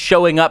I'm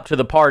showing up to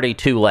the party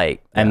too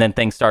late, and then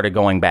things started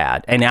going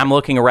bad. And I'm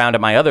looking around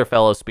at my other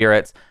fellow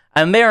spirits,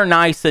 and they're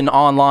nice and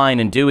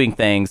online and doing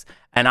things,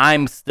 and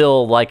I'm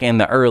still like in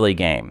the early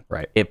game.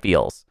 Right. It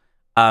feels.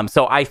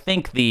 So I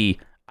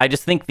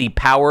just think the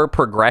power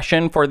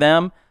progression for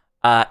them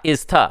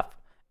is tough.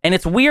 And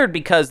it's weird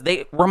because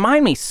they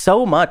remind me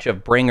so much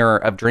of Bringer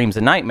of Dreams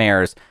and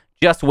Nightmares,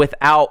 just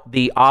without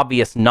the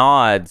obvious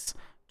nods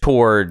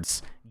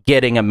towards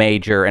getting a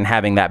major and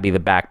having that be the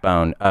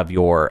backbone of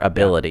your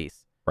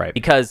abilities. Right.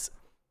 Because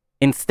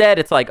instead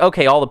it's like,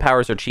 okay, all the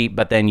powers are cheap,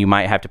 but then you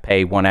might have to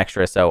pay one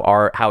extra.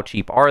 So how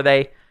cheap are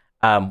they?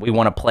 We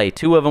want to play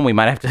 2 of them. We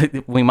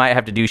might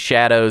have to do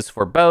shadows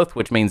for both,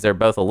 which means they're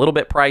both a little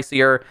bit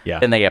pricier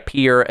than they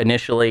appear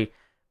initially.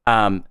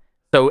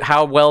 So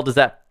how well does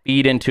that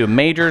feed into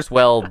majors?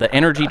 Well, the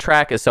energy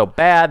track is so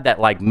bad that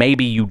like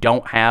maybe you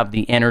don't have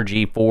the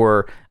energy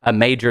for a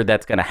major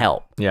that's going to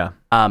help. Yeah.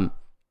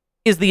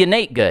 Is the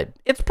innate good?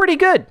 It's pretty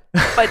good,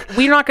 but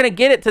we're not going to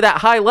get it to that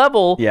high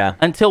level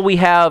until we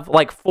have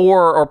like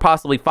 4 or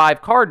possibly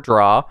 5 card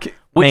draw,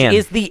 which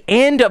is the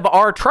end of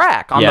our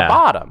track on the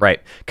bottom.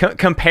 Right.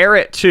 Compare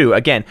it to,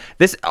 again,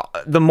 this.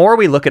 The more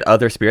we look at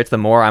other spirits, the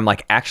more I'm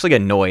like actually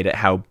annoyed at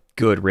how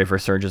good River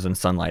Surges and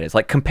Sunlight is.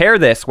 Like, compare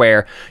this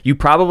where you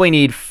probably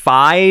need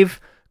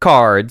 5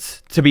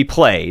 cards to be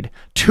played,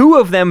 2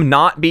 of them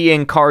not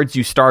being cards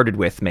you started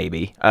with,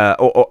 maybe.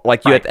 Or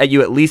like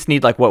you at least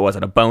need, like, what was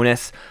it, a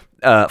bonus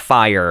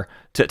fire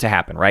to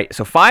happen, right?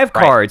 So 5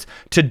 cards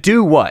to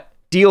do what?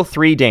 Deal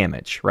 3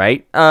 damage,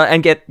 right?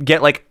 And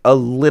get like a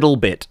little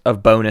bit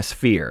of bonus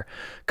fear.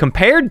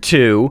 Compared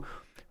to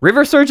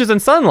River Surges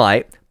and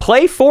Sunlight,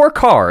 play 4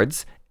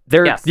 cards.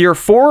 Your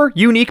 4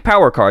 unique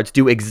power cards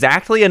do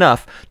exactly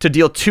enough to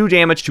deal 2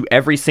 damage to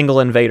every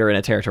single invader in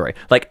a territory.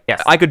 Like,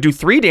 I could do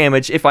 3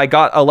 damage if I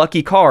got a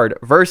lucky card,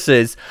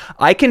 versus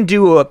I can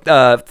do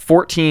a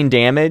 14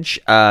 damage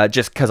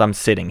just because I'm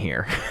sitting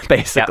here,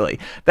 basically.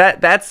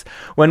 That's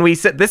when we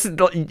said this is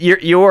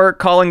you're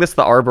calling this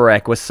the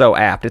Arborec was so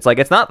apt. It's like,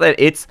 it's not that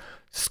it's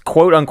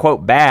quote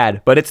unquote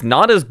bad, but it's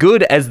not as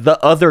good as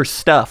the other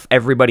stuff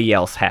everybody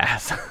else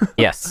has.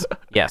 Yes.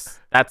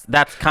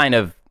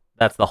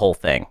 That's the whole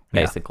thing,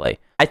 basically.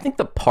 I think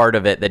the part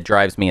of it that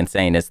drives me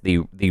insane is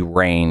the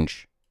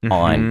range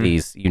on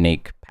these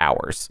unique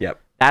powers. Yep.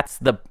 That's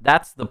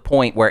the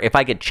point where if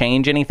I could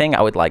change anything,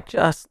 I would like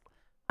just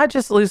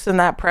loosen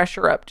that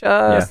pressure up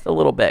just a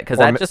little bit, because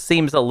that just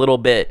seems a little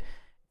bit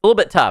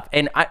tough.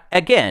 And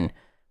again,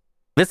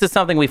 this is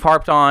something we've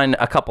harped on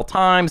a couple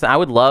times. I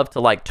would love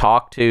to like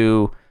talk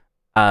to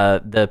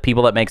the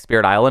people that make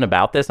Spirit Island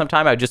about this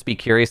sometime. I would just be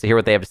curious to hear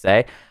what they have to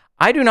say.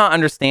 I do not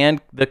understand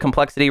the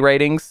complexity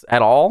ratings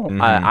at all.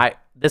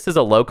 This is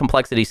a low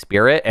complexity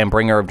spirit, and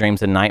Bringer of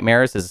Dreams and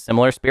Nightmares is a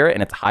similar spirit,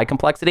 and it's high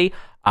complexity.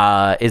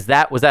 Was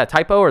that a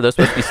typo, or are those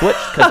supposed to be switched?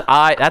 Because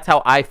that's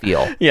how I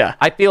feel. Yeah,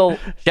 I feel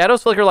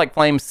Shadows Flicker Like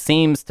Flames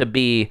seems to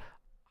be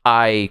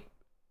high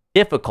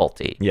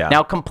difficulty. Yeah.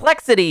 Now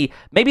complexity,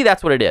 maybe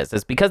that's what it is.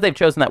 It's because they've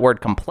chosen that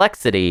word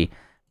complexity.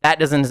 That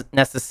doesn't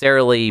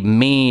necessarily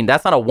mean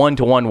that's not a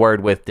 1-to-1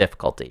 word with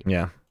difficulty.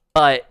 Yeah.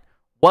 But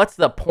what's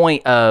the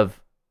point of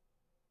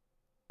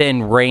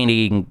then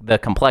rating the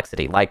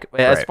complexity, like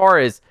as far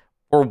as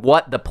for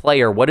what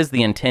is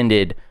the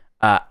intended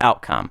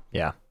outcome?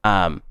 Yeah.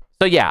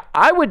 So yeah,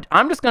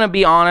 I'm just gonna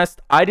be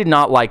honest. I did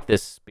not like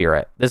this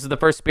spirit. This is the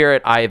first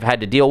spirit I've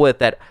had to deal with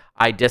that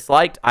I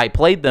disliked. I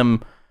played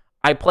them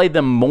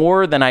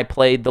more than I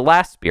played the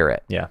last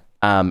spirit. Yeah.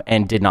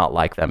 And did not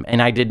like them, and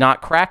I did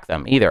not crack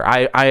them either.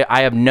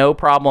 I have no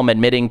problem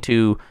admitting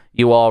to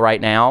you all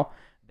right now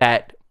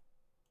that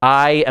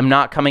I am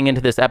not coming into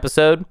this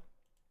episode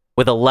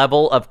with a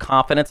level of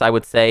confidence I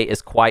would say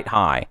is quite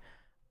high.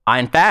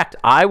 In fact,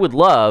 I would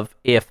love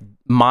if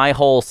my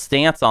whole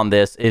stance on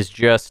this is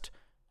just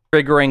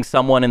triggering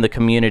someone in the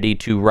community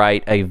to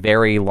write a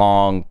very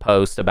long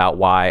post about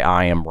why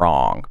I am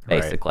wrong,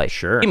 basically. Right.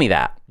 Sure. Give me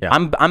that. Yeah.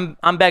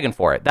 I'm begging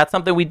for it. That's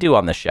something we do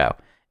on this show.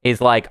 Is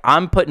like,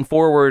 I'm putting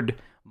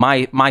forward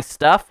my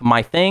stuff,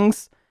 my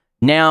things.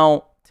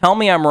 Now, tell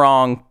me I'm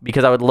wrong,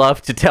 because I would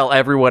love to tell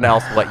everyone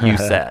else what you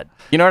said.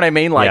 You know what I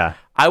mean? Like,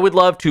 I would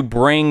love to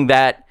bring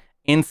that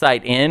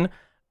insight in,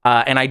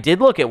 and I did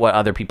look at what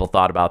other people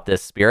thought about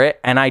this spirit,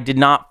 and I did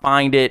not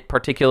find it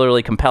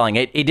particularly compelling.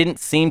 It didn't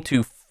seem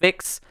to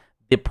fix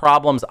the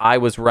problems I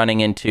was running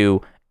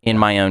into in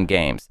my own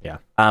games. Yeah.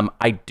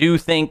 I do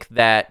think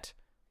that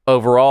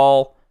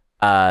overall,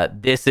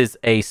 this is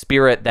a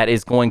spirit that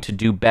is going to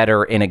do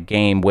better in a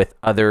game with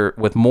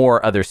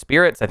more other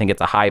spirits. I think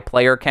it's a high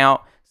player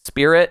count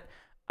spirit.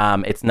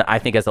 I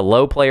think as a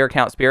low player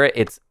count spirit,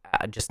 it's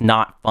just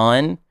not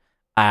fun.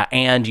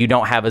 And you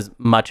don't have as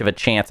much of a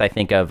chance, I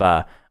think,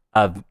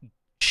 of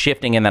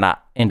shifting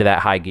into that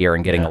high gear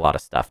and getting a lot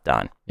of stuff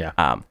done. Yeah.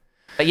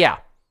 But yeah,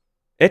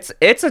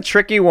 it's a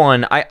tricky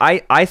one.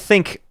 I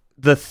think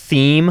the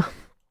theme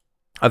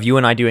of you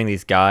and I doing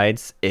these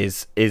guides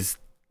is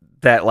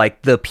that,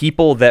 like, the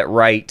people that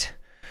write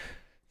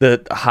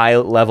the high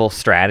level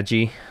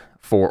strategy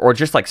for, or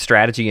just like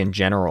strategy in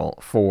general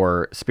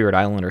for Spirit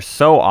Island, are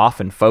so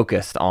often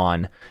focused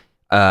on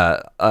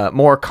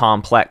more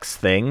complex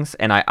things,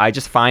 and I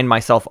just find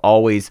myself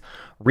always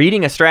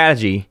reading a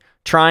strategy,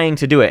 trying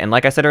to do it, and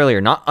like I said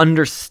earlier, not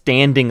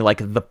understanding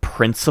like the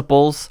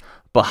principles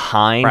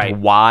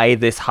behind why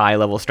this high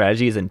level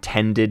strategy is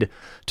intended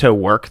to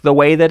work the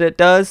way that it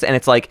does. And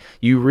it's like,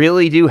 you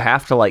really do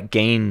have to like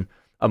gain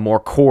a more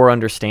core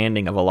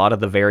understanding of a lot of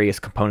the various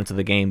components of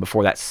the game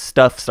before that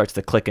stuff starts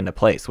to click into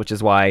place, which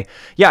is why,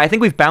 I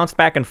think we've bounced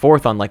back and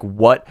forth on like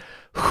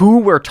who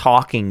we're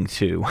talking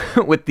to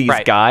with these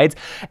guides.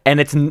 And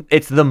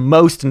it's the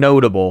most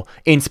notable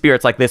in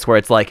spirits like this, where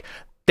it's like,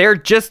 they're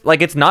just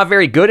like, it's not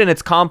very good and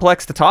it's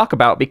complex to talk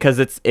about because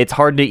it's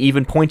hard to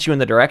even point you in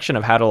the direction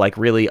of how to like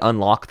really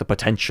unlock the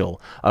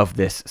potential of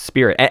this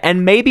spirit.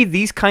 And maybe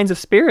these kinds of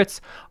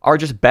spirits are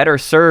just better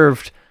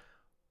served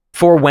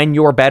for when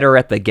you're better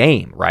at the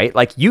game, right?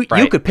 Like you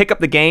could pick up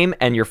the game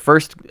and your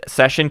first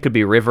session could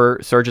be River,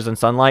 Surges, and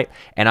Sunlight,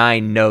 and I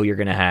know you're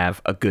gonna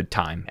have a good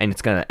time, and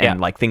it's gonna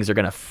and like things are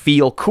gonna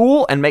feel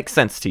cool and make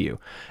sense to you.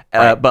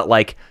 But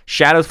like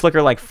Shadows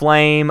Flicker Like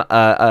Flame,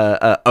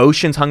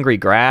 Ocean's Hungry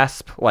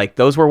Grasp, like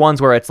those were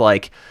ones where it's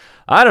like,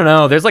 I don't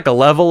know, there's like a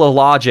level of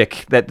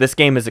logic that this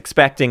game is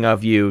expecting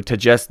of you to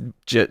just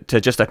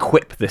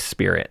equip this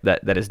spirit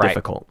that is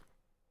difficult.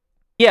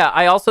 Yeah,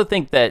 I also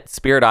think that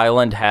Spirit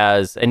Island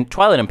has, and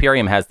Twilight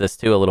Imperium has this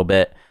too a little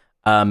bit,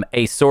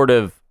 a sort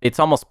of, it's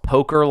almost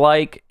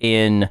poker-like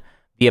in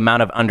the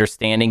amount of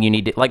understanding you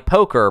need to, like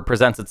poker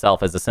presents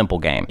itself as a simple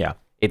game. Yeah.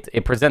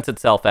 It presents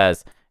itself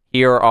as,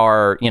 here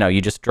are, you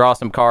just draw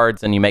some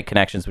cards and you make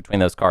connections between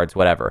those cards,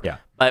 whatever. Yeah.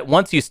 But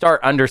once you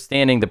start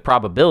understanding the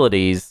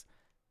probabilities,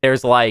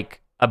 there's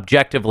like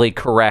objectively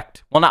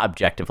correct, well, not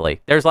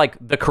objectively, there's like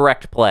the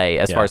correct play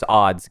as far as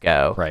odds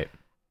go. Right.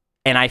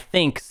 And I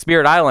think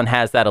Spirit Island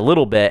has that a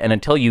little bit, and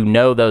until you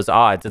know those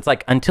odds, it's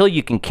like until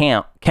you can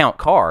count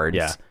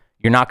cards,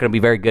 you're not going to be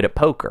very good at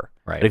poker.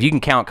 Right. But if you can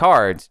count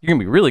cards, you're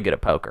going to be really good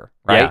at poker,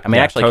 right? Yeah, I mean,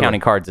 actually totally.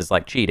 counting cards is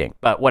like cheating,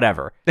 but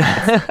whatever.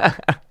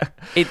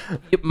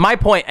 My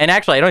point, and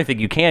actually I don't even think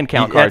you can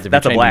count cards if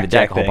you're changing the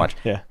deck a whole bunch.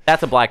 Yeah.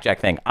 That's a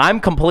blackjack thing. I'm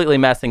completely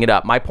messing it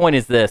up. My point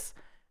is this.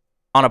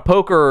 On a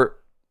poker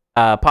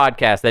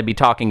podcast, they'd be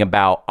talking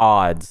about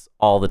odds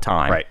all the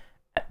time. Right.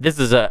 This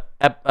is a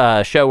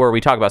show where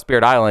we talk about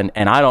Spirit Island,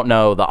 and I don't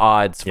know the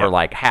odds for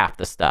like half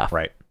the stuff.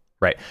 Right.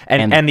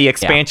 And the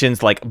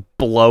expansions like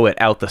blow it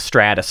out the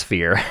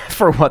stratosphere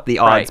for what the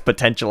odds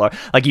potential are.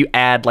 Like you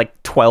add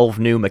like 12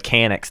 new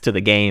mechanics to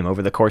the game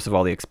over the course of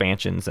all the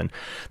expansions, and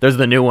there's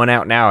the new one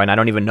out now, and I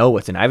don't even know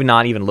what's in it. I've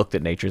not even looked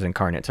at Nature's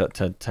Incarnate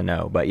to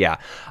know. But yeah,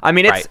 I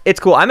mean it's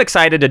cool. I'm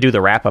excited to do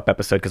the wrap-up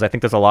episode because I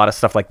think there's a lot of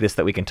stuff like this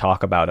that we can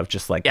talk about of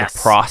just like the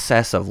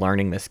process of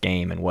learning this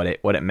game and what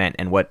it meant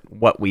and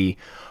what we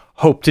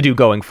hope to do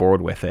going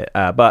forward with it.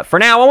 But for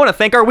now, I want to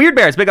thank our Weird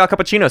Bears: Big Al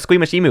Cappuccino,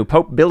 Squeamish Emu,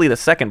 Pope Billy II,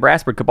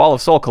 Brassbird, Cabal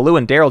of Soul,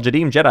 Kaluan, Daryl,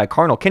 Jadeem, Jedi,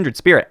 Carnal, Kindred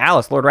Spirit,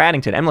 Alice, Lord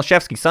Raddington,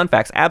 Emlashevsky,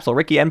 Sunfax, Absol,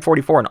 Ricky,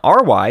 M44, and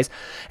R-Wise.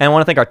 And I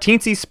want to thank our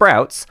Teensy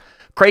Sprouts,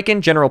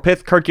 Kraken, General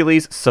Pith,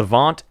 Hercules,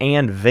 Savant,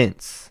 and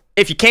Vince.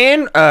 If you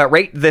can,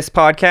 rate this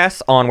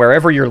podcast on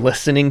wherever you're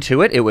listening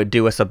to it. It would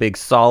do us a big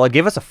solid.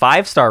 Give us a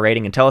 5-star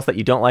rating and tell us that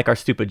you don't like our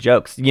stupid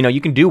jokes.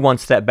 You can do one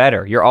step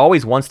better. You're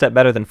always one step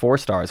better than 4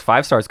 stars.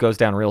 5 stars goes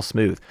down real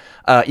smooth.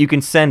 You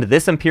can send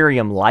This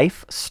Imperium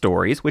Life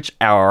stories, which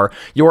are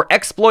your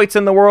exploits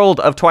in the world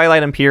of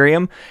Twilight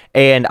Imperium.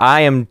 And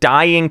I am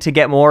dying to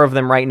get more of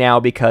them right now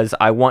because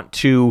I want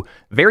to,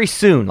 very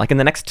soon, like in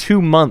the next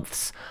 2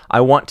 months, I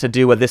want to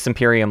do a This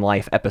Imperium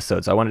Life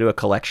episode. So I want to do a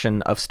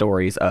collection of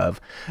stories of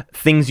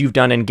things you've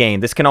done in game.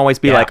 This can always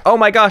be like, oh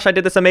my gosh, I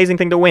did this amazing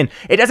thing to win.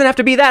 It doesn't have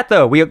to be that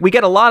though. We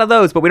get a lot of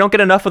those, but we don't get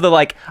enough of the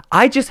like,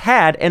 I just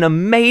had an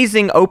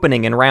amazing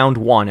opening in round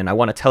 1 and I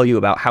want to tell you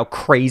about how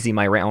crazy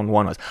my round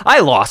 1 was.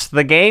 I lost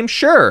the game,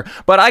 sure,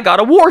 but I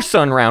got a War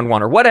Sun round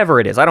 1 or whatever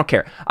it is. I don't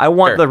care. I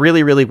want the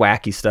really, really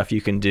wacky stuff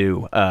you can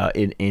do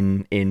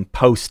in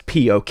post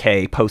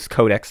POK, post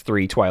Codex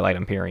 3 Twilight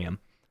Imperium.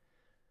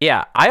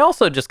 Yeah, I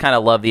also just kind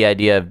of love the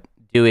idea of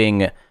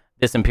doing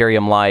This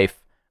Imperium Life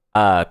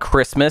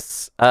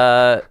Christmas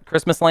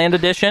Land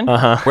edition,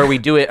 where we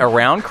do it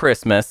around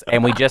Christmas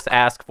and we just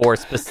ask for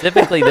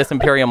specifically This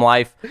Imperium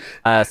Life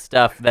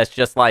stuff that's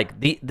just like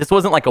this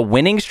wasn't like a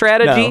winning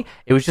strategy. No.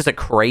 It was just a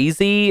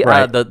crazy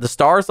the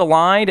stars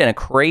aligned and a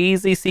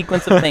crazy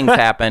sequence of things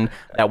happened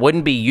that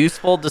wouldn't be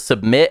useful to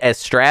submit as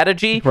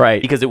strategy,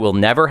 because it will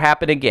never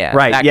happen again.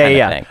 That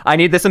kind of thing. I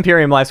need This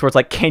Imperium Life where it's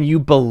like, can you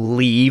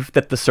believe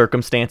that the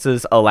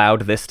circumstances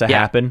allowed this to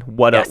happen?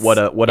 What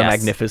a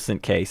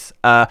magnificent case.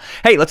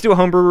 Hey, let's do a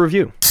homebrew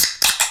review.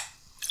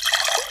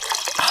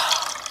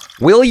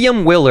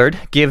 William Willard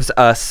gives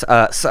us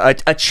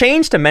a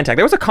change to Mentak.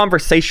 There was a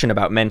conversation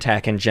about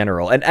Mentak in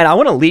general, and I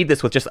want to lead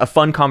this with just a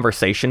fun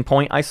conversation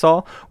point I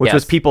saw, which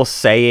was people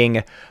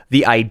saying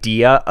the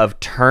idea of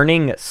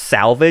turning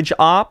salvage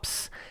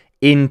ops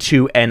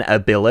into an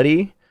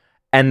ability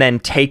and then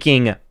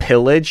taking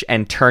pillage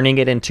and turning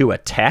it into a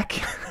tech.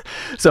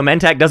 So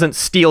Mentak doesn't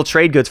steal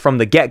trade goods from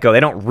the get-go. They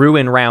don't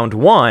ruin round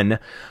 1,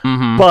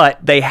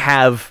 but they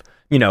have,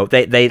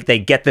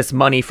 they get this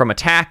money from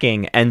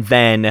attacking, and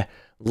then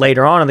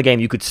later on in the game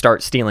you could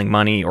start stealing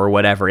money or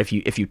whatever if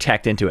you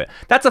teched into it.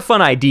 That's a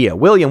fun idea.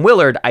 William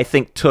Willard, I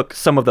think, took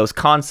some of those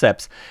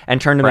concepts and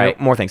turned them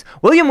into more things.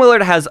 William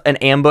Willard has an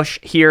ambush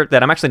here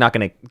that I'm actually not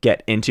going to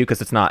get into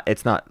because it's not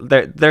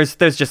there's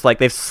just like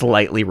they've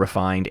slightly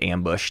refined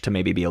ambush to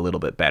maybe be a little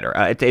bit better.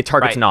 It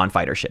targets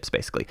non-fighter ships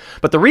basically.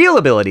 But the real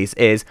abilities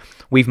is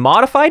we've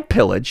modified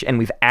pillage and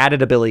we've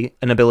added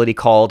an ability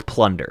called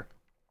plunder.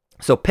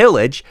 So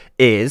pillage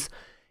is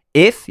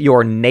if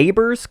your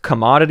neighbor's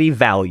commodity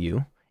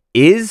value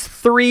is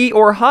 3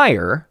 or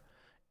higher,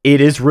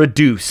 it is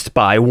reduced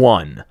by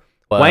 1.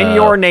 When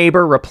your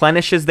neighbor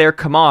replenishes their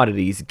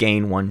commodities,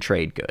 gain 1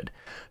 trade good.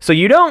 So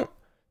you don't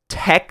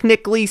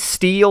technically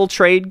steal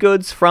trade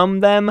goods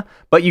from them,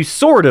 but you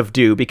sort of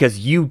do because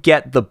you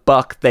get the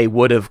buck they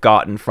would have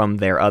gotten from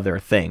their other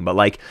thing. But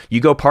like you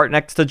go part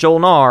next to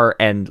Jolnar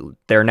and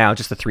they're now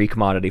just a 3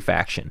 commodity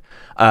faction.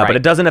 But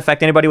it doesn't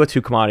affect anybody with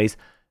 2 commodities.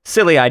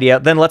 Silly idea.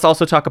 Then let's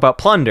also talk about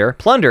plunder.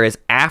 Plunder is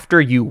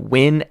after you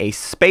win a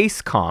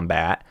space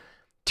combat,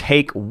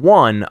 take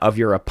 1 of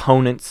your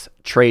opponent's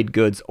trade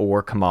goods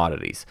or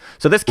commodities.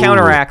 So this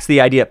counteracts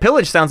the idea.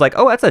 Pillage sounds like,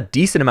 oh, that's a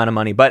decent amount of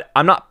money, but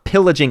I'm not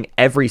pillaging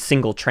every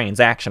single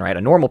transaction, right?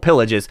 A normal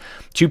pillage is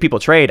 2 people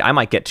trade. I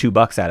might get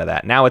 $2 out of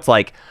that. Now it's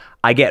like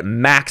I get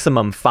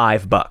maximum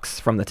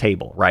 $5 from the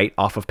table, right?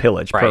 Off of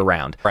pillage per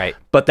round. Right.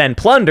 But then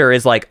plunder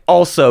is like,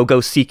 also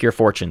go seek your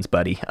fortunes,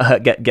 buddy.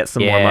 Get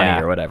some more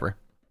money or whatever.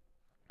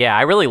 Yeah,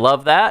 I really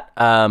love that.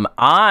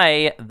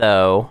 I,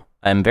 though,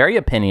 am very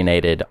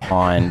opinionated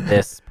on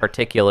this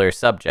particular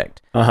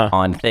subject,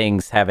 on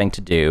things having to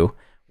do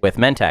with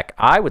Mentak.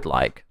 I would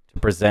like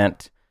to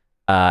present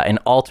an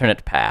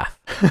alternate path.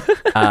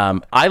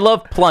 I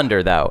love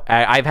plunder, though.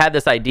 I've had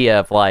this idea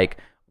of, like,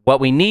 what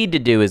we need to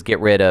do is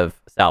get rid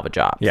of salvage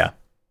ops. Yeah.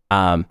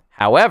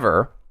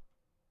 However,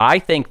 I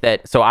think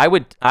that, so I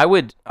would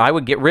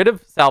get rid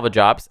of salvage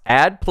ops,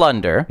 add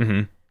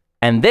plunder,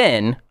 and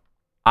then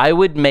I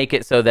would make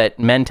it so that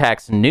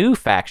Mentak's new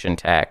faction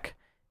tech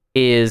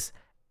is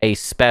a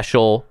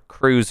special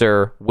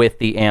cruiser with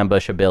the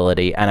ambush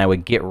ability, and I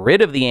would get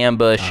rid of the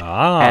ambush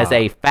as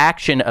a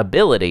faction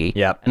ability,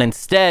 and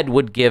instead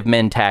would give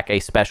Mentak a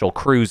special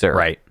cruiser.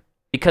 Right.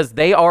 Because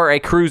they are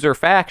a cruiser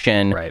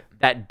faction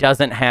that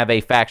doesn't have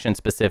a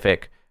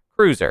faction-specific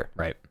cruiser.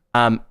 Right.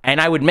 And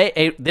I would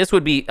make this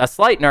would be a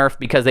slight nerf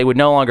because they would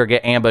no longer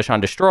get ambush on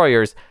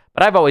destroyers,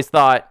 but I've always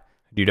thought,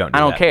 I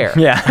don't care.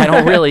 Yeah. I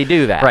don't really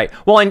do that. Right.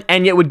 Well,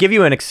 and it would give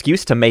you an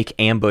excuse to make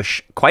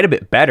ambush quite a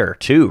bit better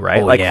too,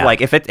 right? Like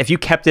if you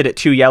kept it at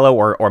 2 yellow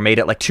or made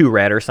it like 2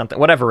 red or something,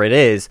 whatever it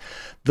is,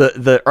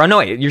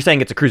 you're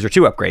saying it's a cruiser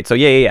 2 upgrade. So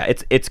yeah.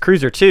 It's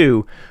cruiser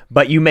 2,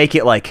 but you make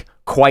it like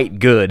quite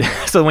good.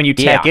 So when you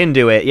tech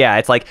into it,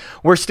 it's like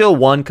we're still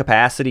 1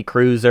 capacity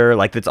cruiser,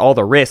 like it's all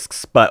the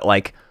risks, but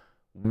like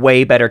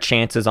way better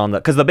chances on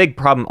because the big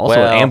problem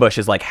also with ambush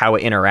is like how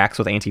it interacts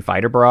with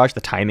anti-fighter barrage.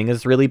 The timing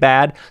is really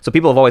bad, so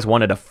people have always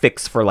wanted a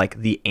fix for like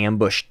the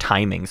ambush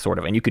timing sort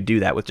of, and you could do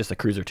that with just a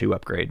cruiser 2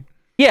 upgrade.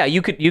 Yeah,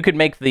 you could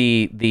make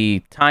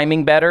the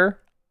timing better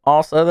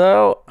also,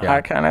 though.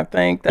 I kind of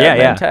think that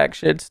Mentak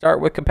should start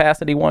with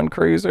capacity 1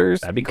 cruisers.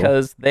 That'd be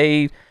because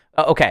they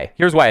okay,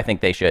 here's why I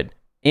think they should.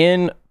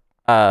 In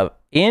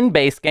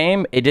base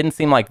game, it didn't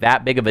seem like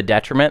that big of a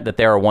detriment that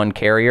there are 1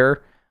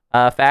 carrier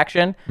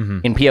faction.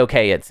 In POK,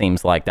 it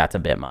seems like that's a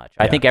bit much.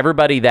 I think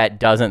everybody that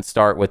doesn't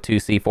start with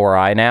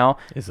 2C4I now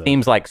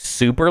seems like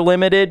super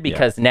limited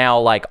because now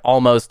like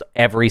almost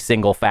every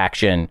single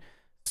faction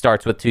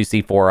starts with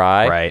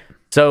 2C4I. Right.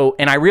 So,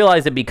 and I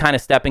realize it'd be kind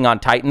of stepping on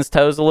Titan's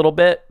toes a little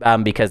bit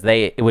because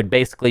it would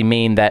basically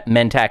mean that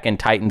Mentak and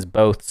Titans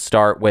both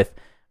start with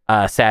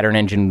Saturn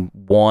Engine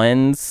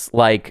 1s,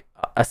 like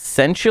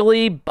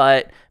essentially,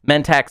 but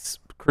Mentak's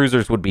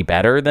cruisers would be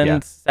better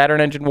than Saturn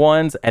Engine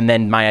 1s, and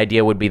then my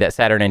idea would be that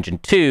Saturn Engine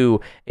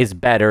 2 is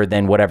better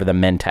than whatever the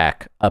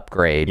Mentak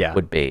upgrade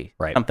would be.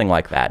 Right. Something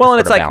like that. Well, and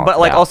it's like, but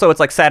like also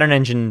it's like Saturn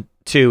Engine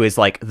 2 is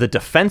like the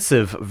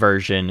defensive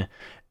version,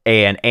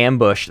 and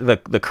ambush,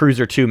 the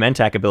cruiser 2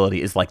 Mentak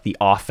ability is like the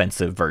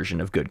offensive version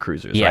of good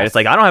cruisers, right? It's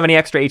like, I don't have any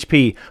extra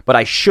HP, but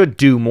I should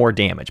do more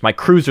damage. My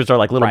cruisers are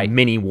like little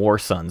mini war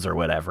suns or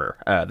whatever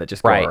that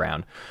just go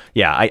around.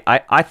 Yeah,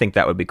 I think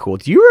that would be cool.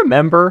 Do you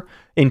remember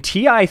in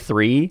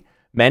TI3,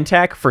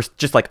 Mentak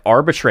just like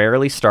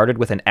arbitrarily started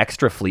with an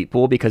extra fleet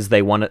pool because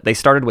they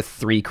started with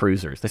 3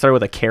 cruisers. They started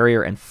with a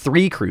carrier and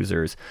 3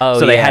 cruisers.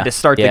 So they had to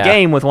start the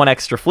game with 1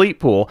 extra fleet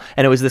pool,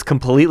 and it was this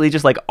completely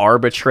just like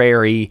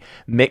arbitrary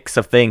mix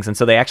of things. And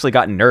so they actually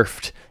got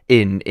nerfed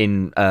in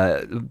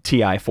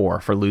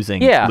TI4 for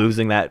losing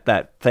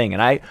that thing.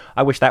 And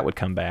I wish that would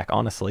come back,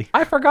 honestly.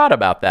 I forgot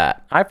about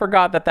that. I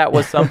forgot that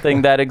was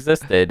something that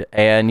existed.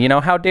 And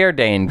how dare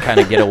Dane kind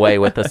of get away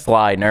with the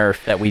sly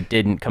nerf that we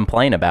didn't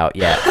complain about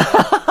yet.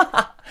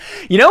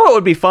 You know what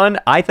would be fun,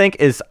 I think,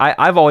 is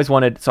I've always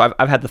wanted, so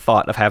I've had the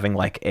thought of having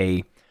like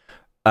a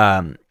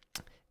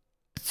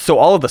so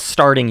all of the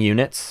starting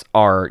units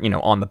are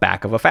on the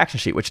back of a faction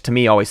sheet, which to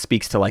me always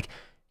speaks to like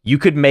you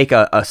could make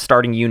a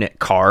starting unit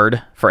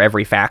card for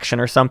every faction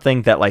or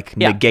something that like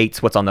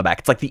negates what's on the back.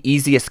 It's like the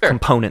easiest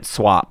component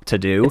swap to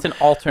do. It's an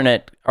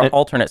alternate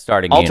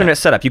starting alternate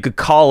setup. You could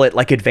call it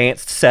like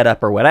advanced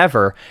setup or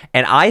whatever.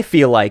 And I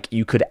feel like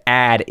you could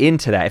add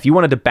into that if you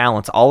wanted to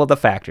balance all of the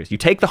factors. You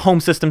take the home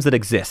systems that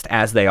exist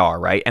as they are,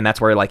 right? And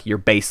that's where like your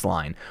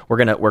baseline.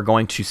 We're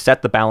going to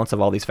set the balance of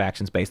all these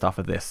factions based off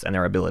of this and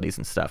their abilities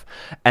and stuff.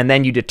 And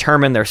then you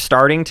determine their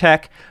starting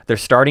tech, their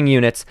starting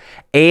units,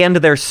 and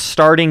their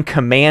starting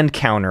command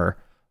counter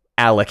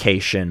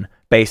allocation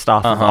based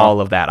off of all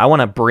of that. I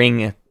want to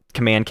bring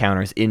command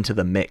counters into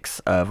the mix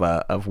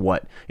of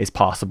what is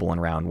possible in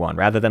round one,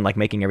 rather than like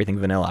making everything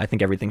vanilla. I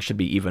think everything should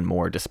be even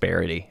more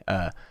disparity,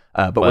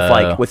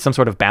 but with some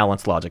sort of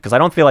balanced logic, because I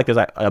don't feel like there's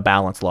a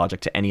balanced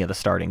logic to any of the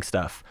starting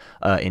stuff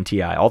in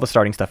TI. All the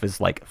starting stuff is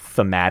like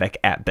thematic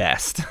at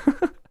best.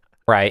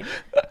 Right.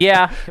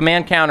 Yeah,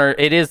 command counter,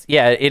 it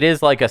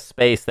is like a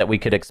space that we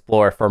could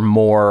explore for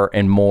more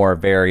and more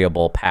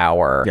variable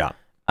power. Yeah.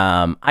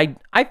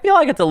 I feel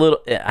like it's a little.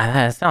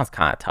 It sounds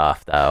kind of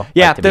tough, though.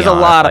 Yeah, like, there's a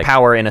lot of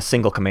power in a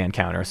single command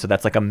counter, so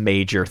that's like a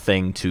major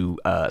thing to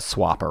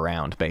swap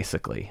around,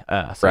 basically.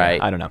 Right.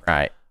 I don't know.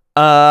 Right.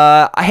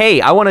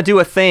 Hey, I want to do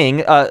a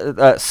thing.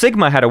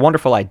 Sigma had a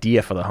wonderful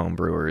idea for the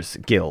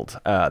Homebrewers Guild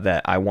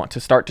that I want to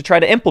start to try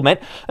to implement.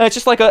 It's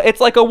just like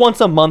a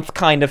once a month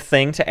kind of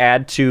thing to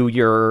add to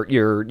your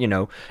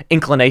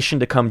inclination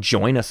to come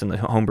join us in the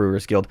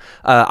Homebrewers Guild.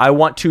 I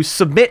want to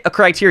submit a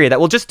criteria that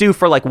we'll just do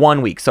for like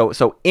 1 week.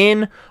 So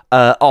in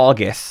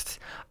August,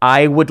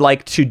 I would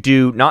like to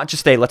do not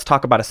just let's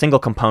talk about a single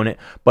component,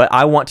 but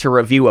I want to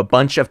review a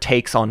bunch of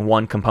takes on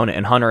one component,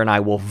 and Hunter and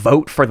I will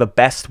vote for the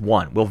best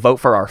one. We'll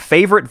vote for our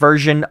favorite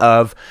version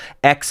of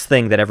X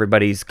thing that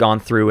everybody's gone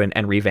through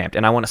and revamped.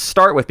 And I want to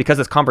start with, because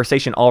this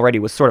conversation already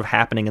was sort of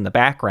happening in the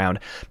background,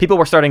 people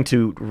were starting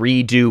to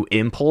redo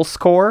Impulse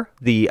Core,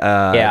 the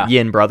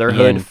Yin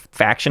Brotherhood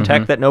faction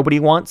tech that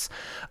nobody wants.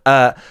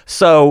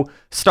 So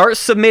start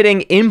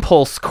submitting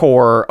Impulse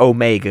Core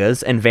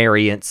Omegas and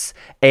variants,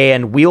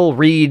 and we'll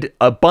read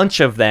a bunch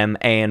of them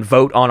and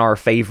vote on our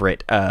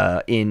favorite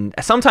in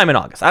sometime in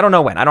August. I don't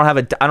know when. I don't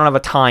have a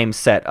time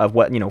set of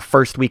what,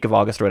 first week of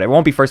August or whatever. It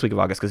won't be first week of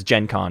August because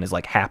Gen Con is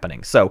like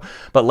happening. So,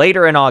 but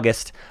later in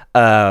August,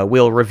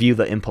 we'll review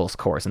the Impulse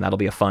Cores, and that'll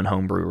be a fun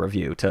homebrew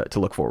review to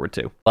look forward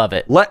to. Love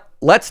it.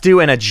 Let's do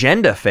an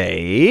agenda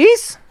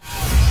phase.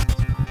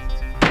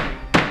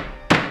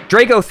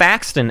 Drago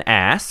Thaxton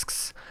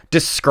asks,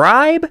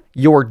 describe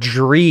your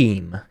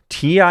dream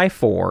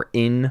TI4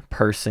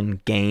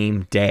 in-person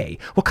game day.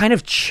 What kind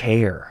of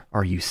chair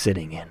are you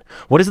sitting in?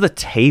 What is the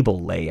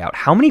table layout?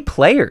 How many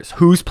players?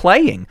 Who's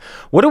playing?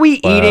 What are we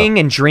eating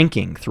and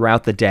drinking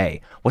throughout the day?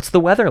 What's the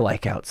weather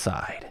like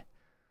outside?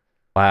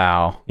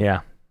 Wow. Yeah.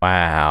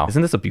 Wow.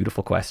 Isn't this a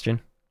beautiful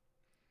question?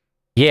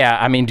 Yeah,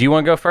 I mean, do you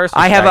want to go first?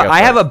 I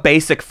have a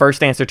basic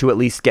first answer to at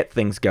least get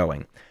things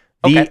going.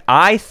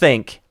 I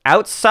think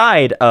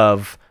outside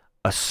of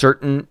a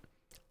certain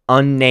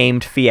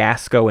unnamed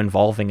fiasco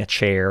involving a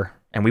chair,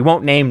 and we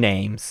won't name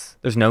names,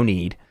 there's no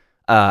need,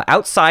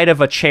 outside of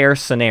a chair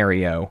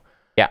scenario,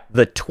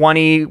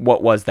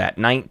 the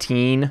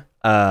 19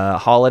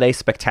 holiday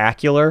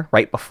spectacular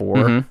right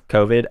before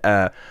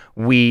COVID,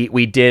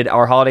 we did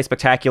our holiday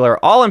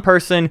spectacular all in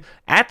person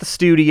at the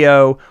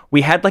studio. We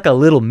had like a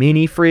little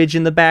mini fridge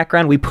in the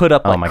background. We put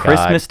up like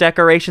Christmas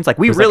decorations. Like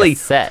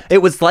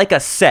it was like a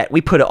set. We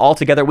put it all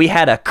together. We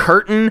had a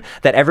curtain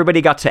that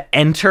everybody got to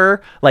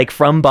enter like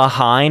from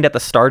behind at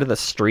the start of the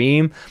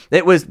stream.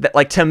 It was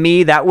like, to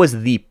me, that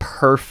was the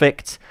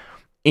perfect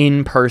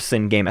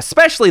in-person game,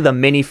 especially the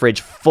mini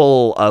fridge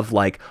full of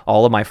like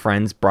all of my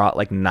friends brought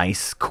like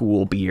nice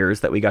cool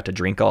beers that we got to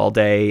drink all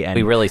day, and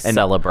we really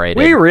celebrated.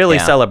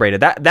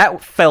 Celebrated.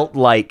 That felt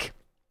like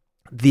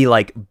the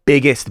like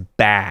biggest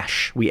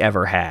bash we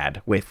ever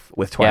had with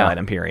Twilight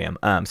Imperium.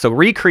 So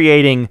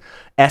recreating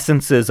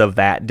essences of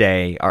that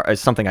day is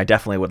something I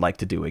definitely would like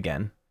to do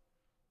again.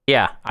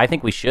 Yeah, I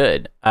think we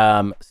should.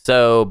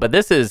 But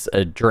this is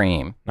a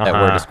dream that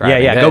we're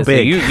describing. Yeah, go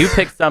big. You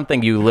picked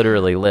something you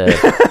literally live.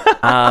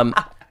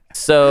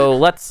 So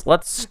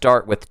let's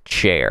start with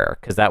chair,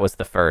 because that was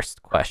the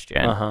first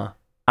question.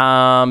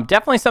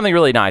 Definitely something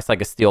really nice,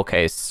 like a steel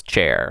case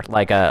chair,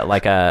 like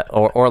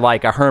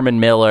a Herman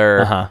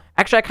Miller.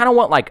 Actually, I kind of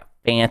want like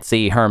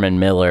fancy Herman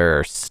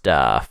Miller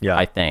stuff. Yeah,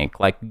 I think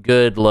like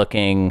good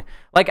looking,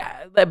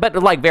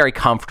 but like very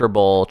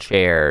comfortable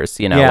chairs.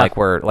 Like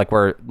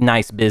we're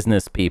nice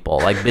business people,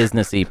 like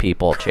businessy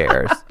people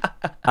chairs.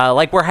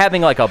 Like we're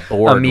having like a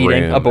boardroom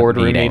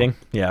meeting.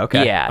 Yeah.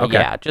 Okay.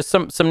 Yeah. Just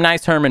some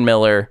nice Herman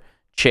Miller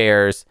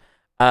chairs.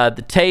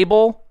 The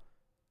table,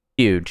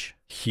 huge.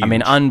 I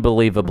mean,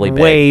 unbelievably big.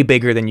 Way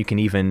bigger than you can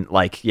even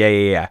like.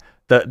 Yeah.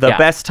 The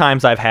best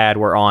times I've had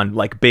were on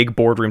like big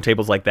boardroom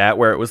tables like that,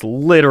 where it was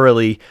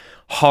literally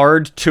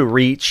hard to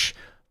reach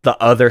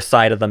the other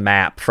side of the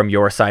map from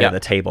your side of the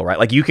table, right?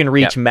 Like you can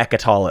reach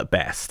Mechatol at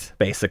best,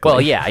 basically.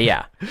 Well,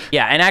 yeah.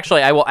 And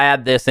actually, I will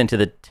add this into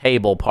the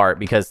table part,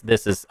 because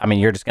this is, I mean,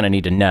 you're just going to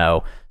need to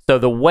know. So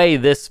the way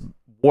this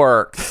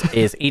works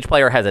is each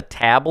player has a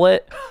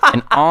tablet,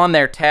 and on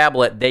their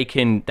tablet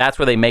that's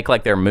where they make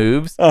like their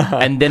moves,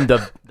 and then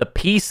the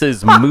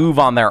pieces move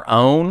on their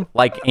own,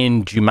 like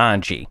in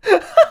Jumanji.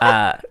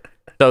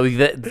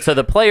 So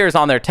the players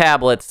on their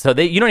tablets, you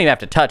don't even have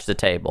to touch the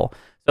table.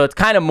 So it's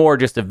kind of more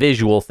just a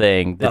visual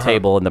thing, the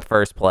table in the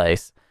first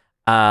place.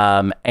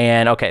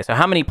 And okay, so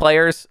how many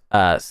players?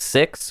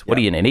 6. What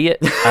are you, an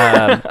idiot?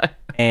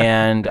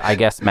 And I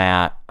guess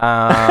Matt.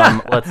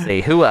 Let's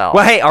see, who else?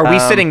 Well, hey, are we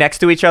sitting next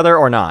to each other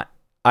or not?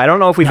 I don't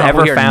know if we've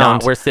ever we are found.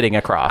 Not. We're sitting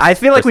across. I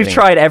feel like we've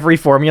tried every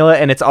formula,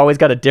 and it's always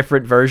got a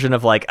different version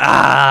of like,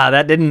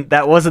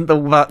 that wasn't the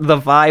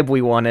vibe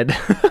we wanted.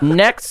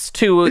 Next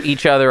to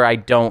each other, I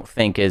don't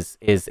think is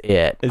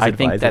it. I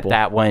think advisable.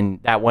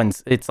 that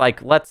one's. It's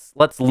like let's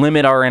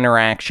limit our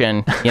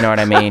interaction. You know what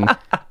I mean?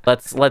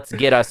 let's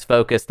get us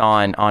focused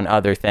on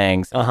other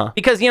things.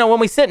 Because when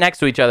we sit next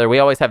to each other, we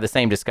always have the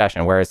same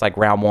discussion. Where it's like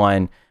round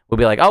one, we'll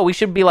be like, oh, we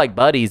should be like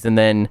buddies, and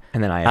then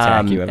I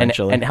attack you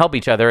eventually and help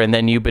each other, and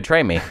then you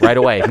betray me right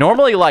away.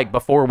 Normally, like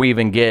before we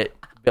even get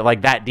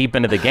like that deep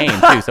into the game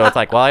too. So it's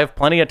like, well, I have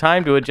plenty of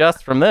time to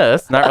adjust from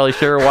this. Not really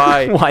sure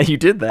why you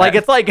did that. Like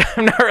it's like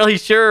I'm not really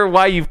sure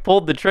why you've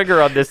pulled the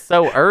trigger on this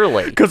so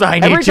early. Because I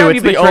need to.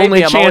 It's the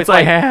only chance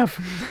I have.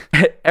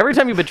 Every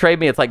time you betray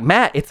me, it's like,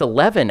 Matt, it's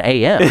 11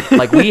 a.m.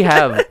 Like we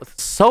have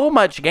so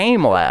much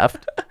game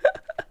left.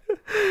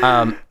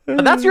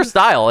 But that's your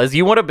style, is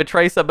you want to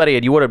betray somebody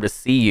and you want them to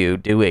see you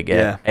doing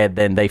it, and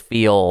then they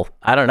feel,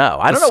 I don't know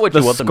what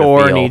you want them to feel.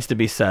 The score needs to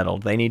be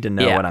settled. They need to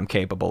know what I'm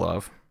capable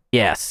of.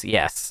 Yes.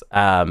 This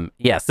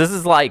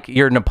is like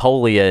your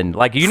Napoleon.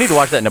 Like you need to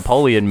watch that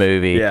Napoleon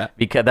movie,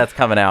 because that's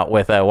coming out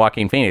with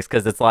Joaquin Phoenix.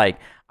 Because it's like,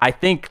 I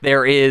think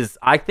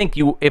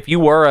if you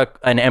were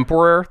an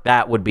emperor,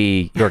 that would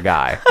be your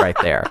guy right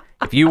there.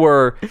 If you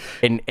were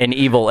an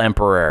evil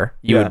emperor,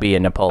 you would be a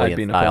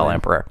Napoleon style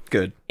emperor.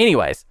 Good.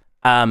 Anyways.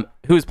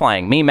 Who's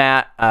playing? Me,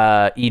 Matt,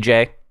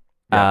 EJ,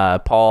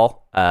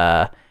 Paul.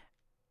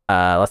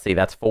 Let's see,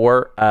 that's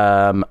 4.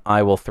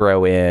 I will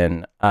throw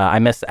in. I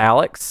miss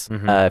Alex.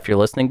 If you're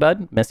listening,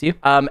 bud, miss you.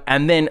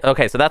 And then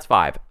okay, so that's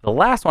 5. The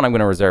last one I'm going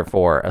to reserve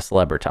for a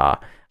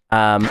celebrita.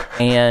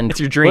 And it's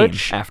your dream,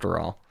 after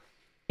all.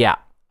 Yeah.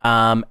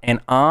 And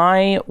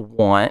I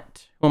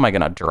want. Who am I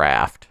going to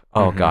draft?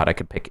 Oh God, I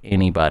could pick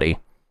anybody.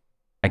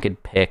 I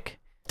could pick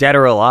dead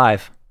or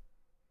alive.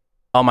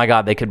 Oh my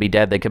God, they could be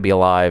dead, they could be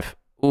alive.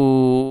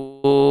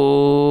 Ooh,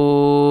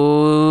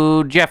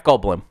 Jeff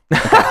Goldblum.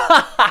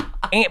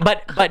 Okay.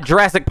 but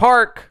Jurassic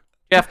Park,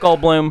 Jeff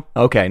Goldblum.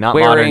 Okay, not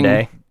modern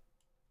day.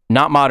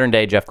 Not modern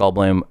day Jeff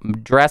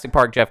Goldblum. Jurassic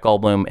Park Jeff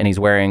Goldblum, and he's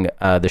wearing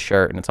the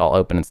shirt and it's all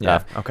open and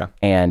stuff. Yeah, okay.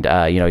 And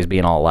he's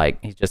being all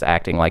like, he's just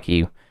acting like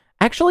he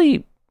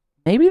actually.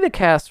 Maybe the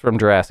cast from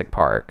Jurassic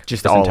Park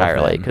just all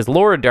entirely, because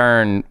Laura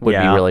Dern would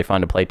be really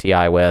fun to play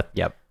T.I. with.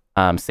 Yep.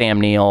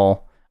 Sam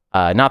Neill.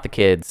 Not the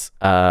kids.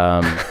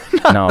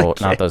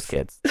 Not those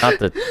kids. Not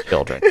the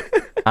children.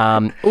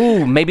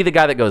 Maybe the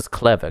guy that goes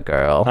clever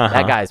girl.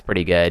 That guy's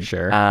pretty good.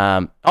 Sure.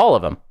 All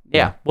of them.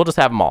 Yeah, we'll just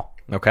have them all.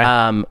 Okay.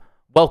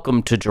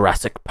 Welcome to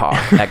Jurassic Park.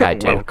 That guy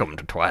too. Welcome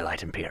to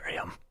Twilight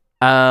Imperium.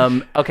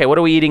 Okay, what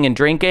are we eating and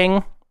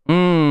drinking?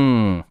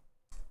 Well,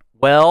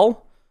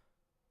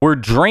 we're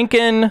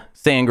drinking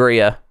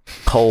sangria.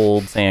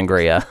 Cold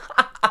sangria.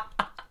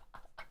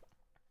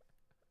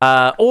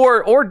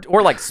 Or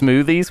like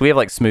smoothies. We have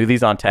like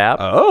smoothies on tap.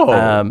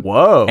 Oh,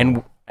 whoa!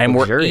 And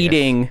we're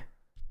eating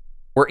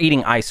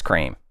ice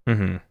cream.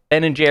 Mm-hmm.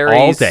 Ben and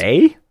Jerry's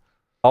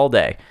all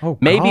day. Oh,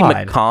 maybe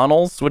God.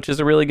 McConnell's, which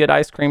is a really good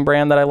ice cream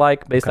brand that I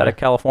like, based out of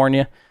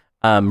California.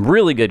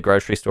 Really good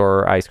grocery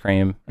store ice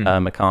cream.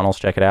 McConnell's,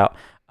 check it out.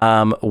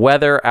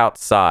 Weather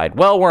outside.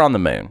 Well, we're on the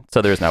moon,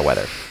 so there's no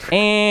weather.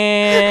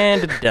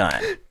 And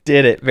done.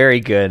 Did it.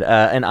 Very good.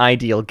 An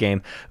ideal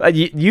game.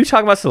 You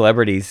talk about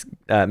celebrities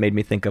made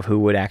me think of who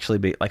would actually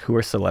be, like, who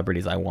are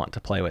celebrities I want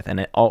to play with.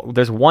 And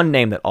there's one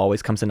name that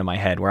always comes into my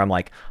head where I'm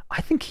like,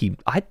 I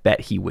bet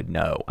he would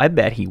know. I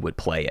bet he would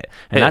play it.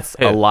 And that's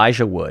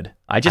Elijah Wood.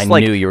 I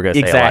knew you were going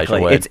to say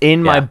Elijah Wood. It's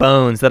in my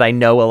bones that I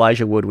know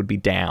Elijah Wood would be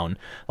down.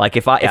 Like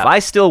if I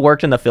still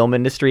worked in the film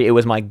industry, it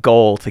was my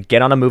goal to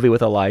get on a movie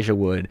with Elijah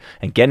Wood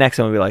and get next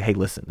to him and be like, hey,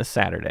 listen, this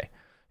Saturday,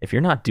 if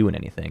you're not doing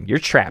anything, you're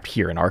trapped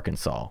here in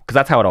Arkansas. Because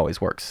that's how it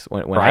always works.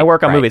 When I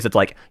work on movies, it's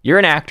like, you're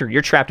an actor,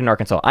 you're trapped in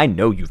Arkansas. I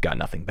know you've got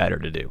nothing better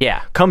to do.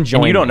 Yeah. Come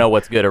join me. And you don't know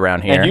what's good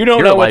around here. And you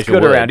don't know what's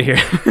good around here.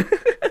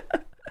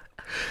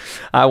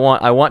 I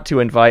want to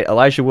invite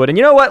Elijah Wood. And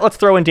you know what? Let's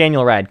throw in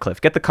Daniel Radcliffe.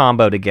 Get the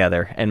combo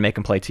together and make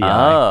him play T.I.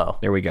 Oh.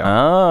 There we go.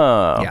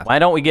 Oh. Yeah. Why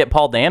don't we get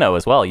Paul Dano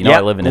as well? I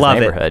live in his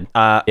neighborhood.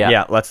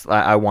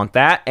 I want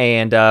that.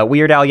 And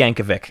Weird Al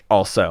Yankovic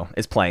also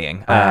is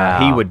playing.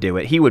 He would do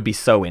it. He would be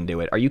so into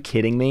it. Are you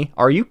kidding me?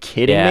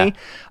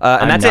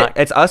 And that's it.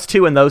 It's us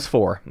two and those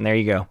four. And there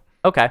you go.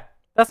 Okay.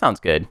 That sounds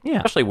good. Yeah.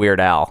 Especially Weird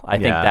Al. I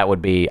think Yeah. that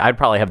would be, I'd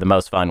probably have the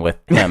most fun with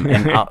him.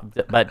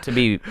 But to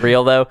be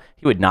real, though,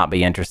 he would not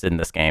be interested in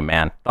this game,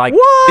 man. Like,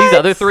 What? these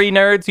other 3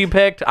 nerds you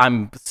picked,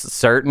 I'm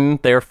certain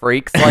they're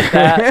freaks like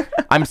that.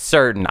 I'm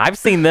certain. I've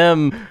seen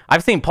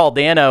Paul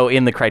Dano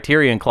in the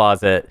Criterion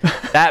Closet.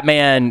 That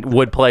man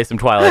would play some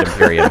Twilight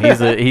Imperium.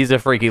 He's a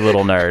freaky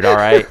little nerd, all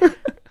right?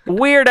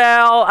 Weird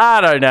Al,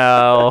 I don't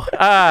know.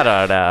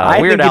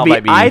 Weird Al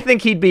might be. I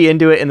think he'd be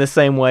into it in the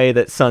same way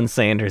that Son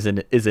Sanders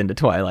is into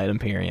Twilight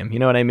Imperium. You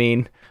know what I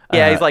mean?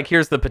 Yeah, he's like,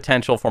 here's the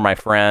potential for my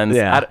friends.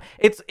 Yeah.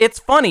 It's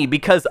funny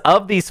because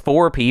of these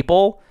 4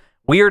 people,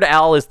 Weird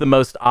Al is the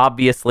most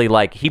obviously,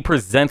 like, he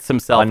presents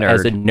himself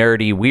as a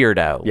nerdy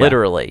weirdo. Yeah,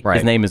 Literally. right.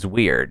 His name is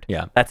Weird.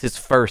 Yeah. That's his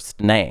first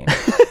name.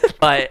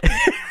 but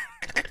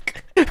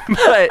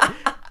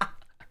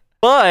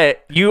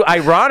But you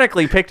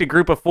ironically picked a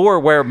group of 4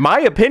 where my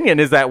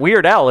opinion is that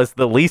Weird Al is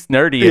the least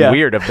nerdy and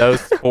weird of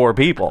those 4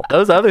 people.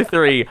 Those other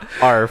 3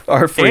 are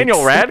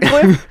Daniel freaks.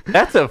 Radcliffe.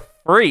 That's a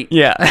freak.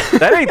 Yeah.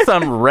 That ain't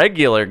some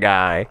regular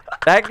guy.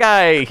 That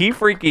guy, he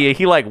freaky.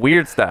 He like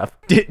weird stuff.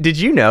 Did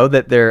you know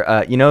that there?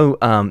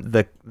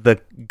 The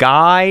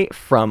guy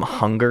from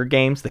Hunger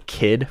Games, the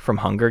kid from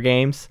Hunger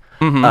Games.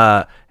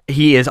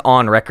 He is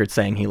on record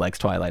saying he likes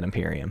Twilight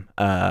Imperium.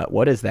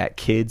 What is that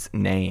kid's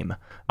name?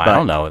 I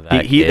don't know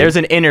that kid. There's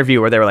an interview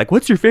where they were like,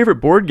 "What's your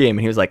favorite board game?"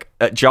 And he was like,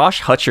 "Josh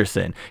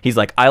Hutcherson." He's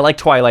like, "I like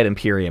Twilight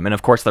Imperium," and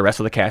of course the rest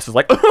of the cast is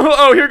like,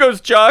 "Oh, here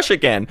goes Josh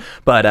again."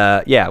 But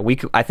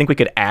I think we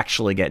could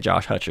actually get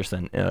Josh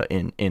Hutcherson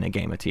in a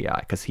game of TI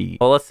because he.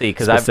 Well, let's see,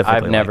 because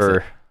specifically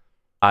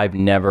I've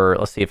never.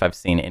 Let's see if I've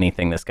seen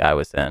anything this guy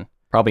was in.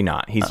 Probably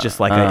not. He's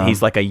just like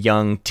he's like a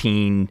young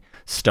teen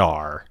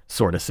star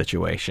sort of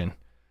situation.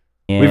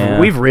 Yeah.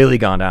 We've really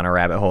gone down a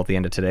rabbit hole at the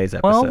end of today's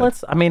episode. Well,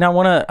 I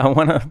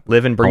wanna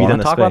live and breathe in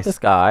the talk space. about this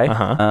guy.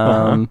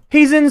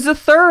 He's in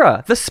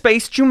Zathura, the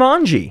space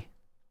Jumanji.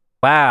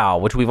 Wow,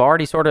 which we've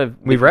already sort of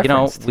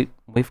referenced.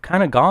 We've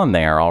kind of gone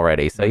there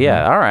already. So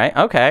yeah, all right,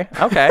 okay.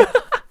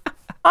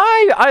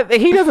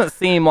 He doesn't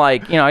seem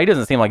like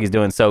he's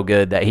doing so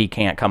good that he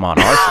can't come on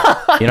our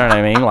show. You know what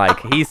I mean? Like,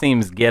 he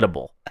seems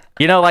gettable.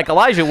 Like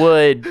Elijah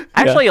Wood.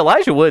 Actually,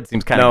 Elijah Wood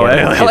seems kind of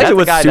gettable. Elijah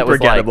Wood's super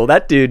gettable.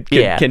 That dude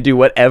can do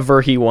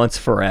whatever he wants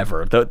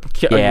forever. Lord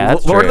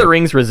of the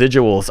Rings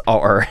residuals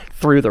are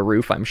through the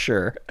roof, I'm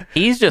sure.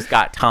 He's just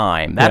got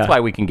time. That's why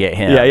we can get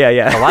him.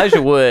 Yeah.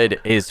 Elijah Wood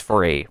is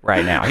free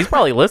right now. He's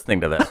probably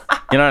listening to this.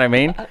 You know what I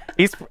mean?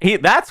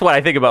 That's what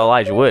I think about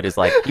Elijah Wood, is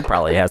like, he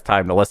probably has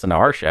time to listen to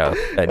our show,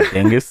 that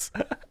dingus.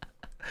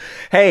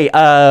 Hey,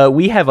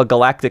 we have a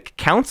Galactic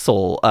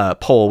Council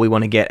poll we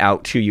want to get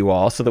out to you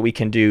all so that we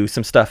can do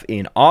some stuff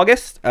in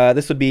August.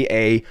 This would be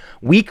a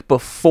week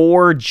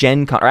before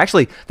Gen Con. Or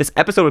actually, this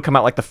episode would come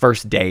out like the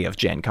first day of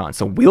Gen Con.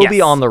 So we'll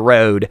be on the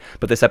road,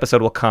 but this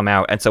episode will come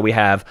out. And so we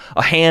have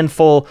a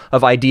handful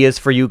of ideas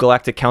for you,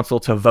 Galactic Council,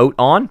 to vote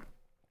on.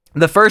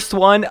 The first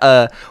one,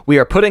 we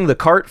are putting the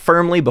cart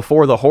firmly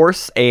before the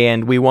horse,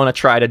 and we want to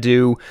try to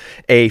do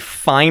a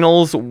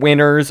finals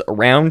winners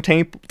round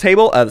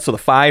table. So the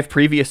 5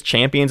 previous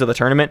champions of the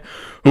tournament,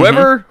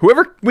 whoever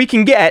we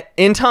can get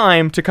in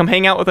time to come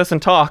hang out with us and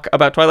talk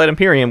about Twilight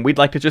Imperium, we'd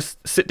like to just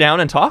sit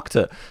down and talk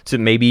to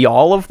maybe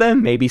all of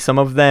them, maybe some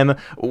of them.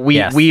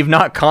 We've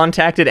not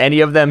contacted any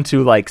of them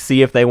to like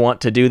see if they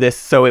want to do this,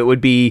 so it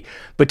would be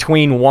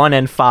between 1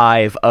 and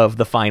 5 of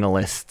the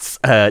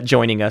finalists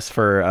joining us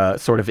for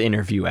sort of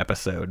interview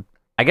episode.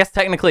 I guess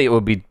technically it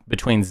would be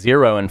between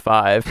 0 and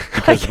 5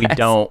 because we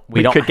don't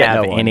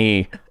have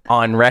any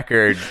on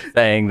record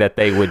saying that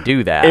they would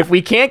do that. If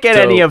we can't get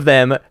any of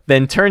them,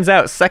 then turns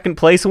out second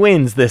place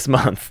wins this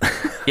month.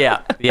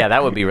 yeah,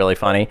 that would be really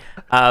funny.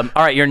 All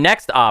right, your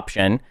next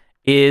option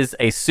is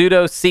a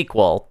pseudo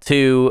sequel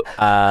to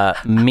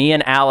me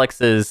and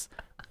Alex's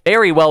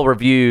very well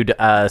reviewed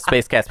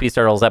Space Cats Peace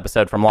Turtles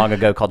episode from long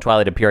ago called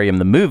Twilight Imperium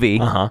the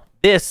movie.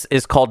 This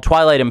is called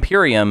Twilight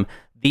Imperium,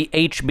 the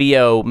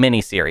HBO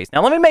miniseries.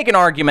 Now, let me make an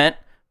argument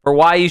for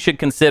why you should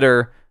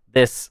consider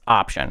this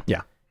option.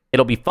 Yeah.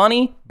 It'll be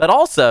funny, but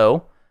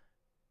also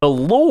the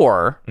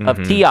lore of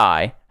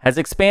TI has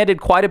expanded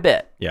quite a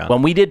bit. Yeah.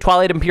 When we did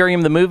Twilight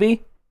Imperium the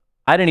movie,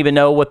 I didn't even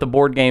know what the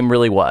board game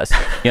really was.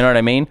 You know what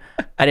I mean?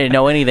 I didn't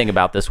know anything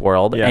about this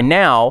world. Yeah. And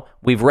now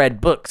we've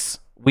read books.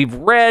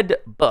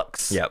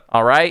 Yep.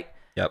 All right?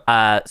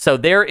 Yep. So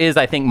there is,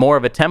 I think, more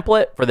of a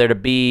template for there to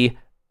be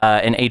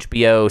an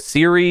HBO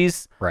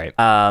series. Right.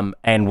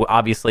 And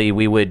obviously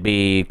we would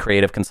be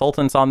creative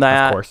consultants on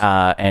that. Of course.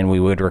 And we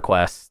would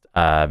request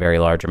very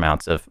large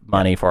amounts of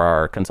money for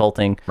our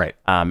consulting. Right.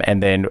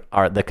 And then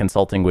the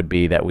consulting would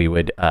be that we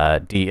would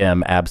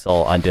DM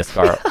Absol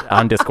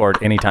on Discord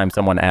anytime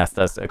someone asked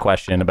us a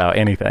question about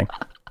anything.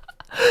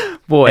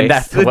 Boy, And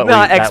that's it's what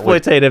not that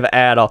would- exploitative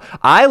at all.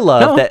 I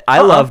love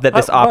that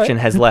this option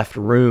has left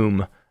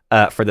room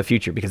for the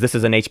future, because this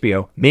is an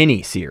HBO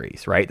mini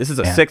series, right? This is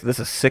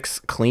a 6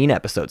 clean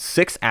episodes,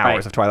 6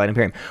 hours of Twilight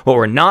Imperium. What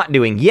we're not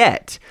doing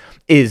yet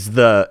is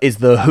the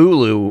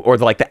Hulu or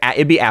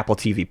it'd be Apple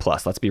TV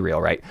Plus. Let's be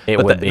real, right? It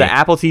would be the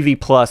Apple TV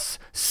Plus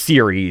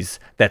series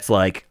that's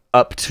like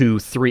up to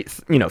 3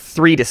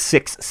 to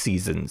 6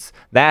 seasons.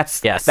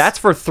 That's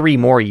for 3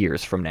 more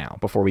years from now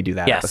before we do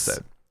that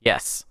episode.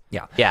 Yes.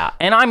 Yeah. Yeah.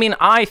 And I mean,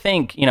 I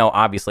think,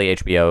 obviously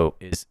HBO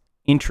is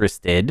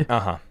interested.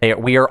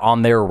 We are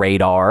on their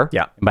radar.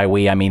 Yeah. And by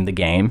we, I mean the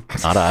game,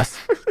 not us.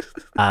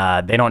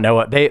 They don't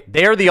know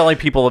they're the only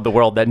people in the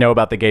world that know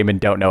about the game and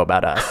don't know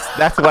about us.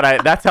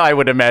 That's how I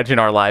would imagine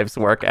our lives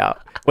work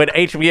out. When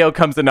HBO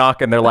comes to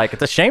knock and they're like,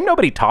 it's a shame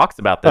nobody talks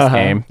about this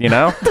game,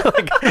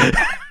 like,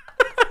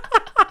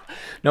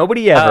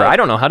 nobody ever. I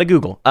don't know how to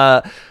Google.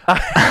 Our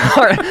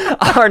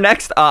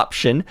next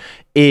option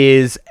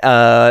is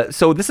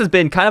so this has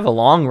been kind of a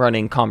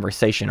long-running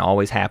conversation,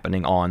 always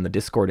happening on the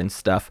Discord and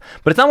stuff,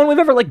 but it's not one we've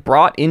ever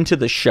brought into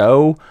the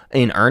show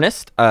in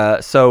earnest.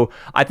 So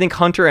I think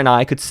Hunter and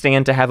I could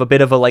stand to have a bit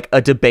of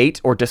a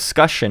debate or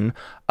discussion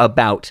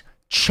about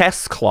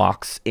chess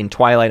clocks in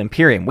Twilight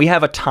Imperium. We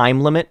have a time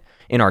limit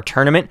in our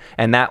tournament,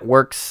 and that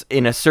works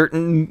in a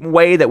certain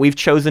way that we've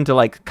chosen to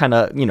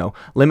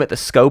limit the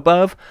scope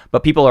of,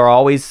 but people are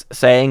always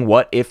saying,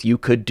 what if you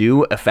could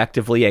do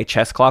effectively a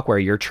chess clock where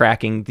you're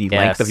tracking the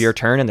length of your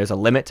turn, and there's a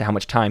limit to how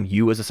much time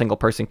you as a single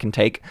person can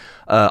take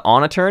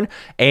on a turn,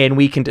 and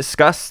we can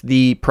discuss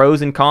the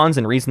pros and cons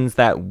and reasons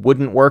that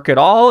wouldn't work at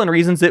all and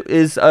reasons it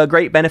is a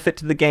great benefit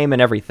to the game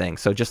and everything.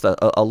 So just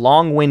a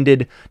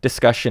long-winded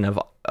discussion of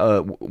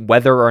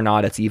whether or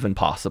not it's even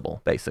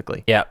possible,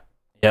 basically. Yep.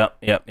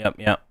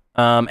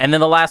 And then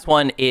the last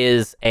one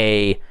is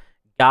a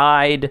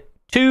guide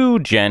to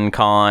Gen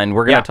Con.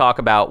 We're going to talk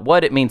about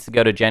what it means to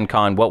go to Gen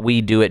Con, what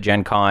we do at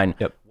Gen Con,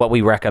 what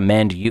we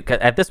recommend you.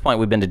 At this point,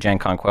 we've been to Gen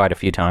Con quite a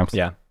few times.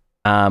 Yeah.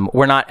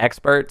 We're not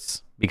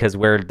experts because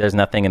there's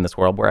nothing in this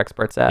world we're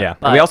experts at. Yeah.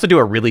 But we also do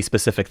a really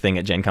specific thing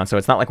at Gen Con, so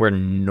it's not like we're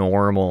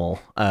normal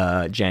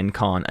Gen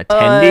Con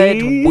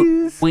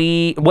attendees.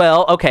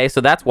 Okay, so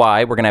that's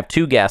why we're going to have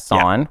 2 guests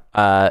on,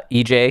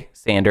 EJ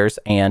Sanders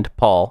and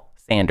Paul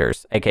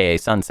Sanders, aka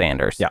Son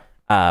Sanders.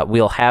 Yeah.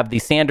 We'll have the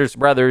Sanders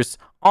brothers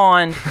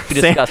on to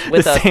discuss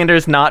with us. The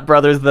Sanders not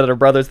brothers that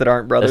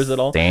aren't brothers at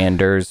all.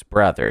 Sanders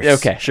brothers.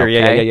 Okay, sure.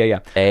 Okay? Yeah.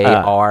 They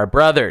are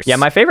brothers. Yeah,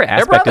 my favorite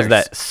aspect is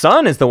that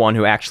Son is the one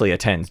who actually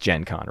attends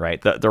Gen Con, right?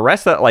 The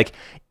rest of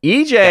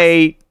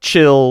EJ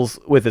chills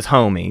with his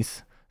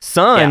homies.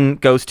 Son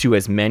goes to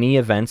as many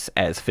events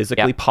as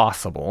physically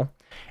possible.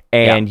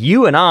 And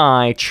you and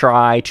I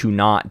try to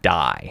not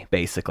die,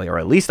 basically, or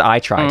at least I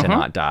try to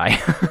not die.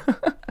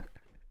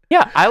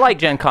 Yeah, I like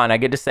Gen Con. I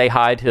get to say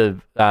hi to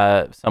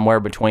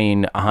somewhere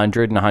between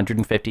 100 and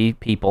 150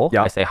 people.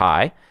 I say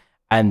hi.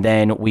 And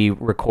then we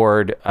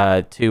record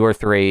 2 or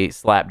 3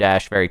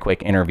 slapdash, very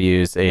quick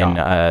interviews in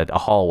a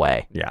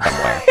hallway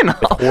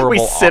somewhere. We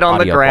sit on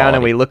the ground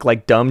and we look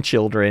like dumb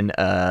children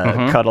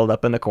cuddled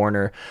up in the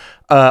corner.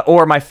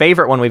 Or my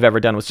favorite one we've ever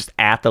done was just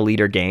at the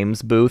Leader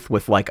Games booth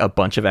with a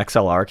bunch of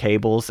XLR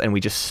cables, and we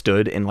just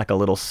stood in a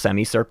little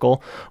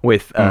semicircle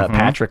with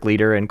Patrick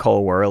Leader and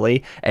Cole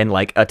Worley, and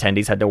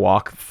attendees had to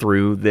walk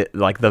through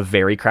the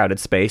very crowded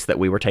space that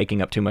we were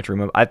taking up too much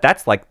room.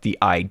 That's the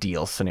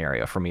ideal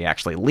scenario for me,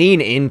 actually.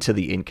 Lean into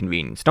the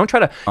inconvenience. Don't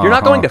try to. You're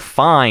not going to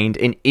find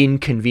an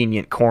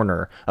inconvenient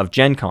corner of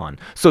Gen Con,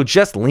 so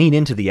just lean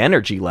into the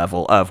energy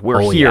level of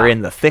we're here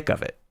in the thick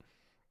of it.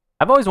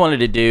 I've always wanted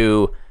to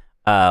do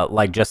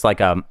just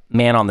a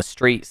man on the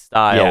street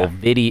style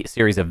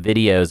series of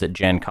videos at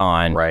Gen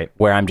Con,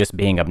 where I'm just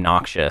being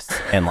obnoxious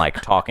and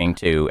talking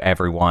to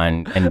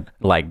everyone and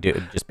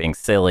just being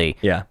silly.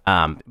 Yeah.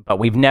 But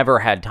we've never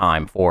had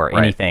time for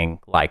anything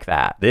like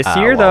that. This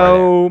year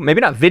though,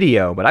 maybe not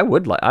video, but I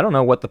would I don't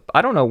know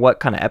what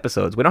kind of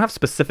episodes. We don't have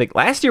specific.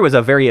 Last year was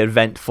a very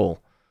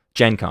eventful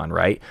Gen Con,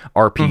 right?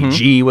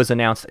 RPG was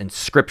announced,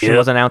 Inscription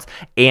was announced,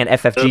 and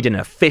FFG did an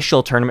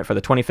official tournament for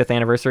the 25th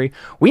anniversary.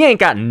 We ain't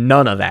got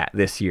none of that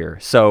this year,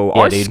 so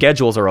our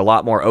schedules are a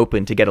lot more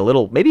open to get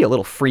maybe a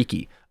little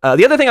freaky.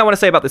 The other thing I want to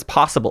say about this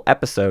possible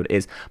episode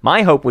is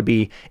my hope would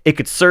be it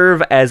could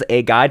serve as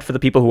a guide for the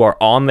people who are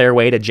on their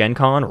way to Gen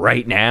Con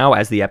right now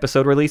as the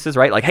episode releases,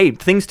 right? Hey,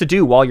 things to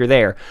do while you're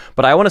there.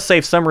 But I want to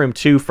save some room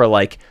too for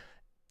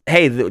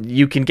hey,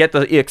 you can get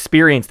the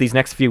experience these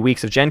next few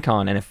weeks of Gen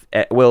Con, and if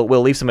we'll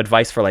leave some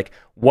advice for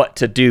what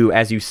to do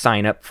as you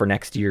sign up for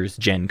next year's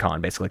Gen Con,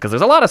 basically, because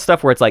there's a lot of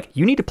stuff where it's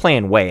you need to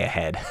plan way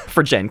ahead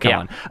for Gen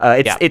Con.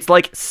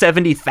 It's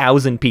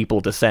 70,000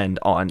 people descend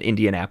on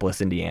Indianapolis,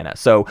 Indiana,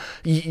 so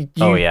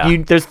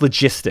there's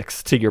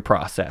logistics to your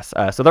process.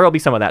 So there will be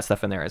some of that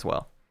stuff in there as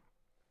well.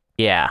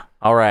 Yeah.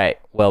 All right.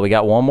 Well, we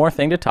got one more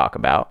thing to talk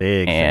about,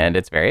 and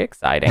it's very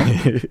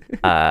exciting.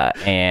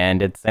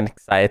 And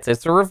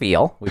it's a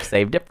reveal. We've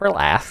saved it for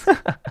last.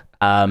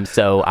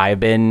 So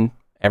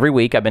every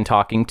week I've been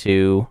talking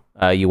to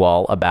you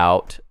all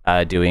about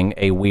doing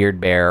a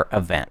Weird Bear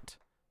event.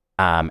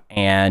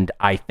 And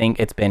I think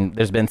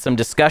there's been some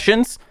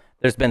discussions.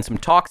 There's been some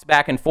talks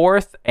back and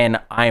forth, and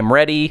I'm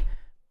ready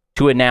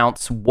to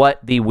announce what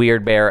the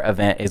Weird Bear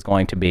event is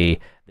going to be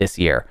this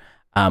year.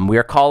 We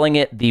are calling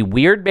it the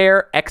Weird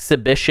Bear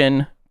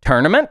Exhibition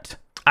Tournament.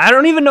 I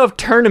don't even know if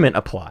tournament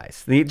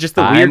applies. Just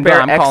the Weird Bear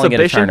Exhibition. Calling it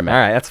a tournament.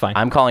 All right, that's fine.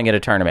 I'm calling it a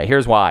tournament.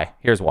 Here's why.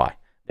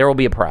 there will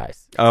be a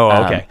prize. Oh,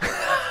 okay.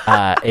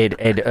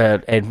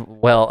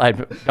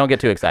 Don't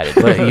get too excited.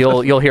 But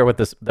you'll hear what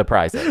the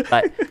prize is.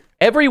 But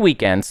every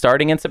weekend,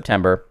 starting in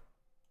September,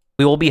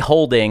 we will be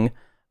holding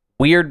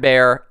Weird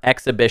Bear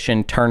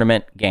Exhibition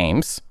Tournament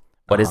games.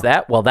 What is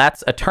that? Well,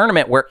 that's a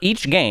tournament where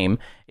each game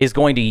is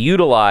going to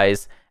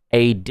utilize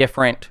a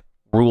different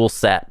rule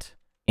set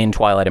in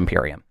Twilight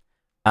Imperium.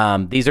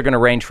 These are going to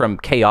range from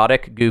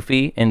chaotic,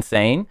 goofy,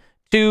 insane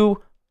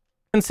to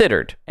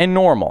considered and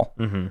normal.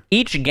 Mm-hmm.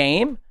 Each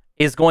game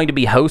is going to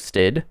be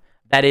hosted.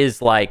 That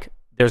is like,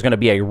 there's going to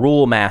be a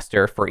rule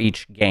master for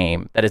each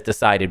game that has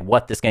decided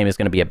what this game is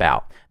going to be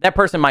about. That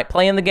person might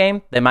play in the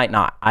game. They might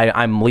not.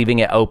 I'm leaving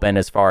it open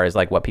as far as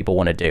like what people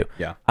want to do.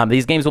 Yeah.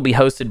 These games will be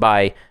hosted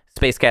by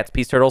Space Cats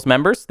Peace Turtles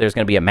members. There's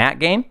going to be a Matt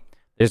game.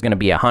 There's going to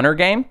be a Hunter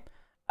game.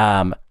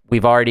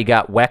 We've already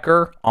got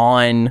Wecker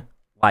on,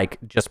 like,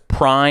 just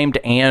primed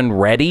and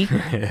ready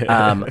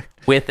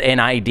with an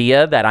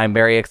idea that I'm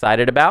very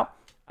excited about.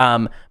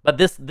 But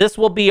this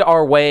will be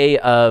our way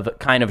of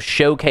kind of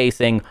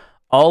showcasing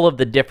all of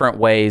the different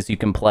ways you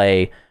can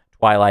play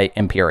Twilight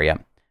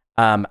Imperium.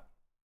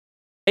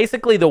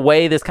 Basically, the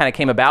way this kind of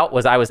came about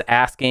was I was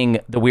asking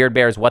the Weird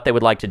Bears what they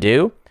would like to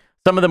do.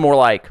 Some of them were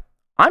like,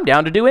 I'm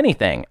down to do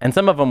anything. And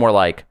some of them were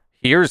like,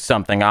 here's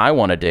something I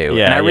want to do.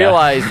 Yeah, and I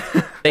realized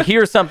that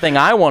here's something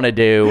I want to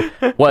do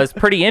was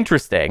pretty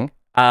interesting.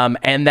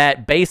 And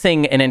that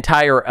basing an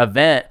entire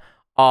event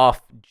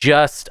off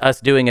just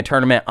us doing a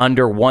tournament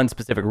under one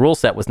specific rule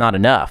set was not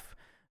enough.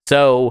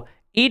 So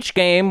each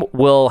game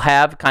will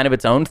have kind of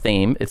its own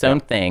theme, its own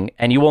thing,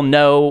 and you will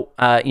know,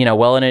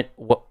 well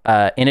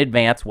in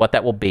advance what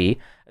that will be.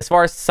 As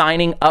far as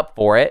signing up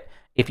for it,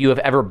 if you have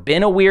ever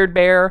been a Weird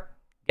Bear,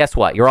 guess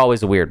what? You're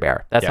always a Weird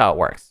Bear. That's how it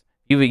works.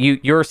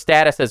 Your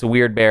status as a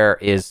Weird Bear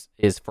is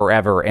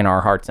forever in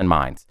our hearts and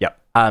minds.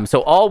 Yep.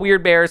 So all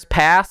Weird Bears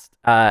past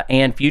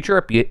and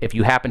future, if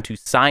you happen to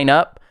sign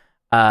up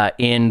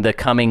in the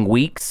coming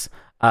weeks,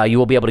 you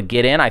will be able to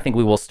get in. I think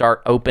we will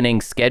start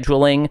opening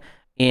scheduling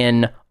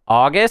in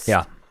August.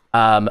 Yeah.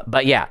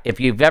 But yeah, if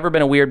you've ever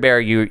been a Weird Bear,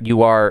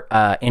 you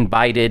are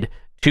invited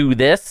to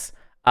this.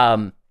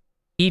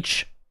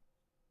 Each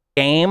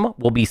game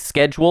will be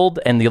scheduled,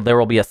 and there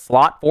will be a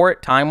slot for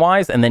it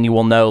time-wise, and then you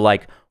will know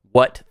like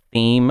what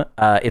theme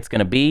it's going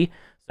to be,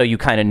 so you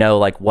kind of know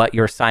like what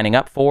you're signing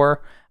up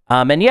for.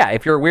 And yeah,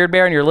 if you're a Weird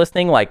Bear and you're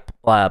listening, like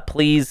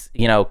please,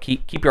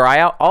 keep your eye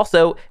out.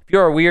 Also, if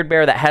you're a Weird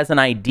Bear that has an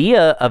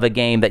idea of a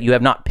game that you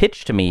have not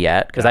pitched to me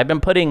yet, because I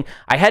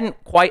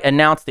hadn't quite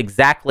announced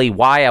exactly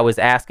why I was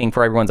asking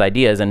for everyone's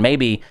ideas, and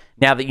maybe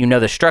now that you know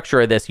the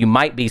structure of this, you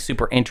might be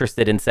super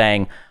interested in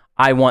saying,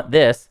 I want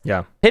this.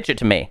 Yeah. Pitch it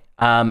to me.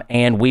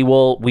 And we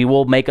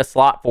will make a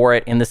slot for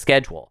it in the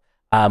schedule.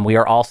 We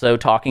are also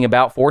talking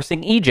about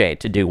forcing EJ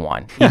to do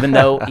one, even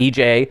though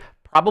EJ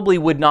probably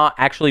would not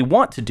actually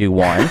want to do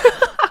one.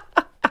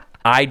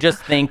 I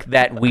just think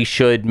that we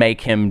should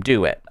make him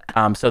do it.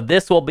 So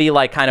this will be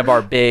like kind of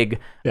our big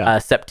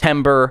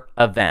September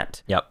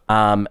event. Yep.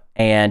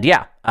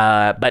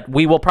 But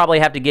we will probably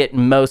have to get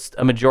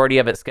a majority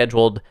of it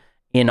scheduled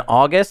in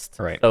August.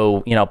 Right.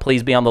 So,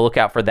 please be on the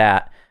lookout for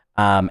that.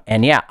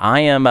 I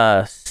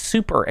am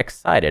super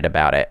excited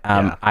about it.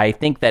 I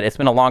think that it's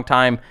been a long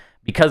time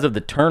because of the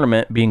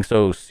tournament being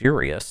so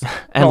serious.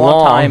 And a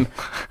long time.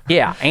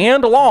 Yeah,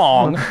 and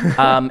long.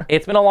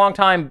 It's been a long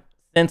time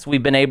since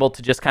we've been able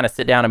to just kind of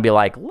sit down and be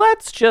like,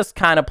 let's just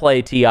kind of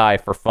play TI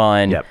for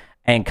fun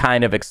and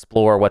kind of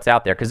explore what's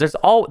out there. Because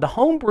the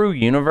homebrew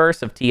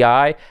universe of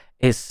TI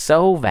is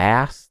so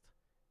vast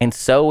and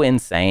so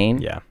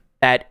insane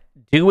that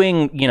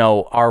doing,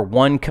 our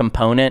one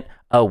component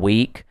a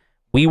week,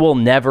 we will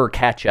never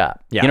catch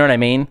up. Yeah. You know what I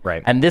mean?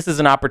 Right. And this is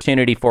an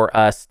opportunity for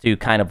us to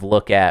kind of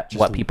look at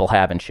what people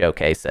have and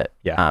showcase it.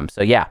 Yeah.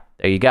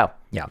 There you go.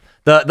 Yeah.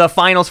 The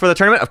finals for the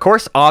tournament, of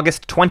course,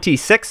 August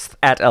 26th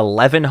at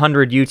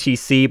 1100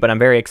 UTC, but I'm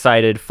very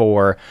excited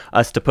for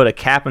us to put a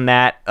cap on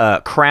that,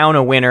 crown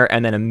a winner,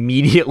 and then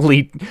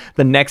immediately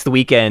the next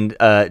weekend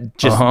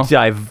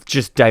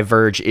just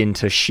diverge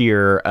into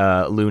sheer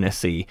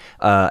lunacy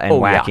and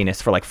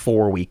wackiness for like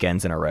 4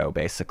 weekends in a row,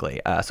 basically.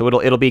 So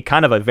it'll be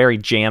kind of a very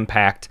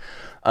jam-packed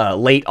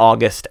late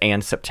August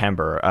and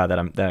September that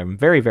I'm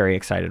very, very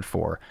excited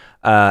for.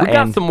 We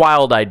got some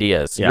wild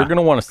ideas. Yeah. You're going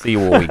to want to see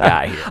what we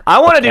got here.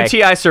 I want to do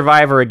TI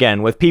Survivor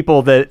again with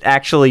people that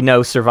actually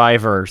know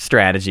Survivor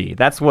strategy.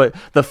 That's what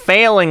the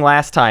failing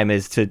last time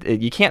is.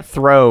 You can't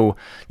throw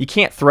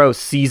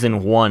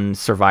season 1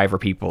 Survivor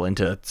people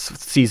into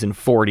season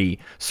 40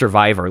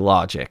 Survivor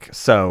logic.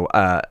 So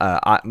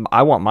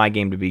I want my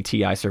game to be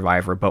TI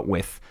Survivor, but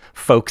with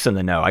folks in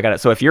the know. I got it.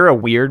 So if you're a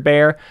Weird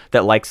Bear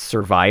that likes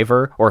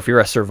Survivor, or if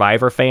you're a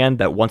Survivor fan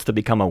that wants to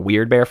become a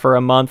Weird Bear for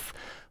a month,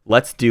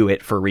 let's do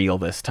it for real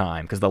this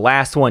time, because the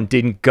last one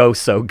didn't go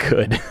so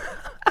good.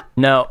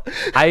 No,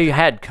 I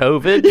had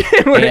COVID,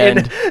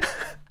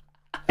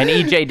 and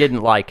EJ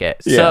didn't like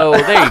it. So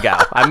there you go.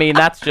 I mean,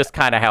 that's just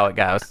kind of how it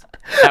goes.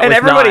 And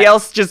everybody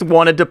else just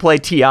wanted to play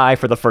TI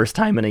for the first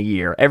time in a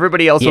year.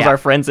 Everybody else was our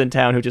friends in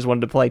town who just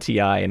wanted to play TI,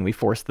 and we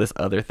forced this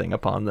other thing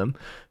upon them.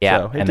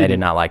 Yeah, and they did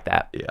not like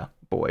that. Yeah,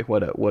 boy,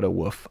 what a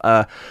woof.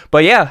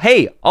 But yeah,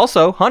 hey,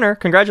 also, Hunter,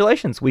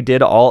 congratulations. We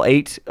did all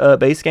 8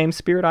 base game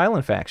Spirit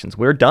Island factions.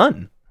 We're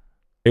done.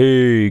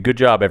 Hey, good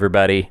job,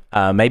 everybody.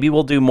 Maybe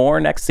we'll do more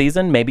next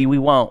season. Maybe we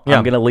won't. Yeah.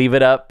 I'm going to leave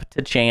it up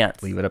to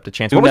chance. Leave it up to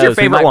chance. What was your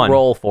favorite one?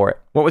 Roll for it.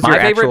 What was your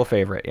actual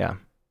favorite? Yeah.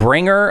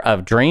 Bringer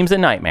of Dreams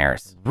and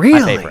Nightmares.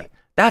 Really? My favorite.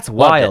 That's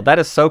wild. That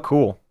is so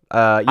cool.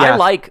 Yeah. I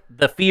like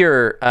the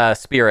fear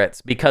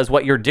spirits because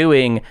what you're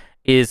doing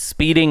is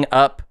speeding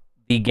up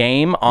the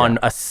game on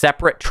a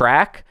separate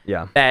track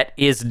that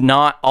is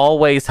not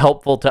always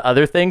helpful to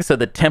other things. So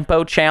the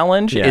tempo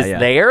challenge is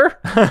there.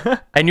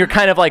 And you're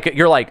kind of like,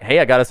 hey,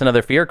 I got us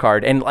another fear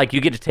card. And like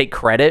you get to take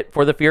credit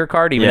for the fear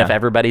card, even if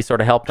everybody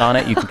sort of helped on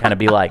it. You can kind of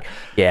be like,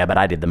 yeah, but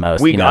I did the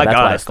most. That's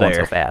why it's going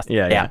so fast.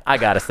 Yeah, I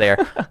got us there.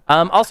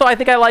 Also, I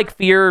think I like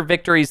fear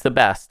victories the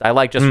best. I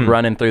like just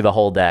running through the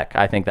whole deck.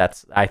 I think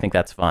that's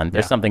fun.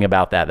 There's something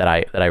about that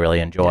I really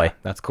enjoy. Yeah,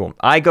 that's cool.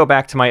 I go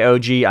back to my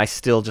OG. I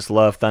still just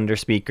love Thunder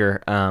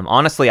Speaker.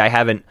 Honestly, I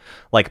haven't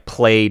like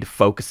played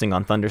focusing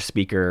on Thunder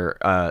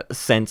Speaker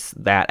since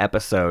that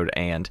episode,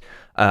 and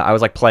I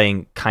was like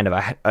playing kind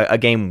of a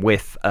game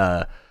with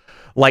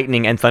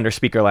Lightning and Thunder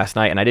Speaker last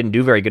night, and I didn't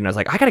do very good. And I was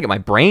like, I gotta get my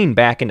brain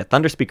back into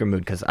Thunder Speaker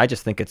mood because I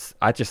just think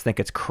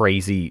it's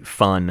crazy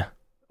fun.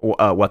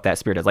 What that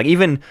spirit is like.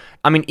 Even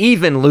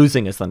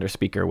losing as Thunder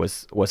Speaker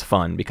was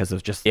fun because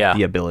of just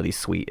the ability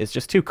suite. It's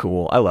just too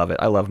cool. I love it.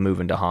 I love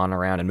moving Dahan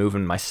around and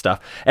moving my stuff.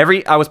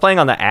 I was playing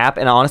on the app,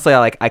 and honestly,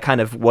 I kind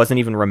of wasn't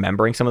even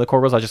remembering some of the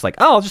core rules. I was just like,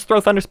 oh, I'll just throw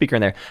Thunder Speaker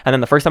in there. And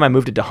then the first time I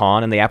moved to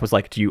Dahan, and the app was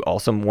like, do you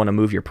also want to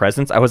move your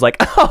presence? I was like,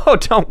 oh,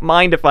 don't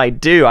mind if I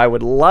do. I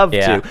would love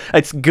to.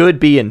 It's good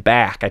being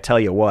back. I tell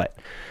you what.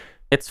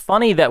 It's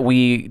funny that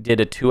we did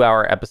a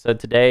 2-hour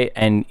episode today,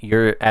 and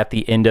you're at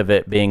the end of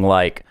it being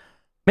like,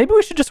 maybe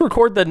we should just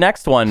record the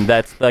next one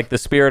that's like the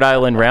Spirit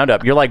Island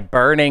Roundup. You're like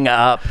burning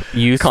up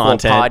useful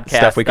content, podcast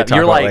stuff we could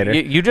talk about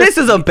later. This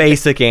is a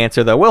basic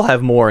answer, though. We'll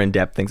have more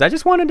in-depth things. I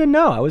just wanted to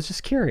know. I was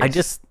just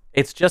curious.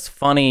 It's just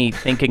funny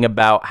thinking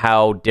about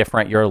how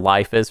different your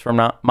life is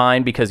from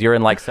mine because you're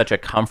in like such a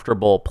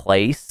comfortable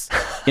place.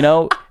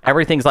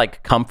 Everything's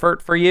like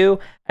comfort for you.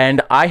 And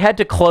I had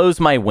to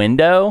close my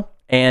window.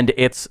 And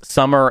it's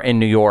summer in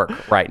New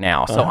York right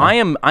now, so I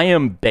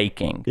am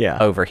baking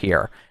over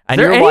here. And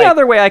is there any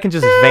other way I can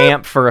just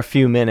vamp for a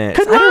few minutes?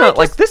 I don't know.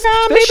 Like this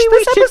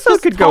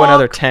episode could go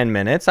another 10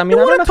 minutes. I mean,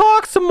 I want to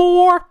talk some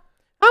more.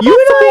 You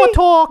and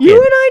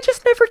I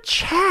just never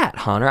chat,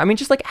 Hunter. I mean,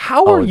 just like,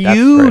 how are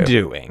you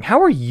doing?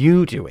 How are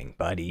you doing,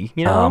 buddy?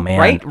 Oh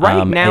man,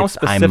 right now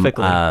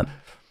specifically.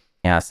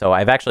 So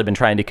I've actually been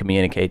trying to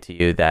communicate to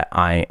you that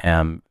I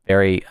am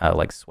very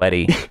like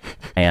sweaty,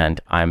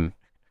 and I'm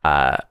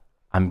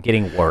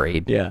getting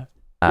worried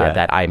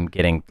that I'm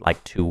getting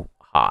like too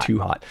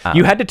hot.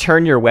 You had to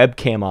turn your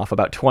webcam off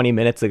about 20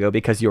 mintes ago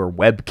because your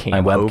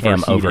webcam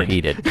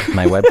overheated.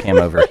 My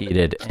webcam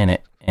overheated and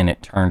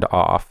it turned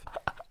off.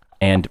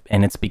 And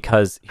it's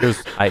because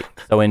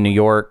so in New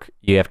York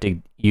you have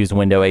to use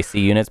window AC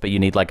units, but you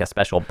need like a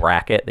special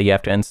bracket that you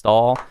have to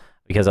install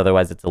because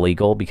otherwise it's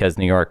illegal because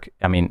New York,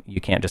 I mean, you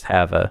can't just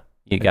have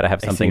you got to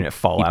have something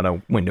fall out a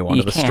window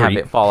onto the street. You can't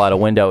have it fall out a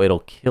window.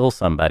 It'll kill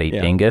somebody,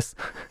 dingus.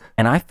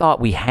 And I thought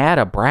we had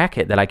a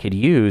bracket that I could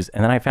use,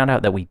 and then I found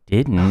out that we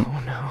didn't.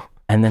 Oh, no.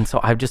 And then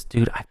so I've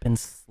been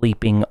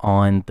sleeping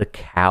on the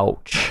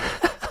couch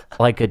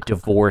like a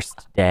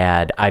divorced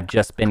dad. I've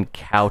just been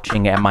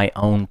couching at my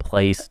own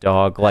place,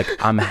 dog. Like,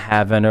 I'm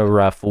having a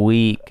rough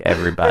week,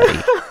 everybody.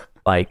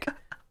 Like,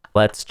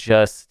 let's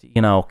just,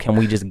 can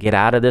we just get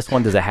out of this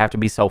one? Does it have to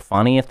be so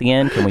funny at the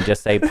end? Can we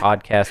just say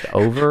podcast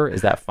over?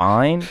 Is that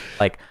fine?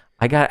 Like,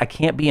 I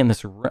can't be in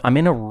this room. I'm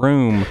in a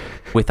room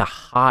with a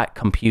hot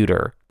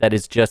computer that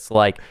is just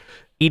like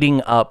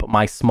heating up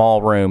my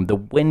small room. The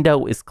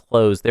window is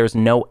closed. There's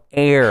no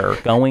air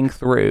going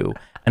through.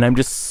 And I'm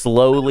just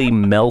slowly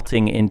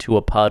melting into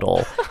a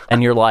puddle.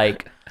 And you're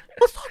like,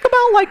 let's talk about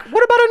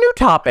what about a new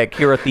topic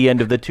here at the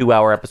end of the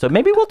 2-hour episode?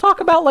 Maybe we'll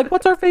talk about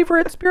what's our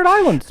favorite Spirit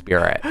Island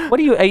spirit? What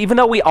do you, even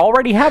though we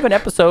already have an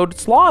episode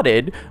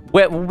slotted,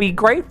 it will be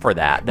great for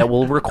that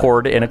we'll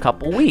record in a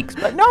couple weeks.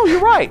 But no, you're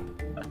right.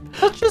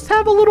 Let's just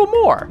have a little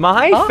more.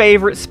 My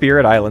favorite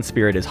Spirit Island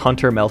spirit is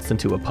Hunter melts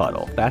into a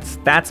puddle.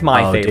 That's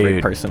my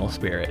favorite personal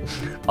spirit.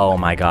 Oh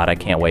my god, I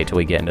can't wait till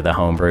we get into the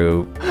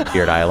homebrew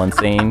Spirit Island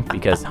scene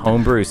because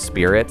homebrew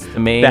spirits to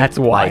me. That's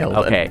wild.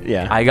 Okay,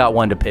 yeah. I got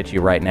one to pitch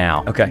you right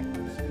now. Okay.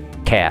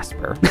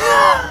 Casper.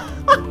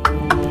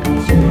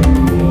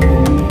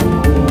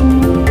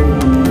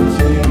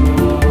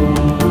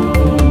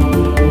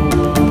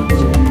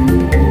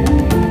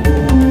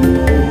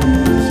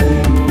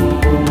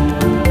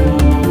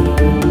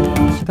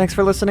 Thanks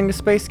for listening to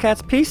Space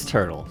Cat's Peace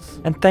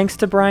Turtles. And thanks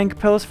to Brian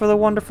Capillas for the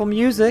wonderful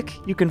music.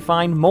 You can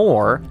find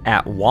more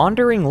at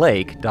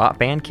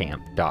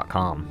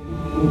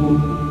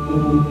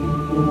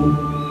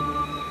wanderinglake.bandcamp.com.